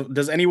else has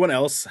does anyone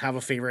else have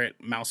a favorite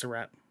mouse or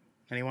rat?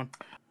 Anyone?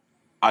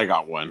 I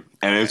got one,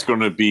 and it's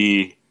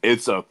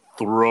a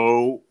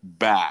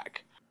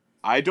throwback.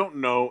 I don't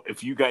know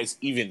if you guys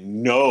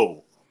even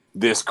know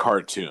this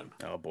cartoon.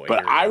 Oh boy!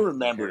 But I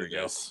remember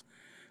this.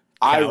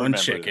 Cow and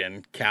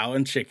chicken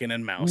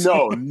and mouse.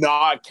 No,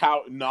 not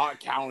cow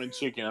and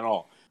chicken at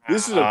all.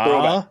 This is a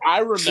throwback. I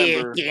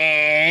remember.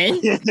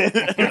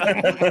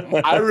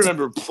 I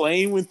remember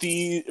playing with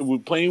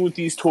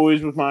these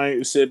toys with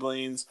my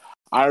siblings.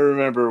 I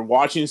remember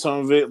watching some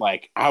of it.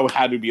 Like I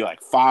had to be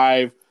like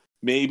 5,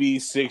 maybe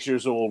 6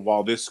 years old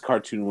while this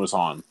cartoon was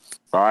on.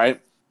 All right.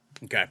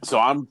 Okay. So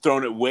I'm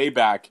throwing it way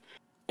back,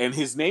 and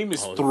his name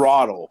is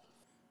Throttle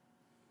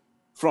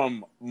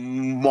from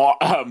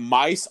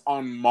Mice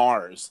on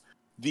Mars.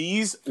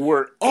 These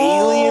were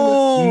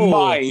alien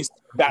mice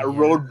that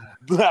rode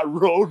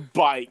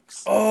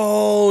bikes.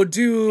 Oh,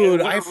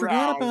 dude, I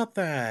forgot about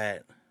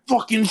that.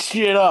 Fucking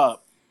shit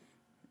up.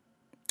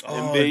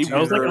 Oh, they That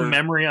was like a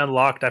memory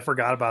unlocked. I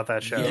forgot about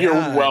that show. You're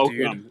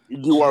welcome.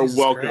 Dude. You are Jesus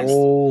welcome. Christ.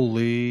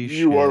 Holy shit.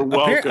 You are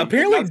welcome.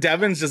 Apparently,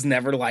 Devin's just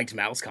never liked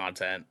mouse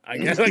content. I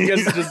guess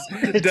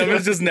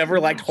Devin's just never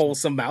liked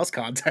wholesome mouse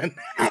content.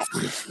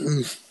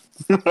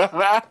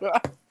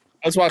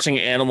 I was watching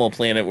Animal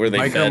Planet where they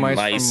Micro fed mice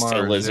mice from to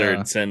Mars,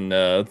 lizards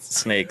and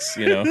snakes,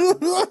 you know.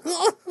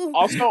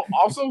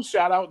 Also,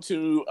 shout out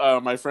to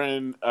my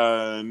friend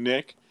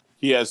Nick.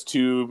 He has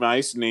 2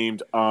 mice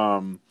named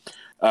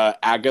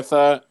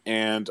Agatha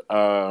and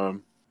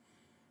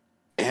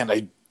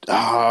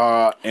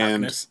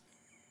Harkness.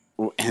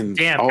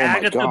 Damn, oh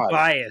Agatha my God.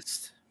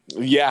 biased.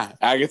 Yeah,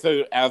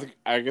 Agatha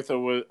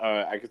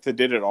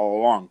did it all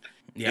along.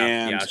 Yeah,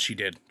 And- yeah, she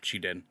did.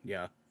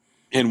 Yeah.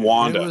 And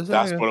Wanda, was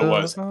that's what it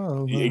was.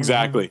 Agatha.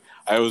 Exactly.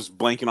 I was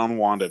blanking on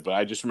Wanda, but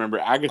I just remember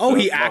Agatha. Oh,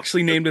 he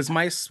actually named his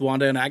mice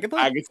Wanda and Agatha?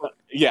 Agatha.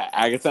 Yeah,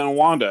 Agatha and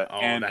Wanda. Oh,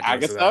 and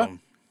that goes to that Agatha,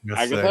 one.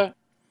 Agatha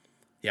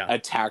Yeah,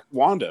 attacked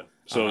Wanda.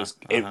 So Uh-huh.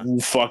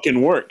 it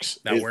fucking works.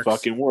 That it works.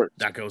 fucking works.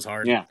 that goes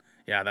hard. Yeah.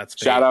 Yeah, that's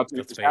fate. Shout out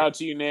That's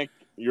to you, Nick.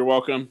 You're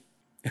welcome.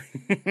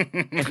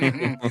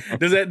 fate.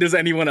 Does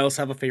anyone else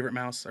have a favorite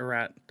mouse or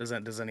rat? Does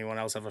anyone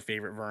else have a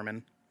favorite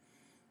vermin?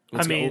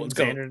 Let's go.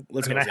 Xander.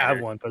 Let's I go. I have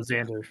Xander. one, but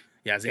Xander.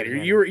 Yeah, Get Xander,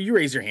 him. you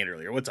raised your hand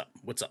earlier. What's up?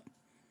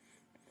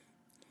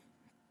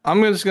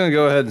 I'm just gonna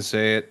go ahead and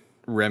say it.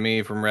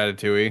 Remy from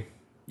Ratatouille.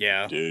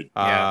 Yeah, Dude.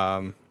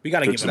 Yeah. we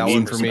gotta give him that some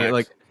one for me. respect.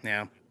 Like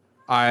yeah,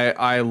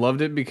 I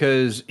loved it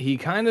because he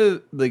kind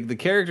of like the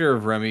character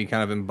of Remy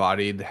kind of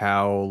embodied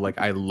how like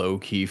I low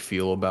key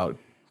feel about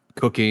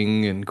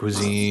cooking and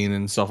cuisine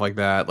and stuff like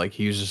that. Like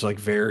he was just like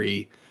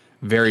very,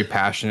 very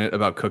passionate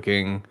about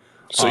cooking.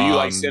 So you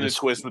like Just cinnamon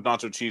twist with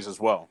nacho cheese as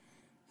well?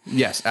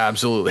 yes,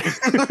 absolutely.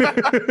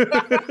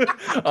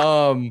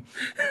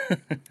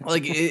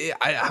 Like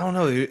I don't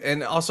know,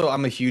 and also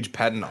I'm a huge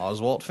Patton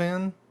Oswalt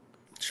fan.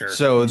 Sure.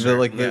 So sure.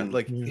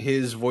 like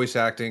his voice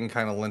acting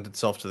kind of lent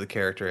itself to the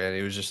character, and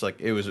it was just like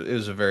it was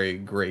a very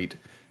great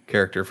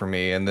character for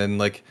me. And then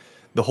like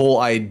the whole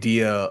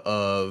idea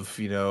of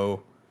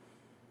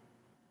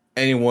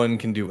anyone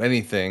can do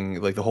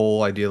anything, like the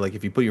whole idea like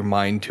if you put your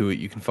mind to it,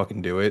 you can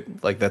fucking do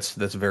it. Like that's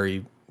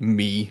very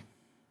me.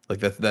 Like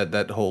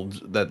that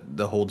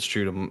holds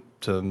true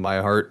to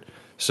my heart.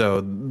 So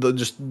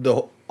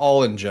the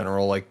all in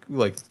general, like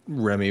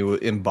Remy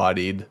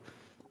embodied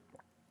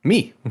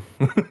me.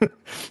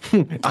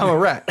 I'm a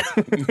rat.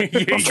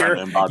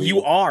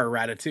 You are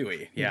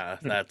Ratatouille. Yeah,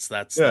 that's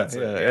Yeah. it.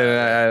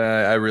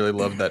 And I really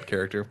love that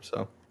character.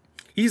 So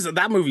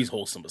that movie's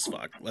wholesome as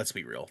fuck. Let's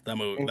be real. That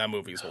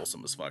movie's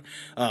wholesome as fuck.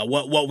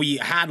 What we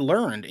had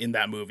learned in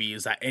that movie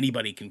is that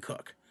anybody can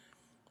cook.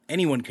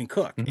 Anyone can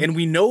cook. And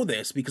we know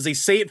this because they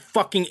say it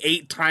fucking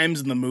 8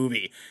 times in the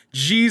movie.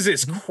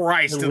 Jesus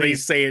Christ, do they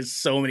say it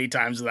so many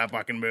times in that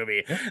fucking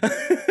movie.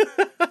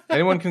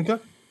 anyone can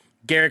cook.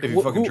 Garrick, If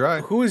you fucking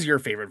try. who is your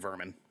favorite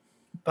vermin?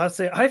 I'd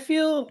say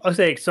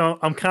so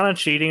I'm kind of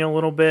cheating a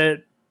little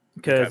bit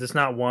because it's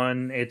not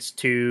one, it's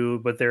two,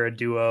 but they're a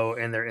duo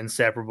and they're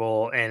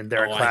inseparable and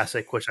they're a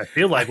classic, which I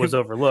feel like was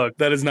overlooked.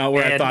 That is not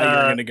where I thought you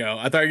were going to go.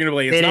 I thought you were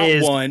going to be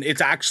it's not one,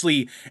 it's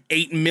actually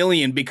 8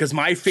 million because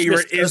my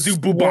favorite is the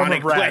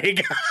bubonic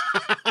plague.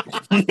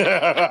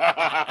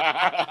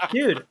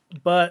 Dude,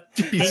 but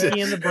Pinky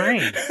and the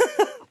Brain.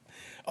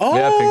 Oh,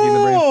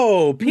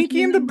 yeah,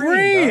 Pinky and the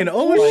Brain.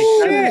 Oh,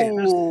 shit.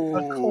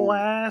 A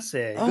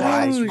classic. Oh,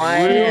 that's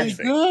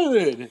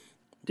really good.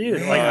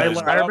 Dude, like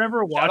I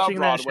remember watching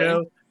that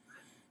show.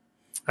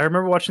 I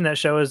remember watching that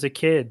show as a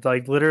kid,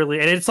 like literally,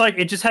 and it's like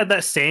it just had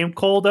that same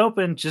cold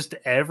open just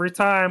every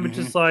time. It's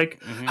just like,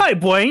 "Hi,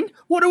 Blaine,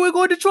 what are we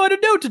going to try to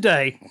do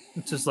today?"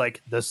 It's just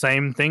like the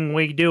same thing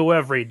we do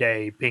every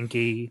day,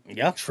 Pinky.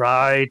 Yeah,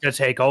 try to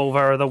take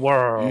over the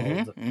world,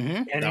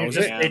 and that was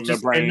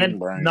and then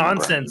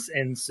nonsense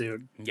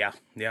ensued. Yeah,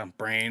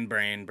 brain.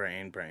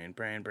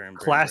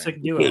 Classic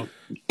duo.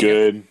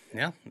 Good.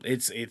 Yeah,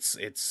 it's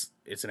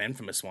an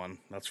infamous one.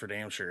 That's for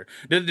damn sure.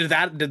 Did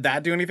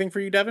that do anything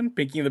for you, Devin?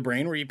 Pinky and the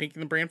Brain? Were you Pinky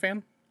and the Brain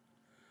fan?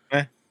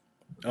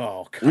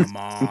 Oh, come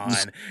on.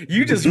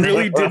 You just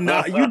really did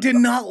not. You did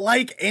not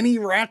like any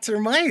rats or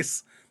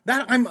mice.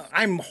 That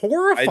I'm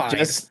horrified.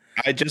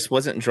 I just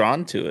wasn't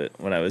drawn to it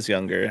when I was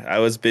younger. I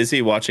was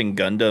busy watching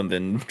Gundam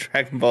and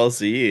Dragon Ball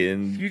Z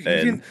and Yu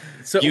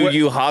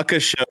Yu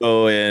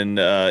Hakusho and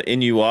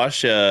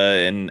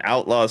Inuyasha and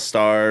Outlaw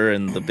Star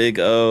and the Big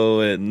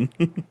O and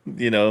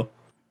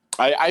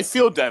I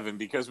feel Devin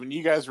because when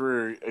you guys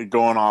were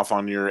going off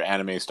on your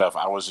anime stuff,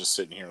 I was just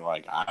sitting here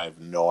like I have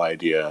no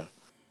idea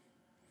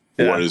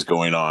what is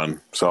going on.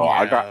 So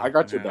I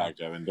got your back,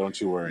 Devin. Don't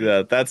you worry.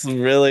 Yeah, that's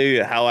really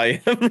how I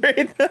am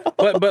right now.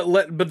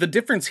 But the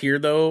difference here,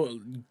 though,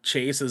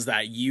 Chase, is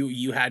that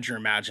you had your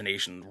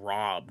imagination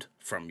robbed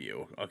from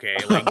you. Okay,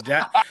 like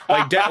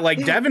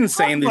Devin's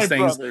saying these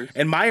things,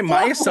 and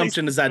my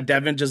assumption is that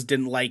Devin just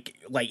didn't like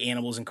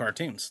animals and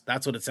cartoons.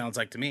 That's what it sounds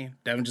like to me.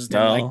 Devin just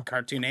didn't like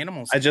cartoon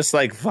animals. I just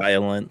like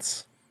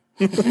violence.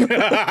 I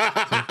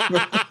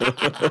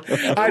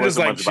just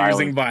like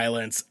choosing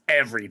violence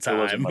every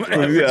time.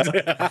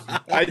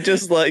 I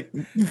just like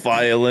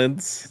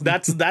violence.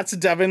 That's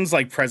Devin's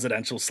like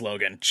presidential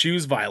slogan: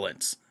 choose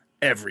violence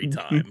every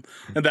time.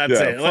 And that's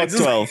it. Fuck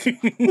 12.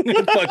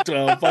 Fuck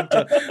 12.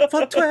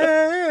 Fuck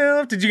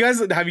 12.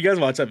 Have you guys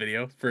watched that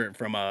video from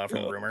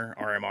Rumor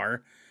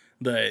RMR?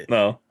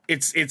 No.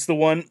 It's the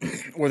one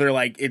where they're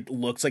like, it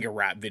looks like a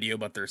rap video,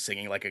 but they're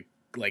singing like a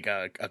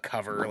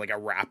cover, like a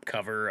rap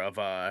cover of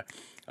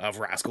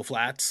Rascal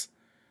Flatts.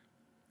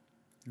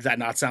 Does that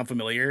not sound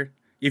familiar?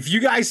 If you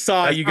guys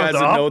saw, you guys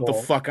would know what the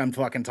fuck I'm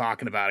fucking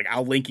talking about.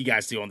 I'll link you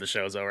guys to when the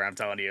show's over. I'm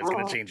telling you, it's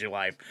gonna change your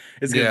life.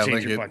 It's gonna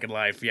change your fucking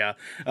life. Yeah.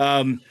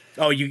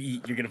 You're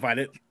gonna find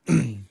it.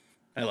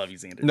 I love you,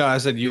 Xander. No, I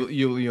said you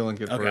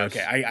link it first.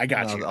 Okay. I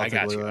got you.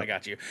 I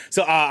got you.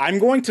 So I'm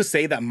going to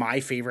say that my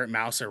favorite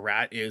mouse or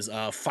rat is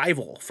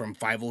Fievel from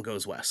Fievel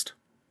Goes West.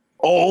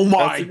 Oh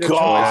my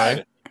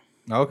god.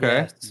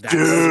 Okay. That's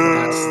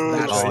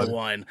the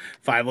one.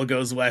 Fievel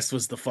Goes West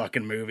was the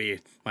fucking movie,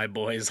 my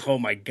boys. Oh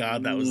my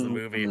god, that was the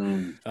movie.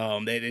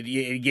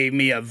 It gave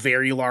me a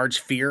very large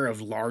fear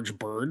of large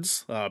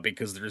birds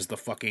because there's the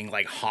fucking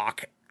like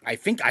hawk. I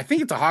think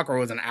it's a hawk or it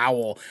was an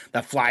owl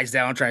that flies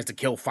down and tries to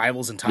kill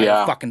Fievel's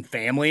entire fucking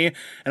family.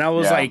 And I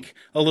was like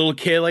a little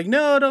kid, like,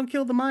 no, don't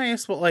kill the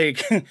mice. But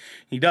like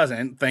he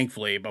doesn't,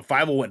 thankfully. But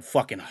Fievel went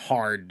fucking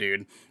hard,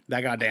 dude.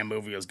 That goddamn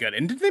movie was good.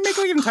 And did they make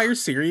like an entire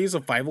series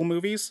of Fievel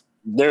movies?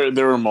 There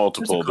were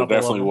multiple. There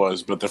definitely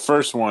was, but the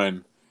first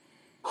one,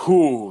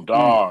 whoo,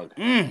 dog.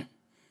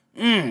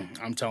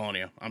 I'm telling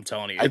you. I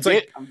It's did.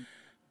 like,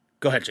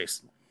 go ahead,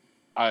 Chase.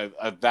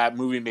 That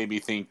movie made me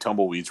think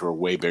tumbleweeds were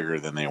way bigger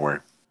than they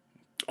were.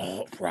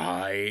 Oh,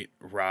 right,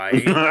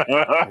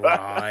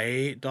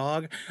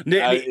 dog.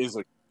 That is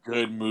a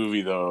good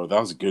movie, though. That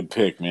was a good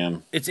pick,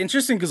 man. It's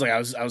interesting because like I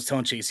was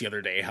telling Chase the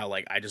other day how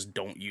like I just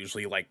don't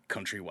usually like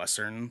country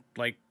western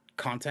like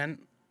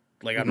content.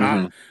 Like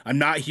I'm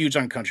not huge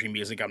on country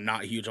music. I'm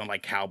not huge on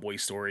like cowboy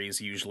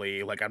stories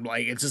usually. Like I'm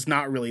like it's just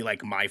not really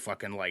like my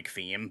fucking like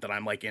theme that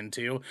I'm like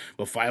into.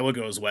 But Philo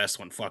Goes West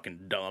went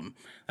fucking dumb.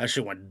 That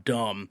shit went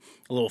dumb.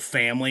 A little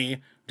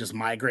family just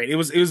migrate. It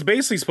was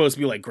basically supposed to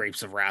be like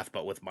Grapes of Wrath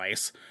but with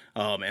mice.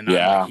 And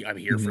Yeah. I'm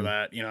here for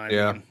that. You know what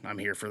I mean? I'm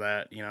here for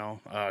that. You know,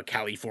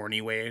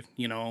 California way.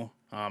 You know.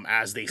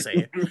 As they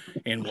say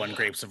in One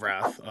Grapes of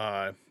Wrath.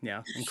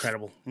 Yeah,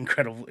 incredible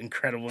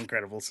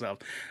stuff.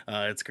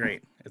 It's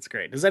great.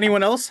 Does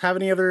anyone else have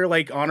any other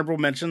like honorable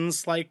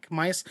mentions like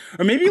mice?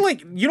 Or maybe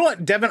like, you know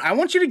what, Devin, I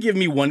want you to give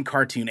me one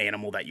cartoon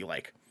animal that you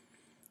like.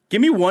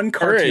 Give me one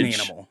cartoon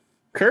animal.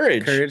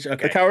 Courage.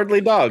 Okay. The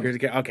cowardly dog.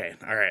 Okay.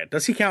 All right.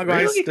 Does he count,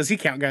 guys? Really? Does he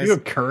count, guys? You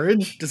have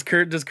Courage? Does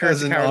Courage As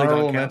the an Cowardly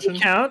honorable Dog count? mention?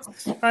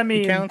 Counts. I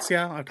mean, He counts,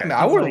 yeah. Okay. I mean,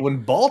 I would have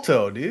went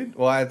Balto, dude.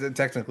 Well,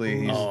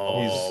 technically, he's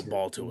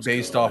Balto was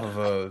based good. off of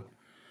a.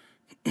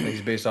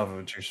 He's based off of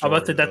a true how story.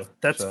 about that?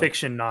 That's so.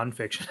 fiction,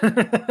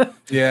 nonfiction.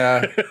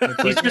 Yeah,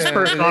 He's just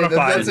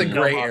personified. That's a in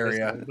gray film,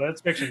 area. obviously, but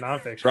that's fiction,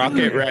 nonfiction.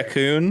 Rocket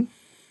Raccoon.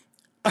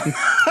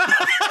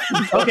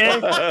 Okay.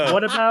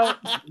 What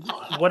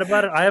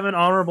about it? I have an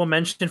honorable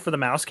mention for the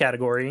mouse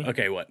category.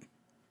 Okay, what?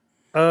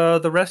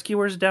 The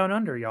Rescuers Down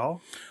Under, y'all.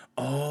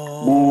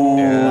 Oh,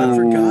 Yeah. I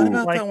forgot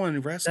about Like, that one.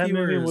 Rescuers. That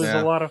movie was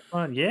Yeah. a lot of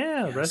fun.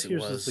 Yeah, Yes,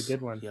 Rescuers it was. is the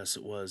good one. Yes,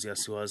 it was.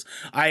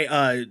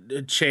 I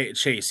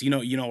Chase, you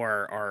know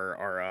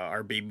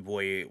our baby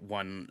boy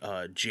one,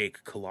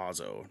 Jake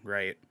Colazzo,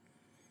 right?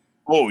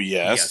 Oh,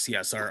 yes.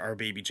 Yes, our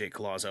baby Jake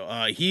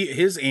Colazzo.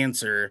 His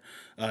answer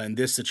in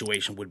this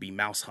situation would be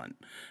Mouse Hunt,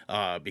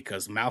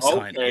 because Mouse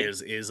Hunt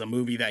is a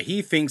movie that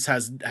he thinks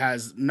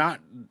has not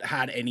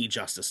had any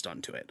justice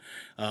done to it.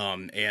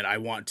 And I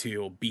want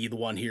to be the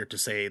one here to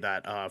say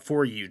that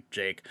for you,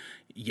 Jake,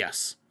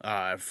 yes.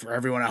 For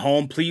everyone at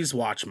home, please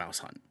watch Mouse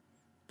Hunt.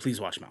 Please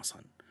watch Mouse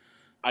Hunt.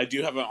 I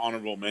do have an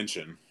honorable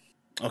mention.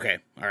 Okay,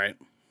 all right.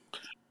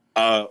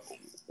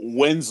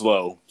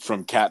 Winslow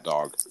from Cat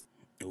Dog.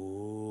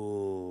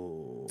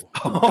 Ooh.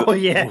 Oh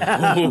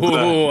yeah.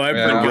 Ooh, I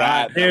Yeah.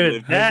 forgot.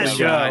 Dude, that lived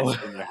show.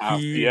 in their house.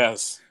 He-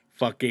 Yes.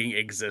 Fucking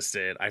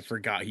existed. I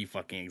forgot he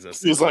fucking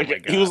existed. He was like Oh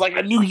my he was God.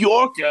 like a New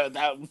Yorker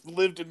that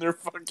lived in their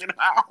fucking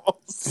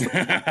house.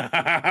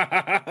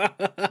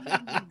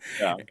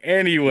 Yeah.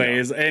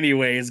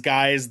 Anyways,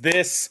 guys,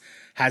 this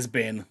has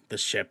been the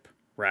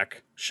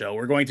Shipwreck Show.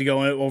 We're going to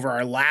go over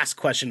our last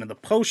question in the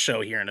post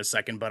show here in a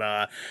second,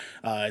 but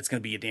it's going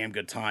to be a damn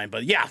good time.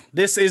 But yeah,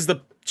 this is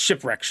the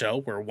Shipwreck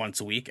Show. We're once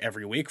a week,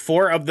 every week.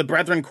 4 of the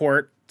Brethren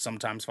Court,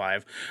 sometimes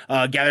 5,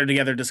 gather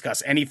together,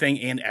 discuss anything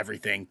and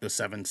everything the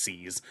 7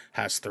 Seas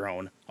has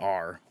thrown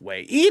our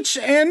way each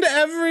and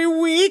every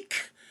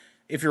week.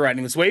 If you're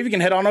riding this wave, you can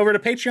head on over to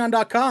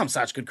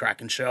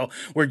patreon.com/goodkraken show,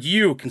 where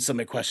you can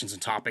submit questions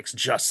and topics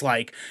just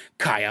like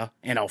Kaya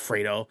and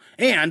Alfredo,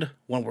 and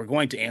when we're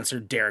going to answer,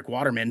 Derek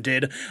Waterman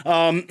did.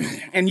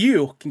 And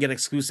you can get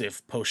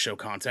exclusive post-show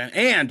content,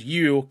 and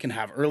you can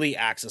have early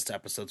access to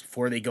episodes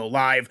before they go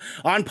live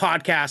on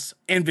podcasts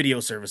and video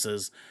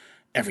services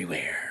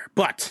everywhere.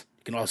 But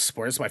you can also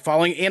support us by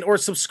following and or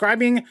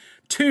subscribing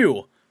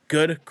to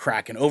Good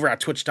Kraken over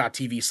at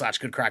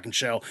twitch.tv/Good Kraken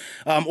Show,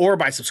 or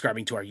by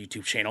subscribing to our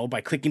YouTube channel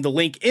by clicking the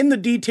link in the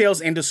details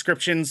and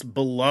descriptions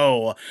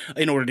below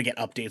in order to get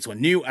updates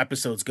when new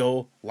episodes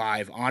go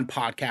live on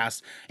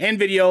podcast and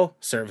video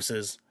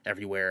services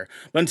everywhere.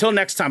 But until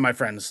next time, my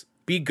friends,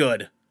 be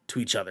good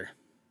to each other.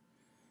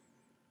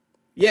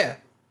 Yeah.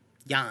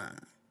 Yeah.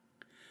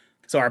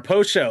 So our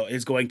post show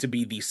is going to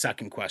be the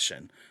second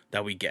question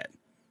that we get.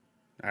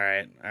 All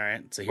right.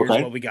 So here's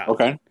what we got.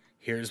 Okay.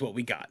 Here's what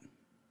we got.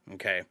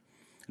 Okay.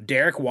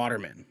 Derek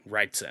Waterman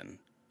writes in,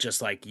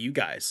 just like you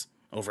guys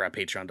over at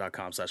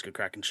patreon.com/Good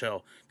Kraken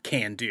Show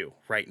can do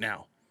right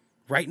now.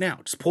 Right now.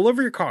 Just pull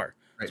over your car.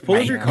 Just pull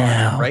over your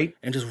car. Right?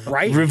 And just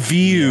write.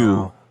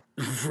 Review.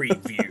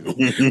 Review.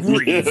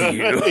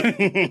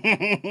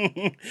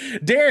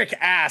 Derek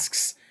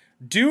asks,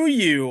 do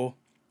you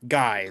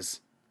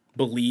guys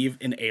believe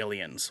in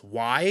aliens?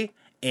 Why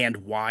and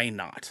why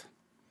not?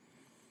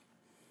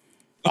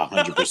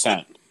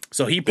 100%.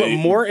 So he put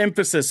more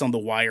emphasis on the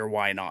why or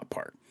why not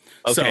part.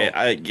 Okay,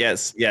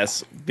 So,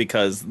 yes,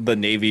 because the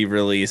Navy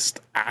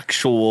released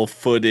actual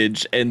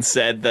footage and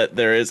said that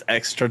there is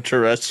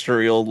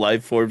extraterrestrial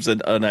life forms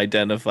and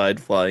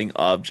unidentified flying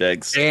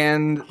objects.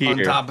 And Here. on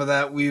top of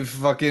that, we've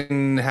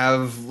fucking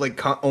have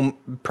like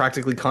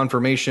practically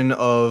confirmation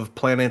of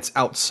planets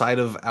outside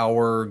of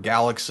our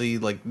galaxy.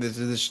 Like this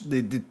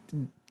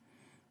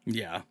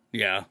yeah. This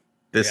Yeah.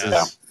 is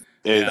It's-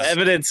 the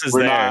evidence is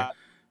we're there.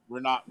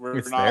 not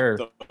It's there.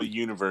 the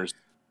universe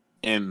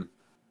in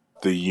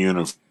the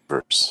universe.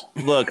 universe.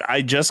 Look,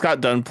 I just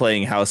got done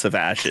playing House of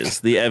Ashes.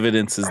 The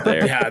evidence is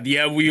there.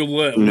 Yeah,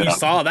 we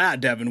saw that,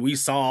 Devin. We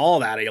saw all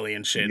that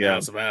alien shit in Yeah.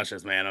 House of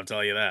Ashes, man. I'll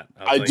tell you that.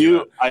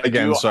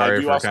 Again,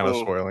 sorry for also, kind of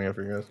spoiling it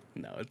for you guys.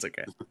 No, it's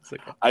okay. It's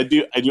okay. I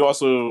do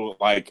also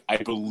like. I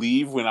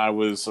believe when I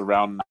was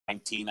around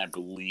 19, I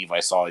believe I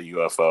saw a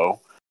UFO,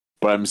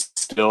 but I'm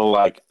still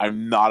like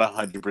I'm not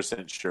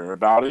 100% sure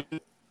about it,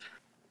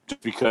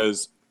 just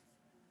because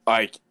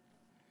like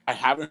I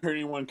haven't heard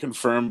anyone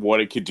confirm what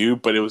it could do,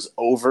 but it was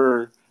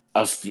over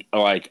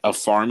a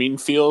farming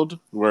field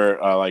where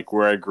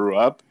where I grew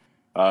up,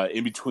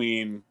 in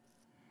between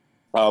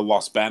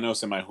Los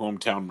Banos and my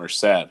hometown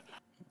Merced,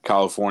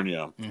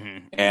 California.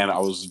 Mm-hmm. And I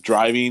was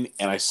driving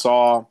and I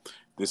saw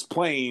this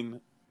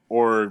plane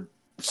or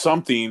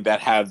something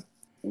that had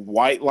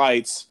white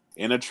lights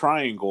in a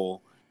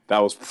triangle that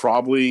was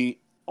probably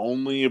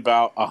only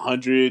about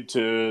 100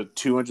 to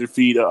 200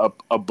 feet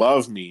up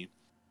above me.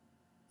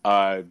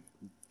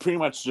 Pretty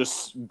much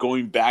just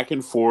going back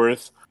and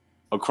forth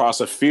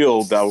across a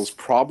field that was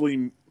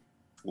probably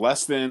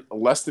less than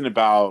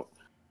about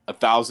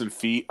 1,000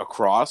 feet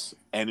across,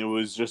 and it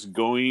was just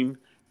going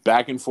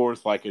back and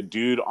forth like a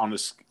dude on a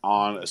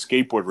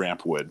skateboard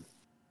ramp would.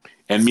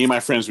 And me and my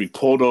friends, we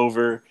pulled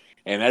over,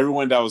 and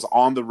everyone that was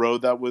on the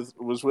road that was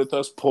with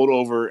us pulled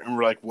over, and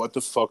we're like, "What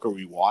the fuck are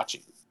we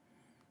watching?"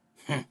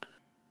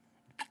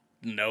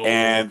 No,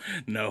 And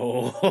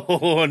no,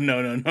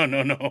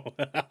 no.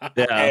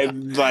 Yeah.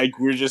 and like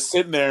we're just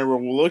sitting there and we're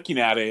looking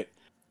at it,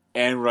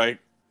 and we're like,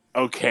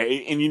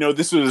 okay. And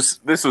this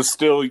was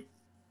still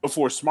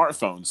before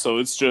smartphones, so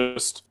it's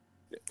just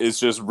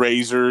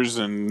razors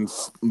and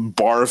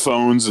bar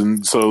phones,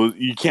 and so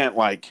you can't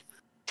like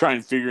try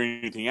and figure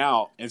anything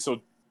out. And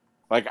so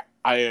like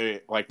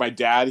my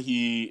dad,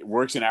 he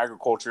works in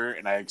agriculture,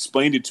 and I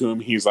explained it to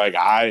him. He's like,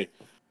 I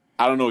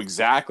don't know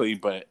exactly,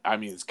 but I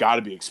mean it's got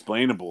to be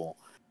explainable.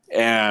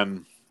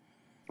 And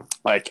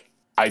like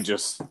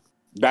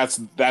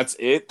that's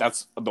it.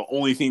 That's the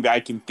only thing that I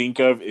can think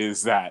of,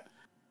 is that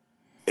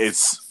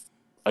it's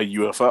a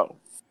UFO.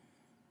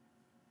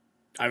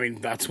 I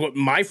mean, that's what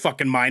my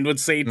fucking mind would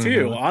say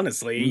too. Mhm.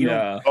 Honestly, you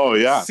don't Oh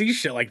yeah, see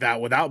shit like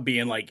that without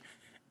being like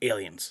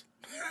aliens.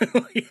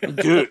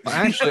 dude.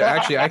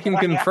 Actually, I can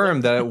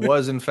confirm that it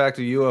was in fact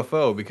a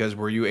UFO because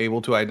were you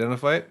able to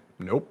identify it?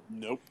 Nope.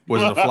 Nope.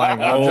 Was it a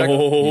flying object?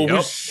 Oh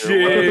Yep.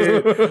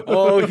 shit!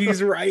 Oh,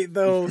 he's right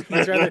though.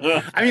 He's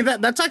right. I mean,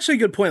 that's actually a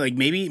good point. Like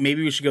maybe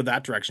we should go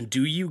that direction.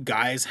 Do you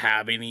guys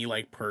have any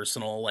like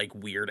personal like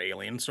weird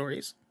alien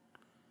stories?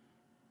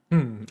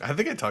 I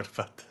think I talked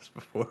about this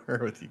before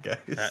with you guys.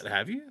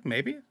 Have you?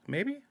 Maybe.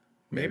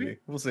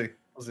 We'll see.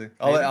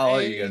 I'll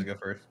let you guys go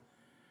first.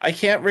 I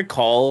can't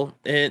recall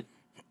it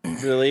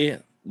really.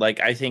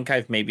 Like I think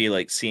I've maybe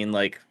like seen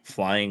like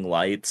flying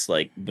lights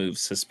like move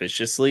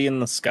suspiciously in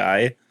the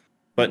sky,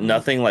 but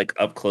nothing like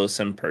up close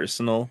and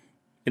personal.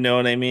 You know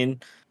what I mean?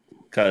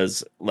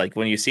 Because like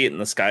when you see it in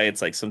the sky,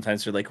 it's like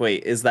sometimes you're like,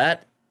 wait, is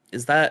that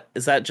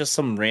just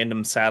some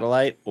random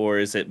satellite, or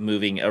is it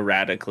moving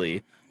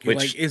erratically? You're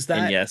like, is that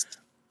and yes,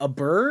 a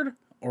bird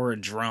or a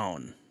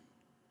drone?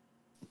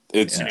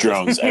 It's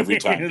drones every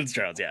time. It's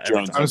drones, yeah.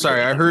 Drones. I'm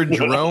sorry, I heard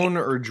drone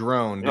or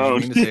drone. Did you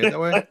mean to say it that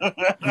way?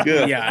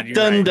 Yeah. You're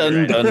dun right, dun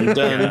you're right. dun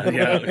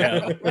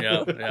dun.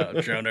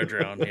 Yeah. Drone or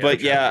drone. Yeah, But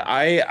drone. yeah,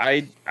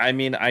 I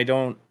mean I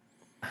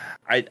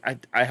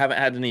haven't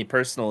had any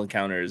personal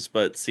encounters,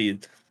 but see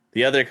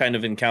the other kind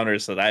of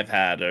encounters that I've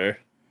had are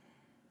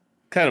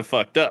kind of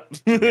fucked up.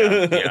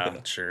 yeah,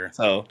 sure.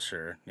 So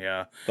Sure,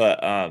 yeah.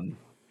 but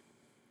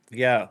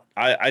yeah,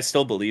 I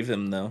still believe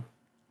them though.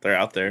 They're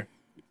out there.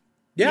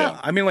 Yeah, Yeah.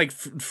 I mean, like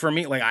for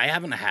me, like I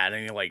haven't had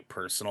any like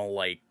personal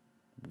like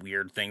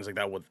weird things like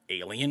that with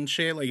alien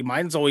shit. Like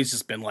mine's always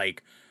just been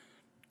like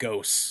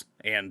ghosts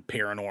and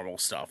paranormal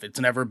stuff. It's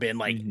never been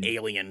like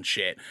alien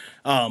shit.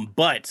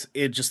 But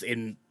it just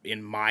in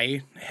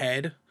my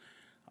head,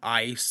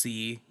 I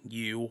see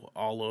you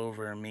all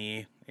over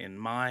me in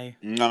my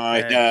My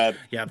head. dad.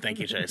 Yeah, thank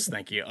you, Chase.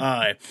 Thank you.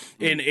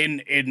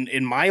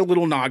 In my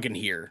little noggin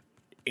here,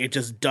 it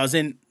just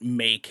doesn't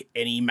make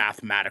any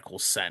mathematical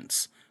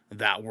sense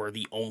that we're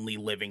the only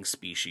living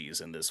species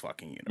in this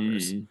fucking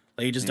universe.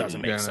 Like it just doesn't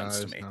make sense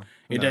to me.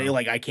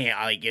 Like I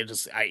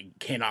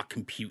cannot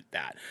compute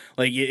that.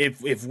 Like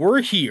if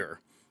we're here,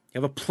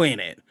 you have a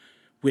planet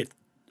with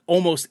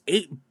almost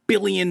 8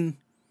 billion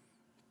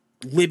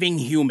living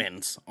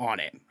humans on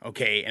it,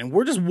 okay? And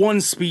we're just one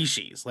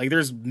species. Like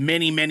there's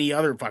many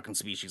other fucking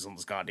species on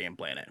this goddamn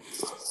planet.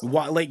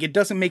 Why, like it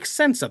doesn't make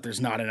sense that there's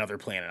not another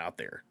planet out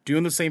there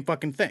doing the same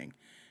fucking thing.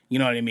 You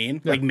know what I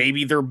mean? Yeah. Like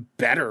maybe they're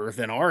better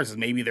than ours.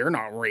 Maybe they're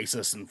not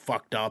racist and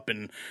fucked up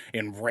and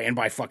ran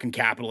by fucking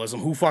capitalism.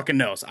 Who fucking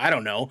knows? I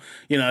don't know.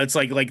 You know, it's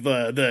like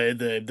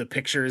the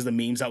pictures, the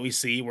memes that we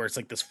see where it's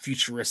like this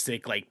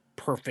futuristic like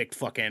perfect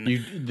fucking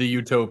the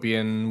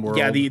utopian world.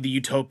 yeah, the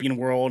utopian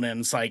world, and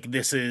it's like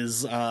this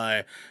is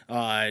the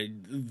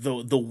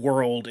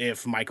world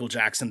if Michael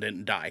Jackson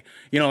didn't die.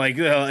 You know, like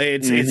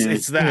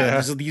it's that.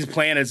 Yeah. So these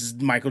planets,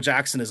 Michael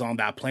Jackson is on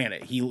that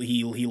planet. He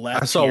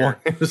left. I saw here.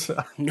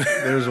 one.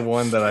 There's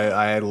one that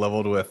I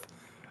leveled with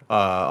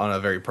on a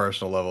very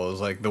personal level. It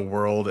was like the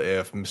world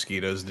if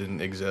mosquitoes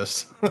didn't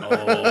exist.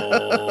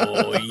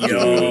 Oh,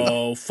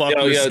 yo, fuck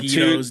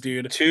mosquitoes,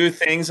 dude. Two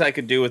things I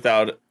could do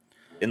without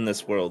in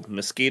this world: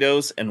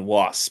 mosquitoes and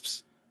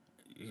wasps.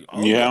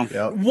 Oh. Yeah.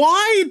 Yep.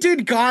 Why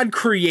did God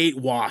create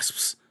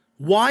wasps?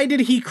 Why did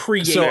he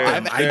create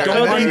them? I I've-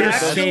 don't they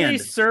understand. actually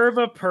serve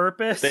a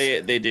purpose.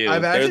 They do.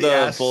 I've They're actually the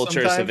asked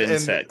vultures of sometimes,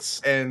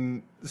 insects.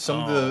 and some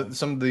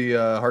of the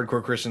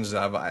hardcore Christians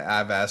that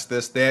I've asked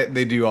this,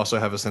 they do also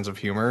have a sense of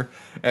humor,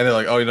 and they're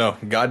like, oh no,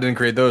 God didn't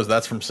create those.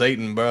 That's from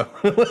Satan, bro.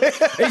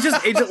 It's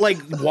just like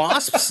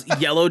wasps,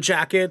 yellow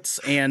jackets,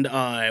 and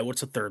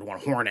what's the third one?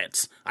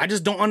 Hornets. I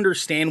just don't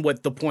understand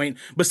what the point.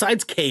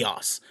 Besides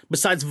chaos,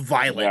 besides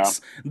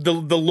violence, the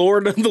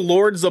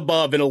lords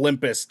above in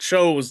Olympus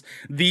chose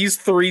these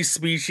three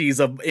species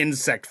of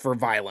insect for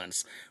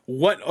violence.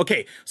 What?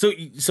 Okay,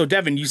 so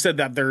Devin, you said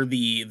that they're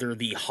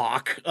the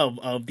hawk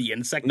of the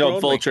insect No,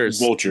 world? vultures.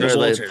 Vultures. They're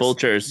like Vultures.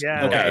 vultures.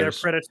 Yeah, Okay. they're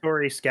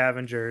predatory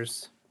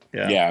scavengers.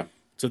 Yeah. Yeah.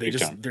 So Big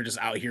time. they're just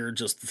out here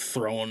just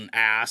throwing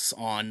ass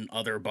on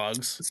other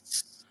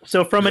bugs.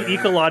 So from an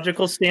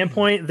ecological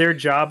standpoint, their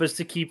job is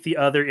to keep the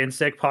other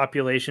insect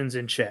populations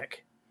in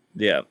check.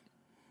 Yeah.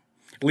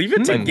 Leave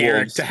it to Like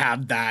Garrick wolves. to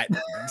have that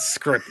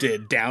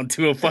scripted down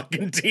to a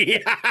fucking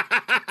T.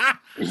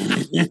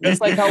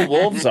 That's like how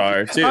wolves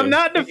are too. I'm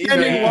not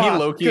defending He wasps,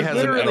 low-key 'cause has an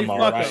literally fuck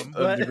etymology 'em, of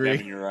but- degree.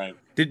 Devin, you're right.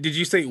 Did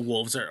you say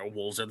wolves are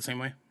the same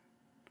way?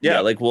 Yeah,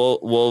 like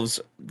wolves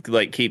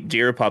like keep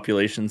deer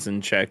populations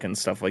in check and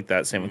stuff like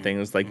that. Same thing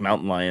as like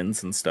mountain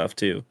lions and stuff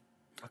too.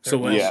 So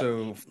what? Yeah.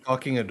 So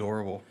fucking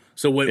adorable.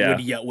 So would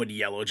Yeah. would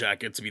yellow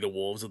jackets be the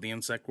wolves of the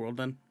insect world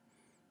then?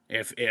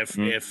 If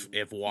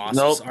wasps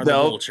Nope, are the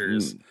nope.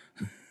 vultures,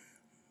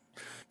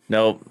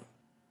 Nope,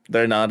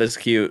 they're not as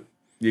cute.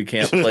 You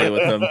can't play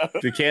with them.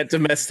 You can't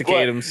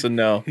domesticate them. So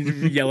no.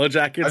 yellow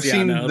jackets. I've yeah,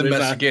 seen no, there's not-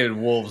 domesticated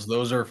wolves.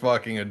 Those are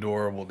fucking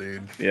adorable,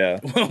 dude. Yeah.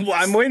 Well,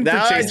 I'm waiting for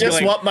Now I Chase to be just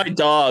like, want my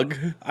dog.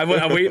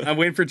 I'm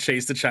waiting for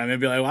Chase to chime in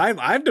and be like, well,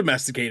 I've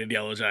domesticated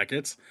yellow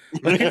jackets.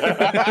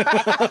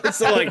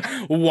 So like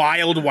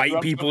wild white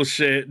people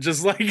shit,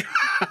 just like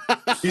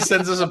He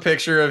sends us a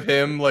picture of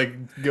him like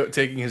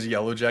taking his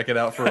yellow jacket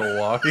out for a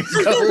walk. He's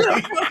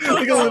got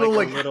like a little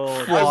like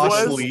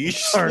floss was-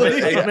 leash. Have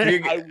you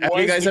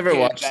guys ever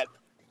watched?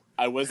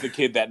 I was the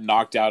kid that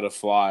knocked out a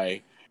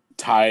fly,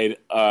 tied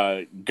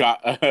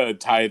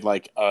tied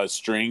like a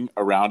string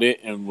around it,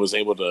 and was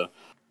able to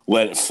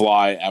let it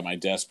fly at my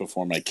desk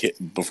before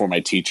my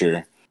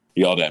teacher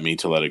yelled at me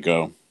to let it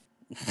go.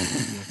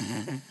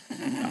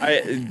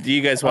 Do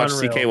you guys watch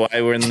Unreal.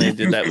 CKY when they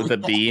did that with a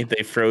bee?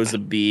 They froze a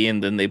bee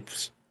and then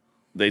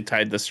they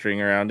tied the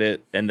string around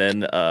it and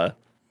then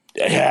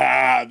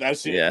Yeah, that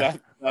shit. Yeah.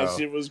 That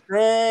shit was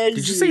crazy.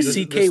 did you say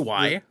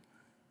CKY?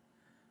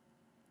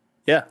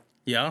 yeah.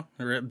 Yeah,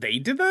 they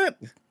did that.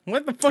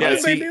 What the fuck Yeah,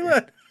 did they do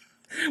that?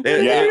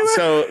 Yeah.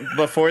 So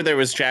before there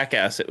was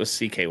Jackass, it was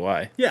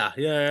CKY.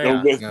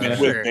 Yeah. With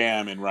Sure.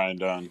 Bam and Ryan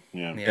Dunn.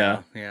 Yeah.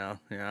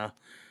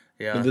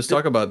 Just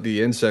talk about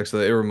the insects.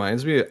 That it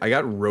reminds me. I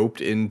got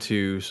roped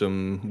into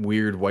some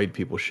weird white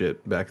people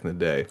shit back in the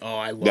day. Oh,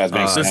 I love That this.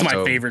 makes This is my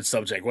sense. favorite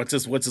subject. What's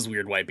this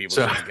weird white people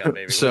So- shit you got,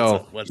 baby?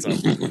 so- What's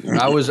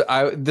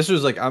up? This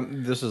was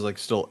like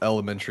still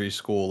elementary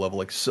school level,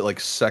 like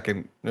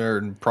second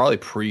or probably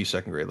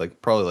pre-second grade,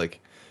 like probably like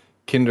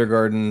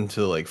kindergarten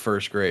to like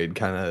first grade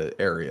kind of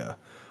area.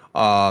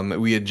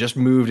 We had just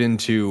moved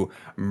into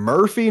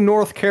Murphy,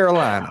 North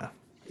Carolina.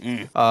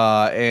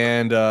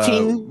 And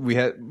we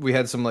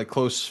had some like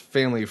close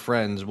family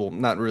friends. Well,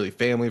 not really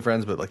family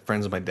friends, but like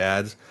friends of my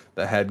dad's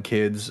that had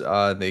kids.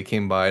 They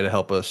came by to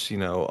help us,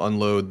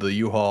 unload the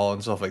U-Haul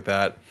and stuff like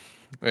that.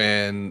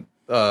 And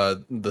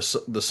the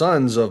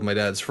sons of my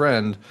dad's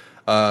friend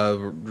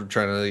were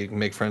trying to like,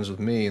 make friends with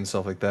me and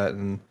stuff like that.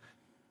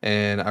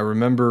 And I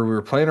remember we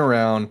were playing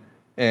around,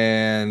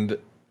 and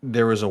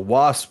there was a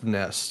wasp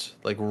nest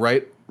like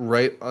right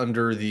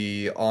under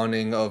the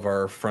awning of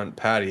our front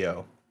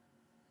patio.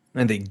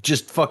 And they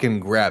just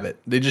fucking grab it.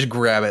 They just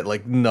grab it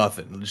like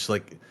nothing, just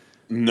like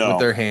with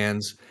their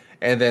hands.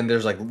 And then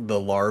there's like the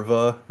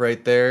larva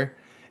right there,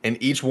 and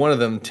each one of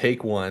them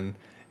take one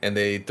and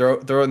they throw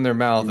it in their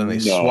mouth and they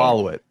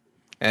swallow it.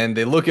 And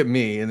they look at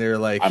me and they're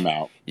like, I'm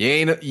out. You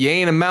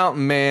ain't a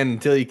mountain man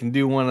until you can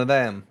do one of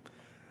them."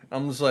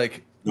 I'm just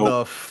like, Nope.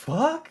 the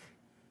fuck?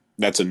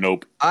 That's a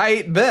nope.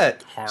 I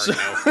bet. Hard no.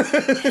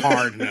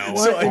 Hard no.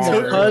 So I Hard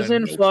took-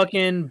 Cousin no.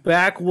 fucking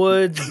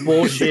backwoods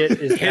bullshit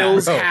is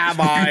Hills Bro. have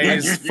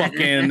eyes.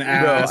 Fucking Bro,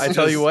 ass. I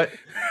tell you Just- what,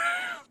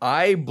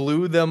 I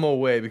blew them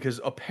away because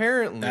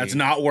apparently That's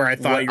not where I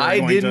thought what you were I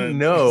going didn't to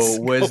know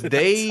was I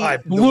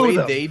the blew way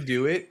them. they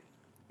do it.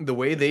 the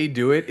way they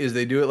do it is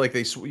they do it like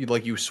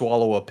like you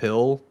swallow a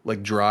pill,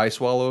 like dry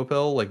swallow a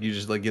pill, like you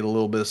just like get a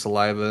little bit of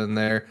saliva in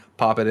there,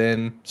 pop it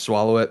in,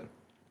 swallow it.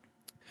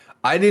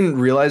 I didn't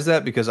realize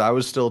that because I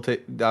was still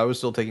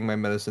taking my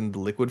medicine in the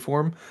liquid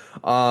form.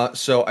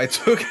 So I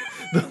took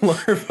the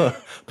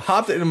larva,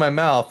 popped it in my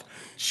mouth,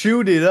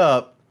 chewed it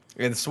up,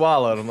 and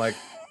swallowed. I'm like,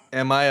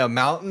 "Am I a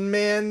mountain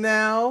man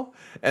now?"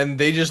 And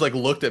they just like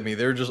looked at me.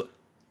 They're just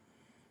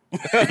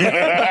They're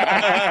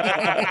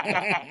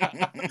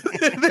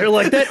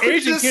like, that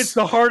Asian just- kid's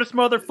the hardest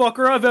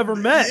motherfucker I've ever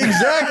met.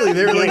 exactly.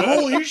 They were like,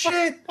 "Holy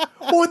shit!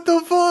 What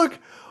the fuck?"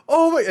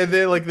 Oh my! And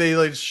then like they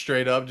like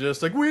straight up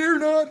just like, "We're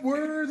not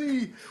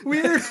worthy.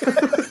 We're."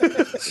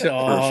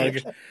 Dog.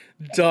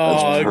 That's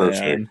Dog.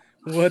 perfect.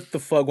 What the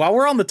fuck? While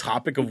we're on the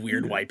topic of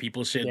weird white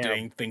people shit Yeah.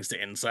 doing things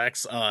to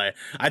insects, I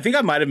think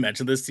I might have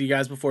mentioned this to you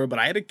guys before, but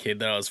I had a kid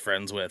that I was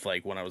friends with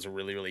like when I was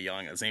really, really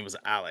young. His name was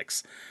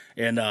Alex.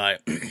 And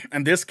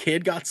and this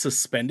kid got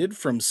suspended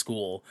from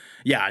school.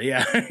 Yeah,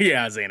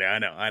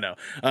 Zayna, I know.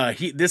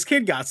 This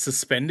kid got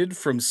suspended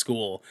from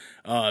school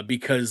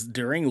because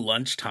during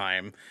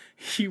lunchtime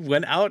he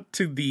went out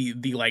to the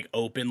like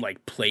open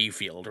like play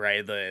field,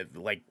 right? The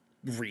like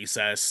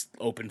recess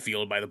open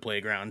field by the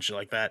playground, shit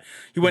like that.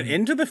 He went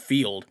into the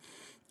field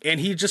and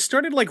he just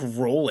started like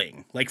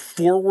rolling, like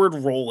forward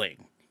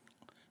rolling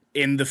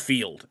in the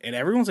field, and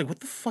everyone's like, what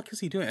the fuck is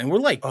he doing? And we're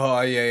like,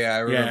 Oh yeah, I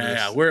remember this.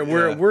 yeah.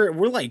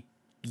 We're like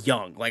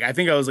young, like I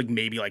think I was like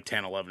maybe like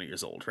 10, 11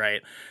 years old,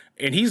 right?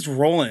 And he's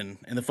rolling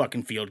in the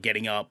fucking field,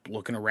 getting up,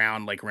 looking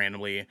around like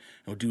randomly, and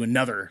we'll do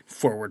another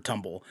forward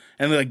tumble.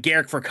 And like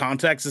Garrick, for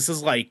context, this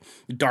is like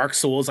Dark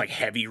Souls like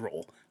heavy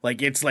roll.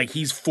 Like it's like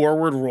he's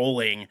forward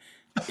rolling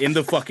in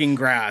the fucking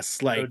grass,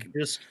 So like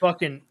just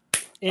fucking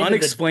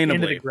unexplainably,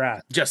 into the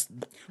grass. just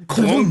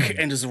clunk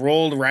and just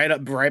rolled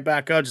right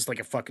back up, just like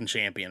a fucking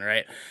champion,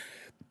 right?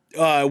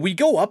 We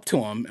go up to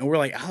him and we're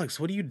like, Alex,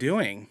 what are you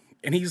doing?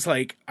 And he's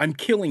like, I'm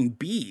killing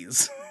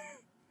bees.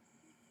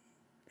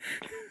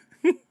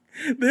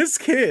 This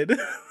kid,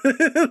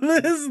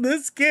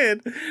 this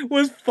kid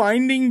was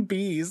finding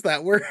bees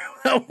that were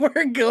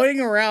going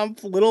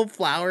around little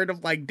flowered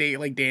of like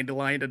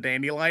dandelion to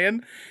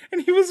dandelion,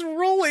 and he was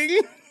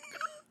rolling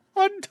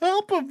on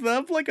top of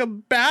them like a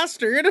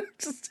bastard,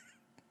 just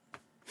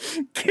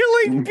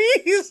killing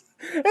bees.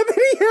 And then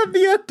he had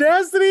the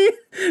audacity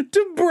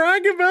to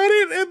brag about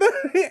it,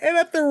 and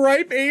at the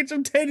ripe age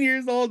of 10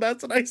 years old,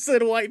 that's when I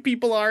said white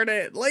people aren't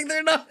it. Like,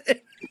 they're not.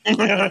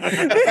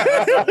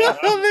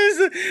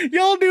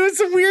 Y'all doing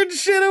some weird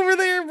shit over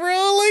there,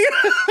 bro.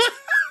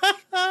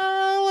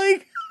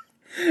 Like,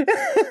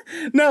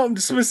 no,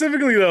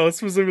 specifically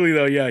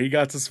though, yeah, he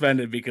got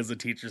suspended because the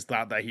teachers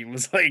thought that he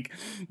was like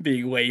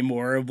being way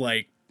more of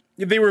like,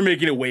 they were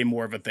making it way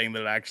more of a thing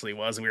than it actually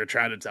was, and we were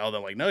trying to tell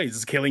them like, no, he's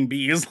just killing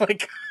bees,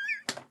 like.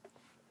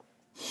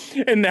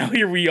 And now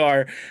here we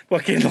are,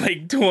 fucking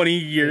like 20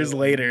 years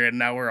later, and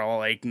now we're all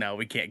like, no,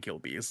 we can't kill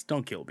bees.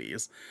 Don't kill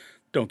bees.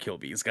 Don't kill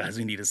bees, guys.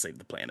 We need to save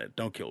the planet.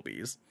 Don't kill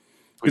bees.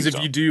 Because if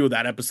you do,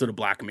 that episode of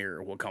Black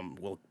Mirror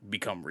will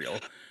become real.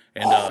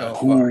 And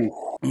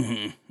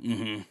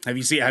have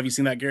you seen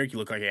that, Garrick? You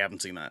look like you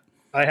haven't seen that.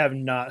 I have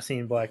not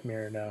seen Black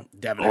Mirror. No.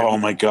 Devin. Oh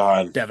my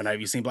god. Devin, have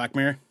you seen Black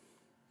Mirror?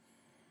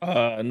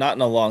 Not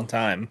in a long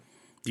time.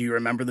 Do you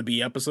remember the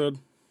bee episode?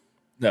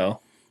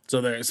 No. So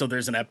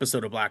there's an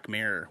episode of Black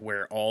Mirror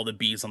where all the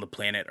bees on the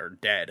planet are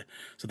dead.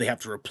 So they have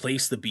to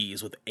replace the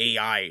bees with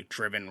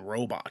AI-driven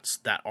robots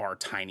that are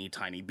tiny,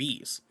 tiny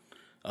bees.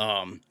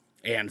 And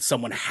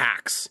someone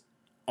hacks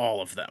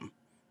all of them.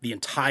 The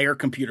entire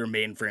computer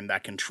mainframe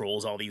that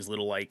controls all these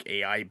little like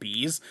AI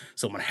bees,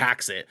 someone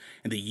hacks it,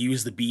 and they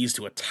use the bees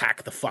to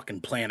attack the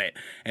fucking planet.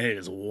 And it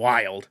is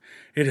wild.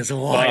 It is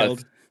wild.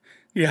 Fuck.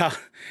 Yeah.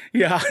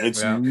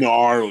 It's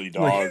gnarly,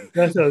 dog.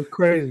 That sounds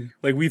crazy.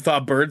 Like we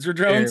thought birds were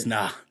drones?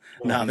 Nah,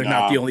 they're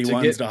not the only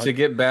ones, dog. To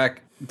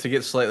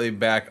get slightly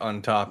back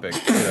on topic,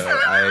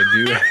 I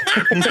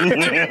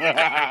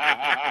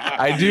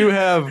do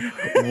have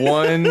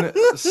one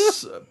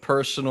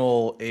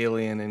personal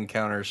alien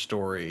encounter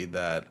story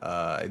that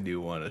I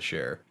do want to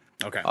share.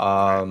 Okay.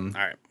 All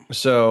right.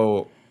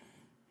 So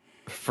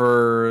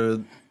for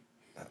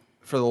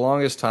the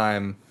longest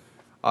time,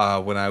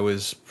 when I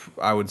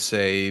would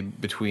say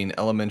between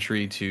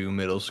elementary to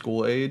middle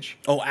school age.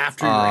 Oh,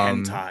 after your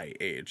hentai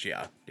age,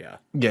 yeah.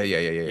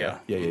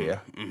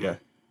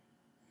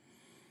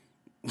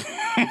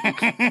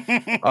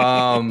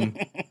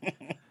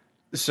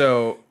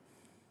 So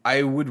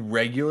I would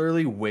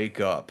regularly wake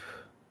up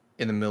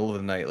in the middle of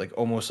the night, like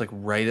almost like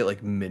right at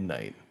like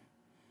midnight.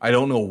 I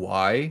don't know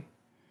why,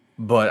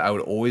 but I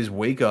would always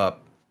wake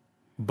up,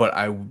 but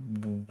I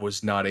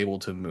was not able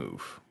to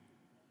move.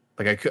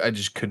 Like I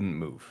just couldn't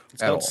move.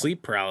 It's called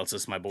sleep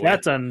paralysis, my boy.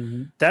 That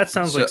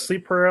sounds like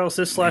sleep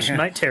paralysis /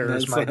 night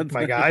terrors,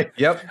 my guy.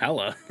 Yep.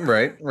 Hella.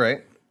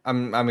 Right.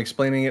 I'm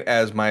explaining it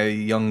as my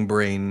young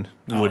brain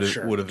would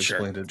have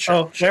explained it.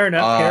 Oh, fair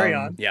enough. Carry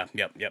on. Yeah.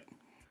 Yep.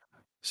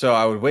 So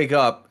I would wake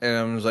up and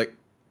I was like,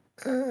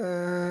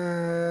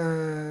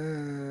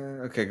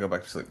 okay, go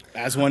back to sleep.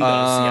 As one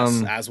does.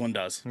 Yes, as one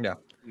does. Yeah.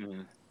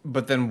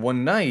 But then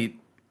one night,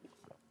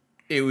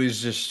 it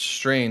was just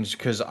strange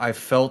because I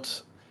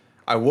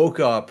woke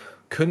up,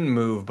 couldn't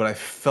move, but I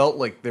felt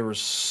like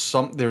there's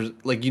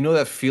like, you know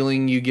that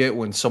feeling you get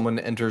when someone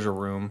enters a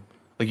room?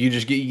 Like you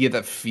get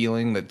that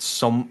feeling that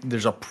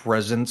there's a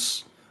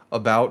presence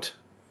about.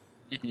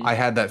 I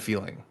had that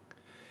feeling.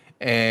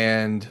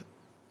 And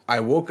I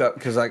woke up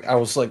because I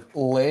was like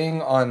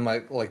laying on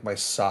my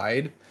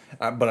side,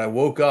 but I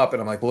woke up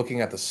and I'm like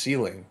looking at the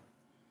ceiling,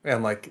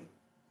 and like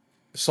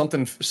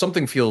something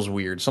feels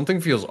weird,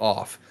 something feels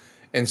off,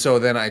 and so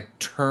then I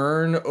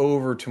turn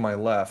over to my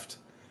left,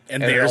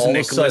 And there's all of a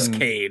Nicolas sudden,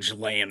 Cage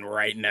laying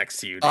right next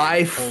to you. Dude.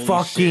 I Holy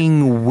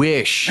fucking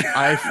wish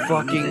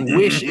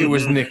it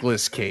was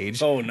Nicolas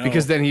Cage. Oh, no.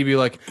 Because then he'd be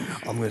like,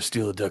 "I'm gonna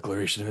steal the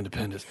Declaration of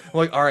Independence." I'm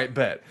like, "All right,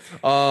 bet."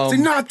 shit.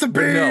 Not the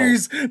but no.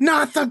 bees,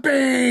 not the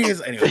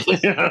bees. Anyway,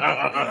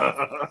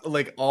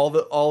 Like all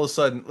of a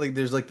sudden, like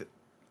there's like,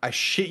 I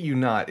shit you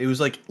not, it was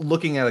like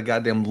looking at a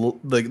goddamn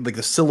like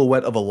the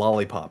silhouette of a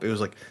lollipop. It was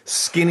like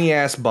skinny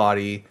ass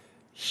body,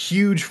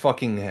 huge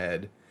fucking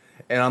head,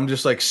 and I'm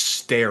just like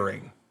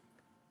staring.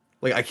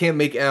 Like I can't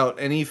make out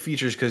any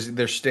features because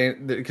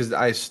because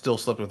I still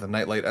slept with a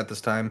nightlight at this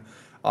time,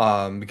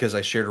 because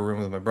I shared a room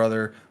with my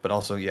brother. But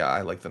also, yeah,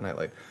 I like the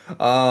nightlight.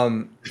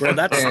 bro,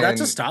 that's a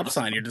and stop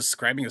sign. You're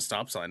describing a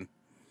stop sign.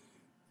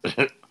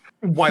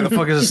 why the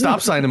fuck is a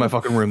stop sign in my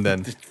fucking room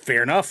then?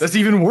 Fair enough. That's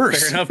even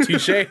worse. Fair enough.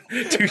 Touche.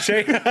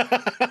 Touche.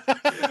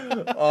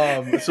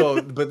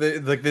 So, but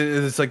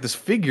it's like this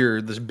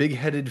figure, this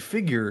big-headed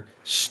figure,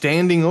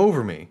 standing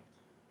over me,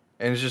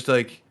 and it's just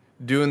like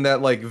doing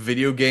that like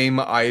video game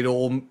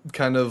idol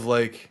kind of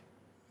like,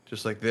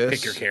 just like this.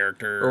 Pick your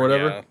character or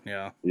whatever.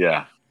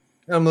 Yeah.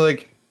 And I'm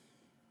like,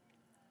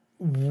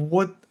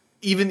 what?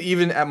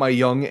 Even at my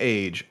young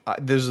age,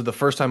 this is the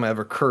first time I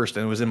ever cursed,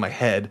 and it was in my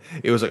head.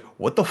 It was like,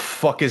 what the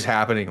fuck is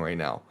happening right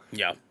now?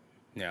 Yeah.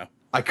 Yeah.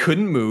 I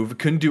couldn't move,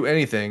 couldn't do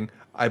anything.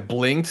 I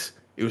blinked,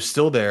 it was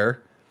still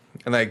there,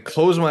 and I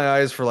closed my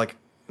eyes for like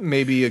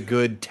maybe a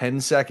good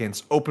 10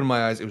 seconds, opened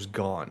my eyes, it was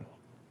gone.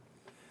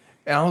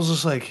 And I was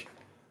just like,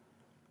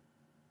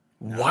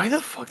 why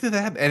the fuck did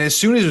that happen? And as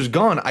soon as it was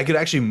gone, I could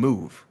actually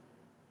move.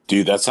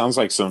 Dude, that sounds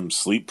like some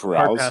sleep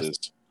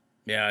paralysis.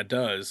 Yeah, it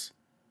does.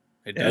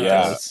 It Yeah,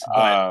 does.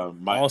 Yeah.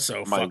 But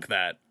also, fuck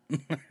that.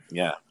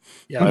 Yeah.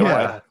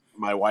 Yeah.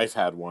 My wife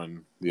had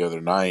one the other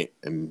night,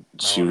 and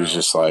she Oh, was no.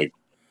 just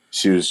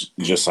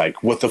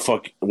like, what the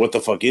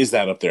fuck is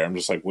that up there? I'm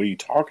just like, what are you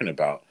talking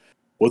about?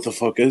 What the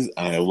fuck is?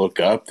 And I look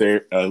up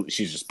there.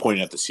 She's just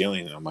pointing at the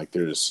ceiling, and I'm like,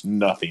 there's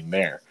nothing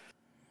there.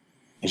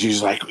 And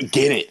she's like,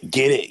 get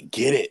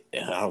it.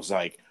 And I was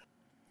like,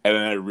 and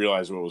then I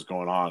realized what was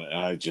going on, and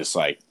I just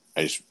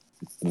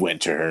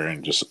went to her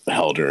and just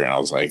held her, and I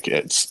was like,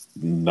 it's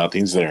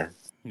nothing's there.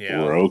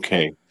 Yeah. We're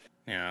okay.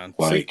 Yeah.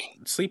 Like,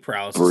 sleep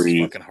paralysis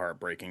breathe. is fucking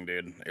heartbreaking,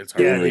 dude. It's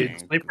Yeah, heartbreaking.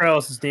 dude. Sleep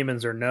paralysis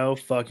demons are no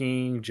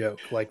fucking joke.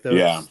 Like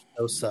those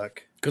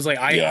suck. Because like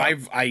Yeah.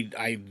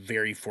 I'm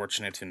very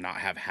fortunate to not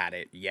have had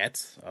it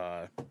yet,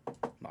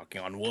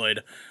 knocking on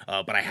wood.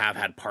 But I have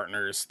had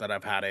partners that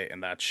have had it,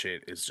 and that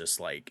shit is just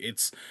like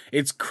it's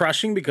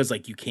crushing because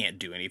like you can't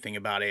do anything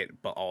about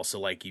it, but also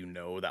like you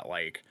know that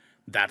like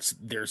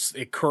there's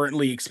it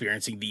currently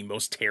experiencing the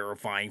most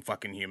terrifying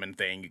fucking human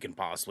thing you can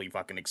possibly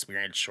fucking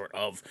experience, short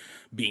of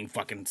being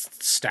fucking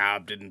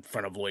stabbed in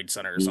front of Lloyd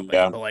Center or something.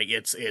 Yeah. But like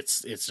it's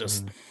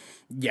just.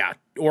 Yeah,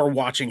 or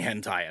watching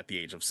hentai at the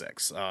age of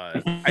 6.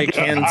 I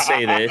can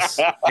say this.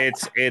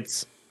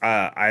 It's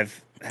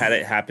I've had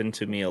it happen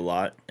to me a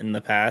lot in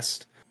the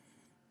past.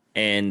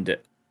 And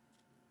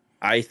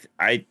I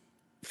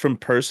from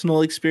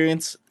personal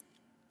experience,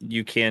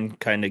 you can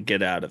kind of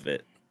get out of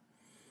it.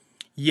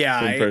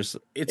 Yeah, It's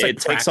like it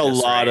takes a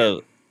practice, lot right?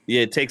 of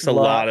it takes a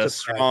lot of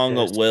strong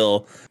practice.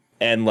 will,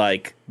 and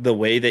like the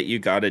way that you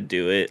got to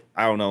do it.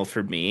 I don't know,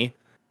 for me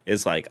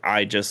is like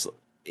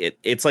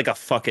it's like a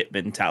fuck it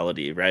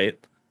mentality, right?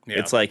 Yeah.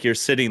 It's like you're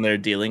sitting there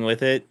dealing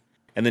with it,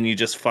 and then you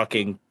just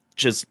fucking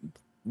just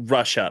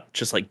rush up,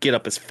 just like get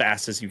up as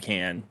fast as you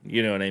can.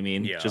 You know what I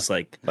mean? Yeah. Just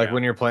like Like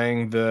when you're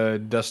playing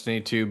the Destiny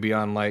 2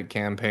 Beyond Light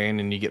campaign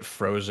and you get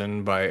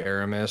frozen by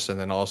Aramis, and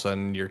then all of a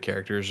sudden your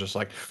character is just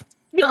like,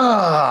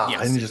 ah,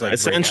 Yes, and you just like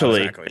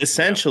essentially, Exactly.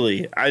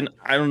 essentially, I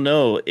don't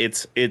know.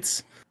 It's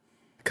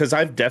because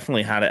I've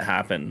definitely had it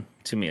happen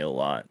to me a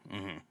lot,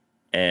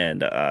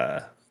 and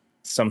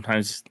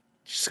sometimes you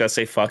just gotta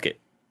say fuck it.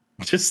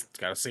 Just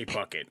Gotta say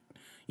fuck it.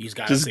 You just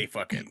gotta say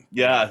fuck it.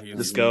 yeah, You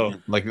just go.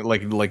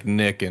 like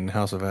Nick in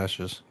House of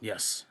Ashes.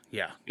 Yes.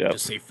 Yeah. Yep. You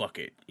just say fuck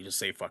it. You just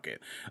say fuck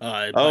it.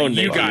 Oh, But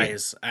you Nikki.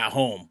 guys at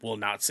home will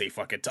not say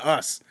fuck it to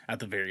us at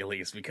the very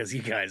least, because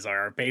you guys are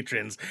our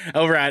patrons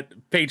over at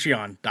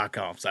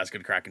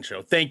patreon.com/GoodKraken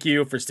Show. Thank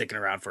you for sticking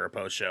around for our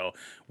post show.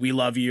 We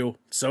love you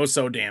so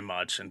damn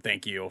much, and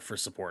thank you for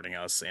supporting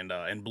us and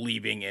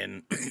believing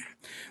in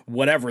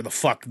whatever the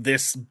fuck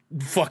this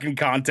fucking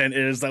content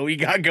is that we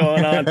got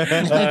going on.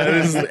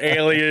 This is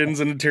aliens,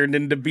 and it turned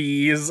into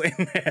bees,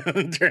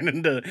 and turned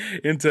into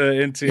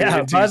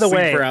Yeah, by the sleep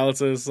way,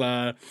 paralysis.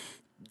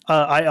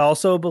 I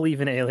also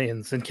believe in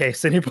aliens. In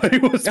case anybody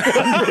was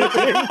wondering.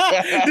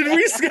 Did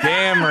we?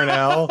 Damn,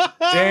 Renell.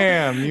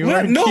 Damn, you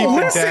were No, keeping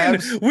listen.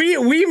 tabs.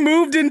 We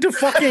moved into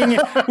fucking.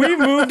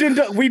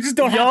 We just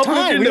don't Y'all have time.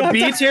 moved We into don't B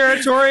have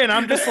territory, and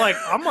I'm just like,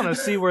 I'm gonna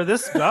see where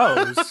this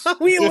goes.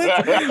 we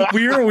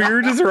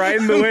were just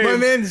riding the wave. My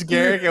man's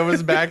Garrick. I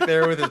was back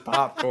there with his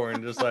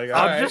popcorn, just like, all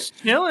I'm right. just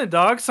chilling,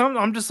 dog.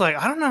 I'm just like,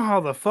 I don't know how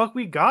the fuck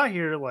we got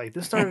here. Like,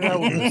 this started out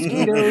with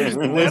mosquitoes,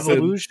 and Listen,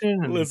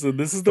 evolution. And Listen,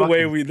 this is the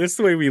way we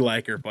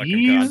like your fucking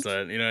bees.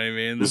 content. You know what I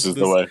mean? This is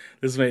the way.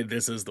 This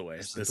is the way.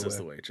 This is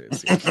the way,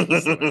 Chase. Yes, this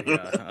is the way.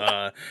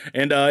 Yeah.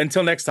 And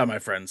until next time, my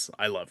friends,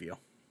 I love you.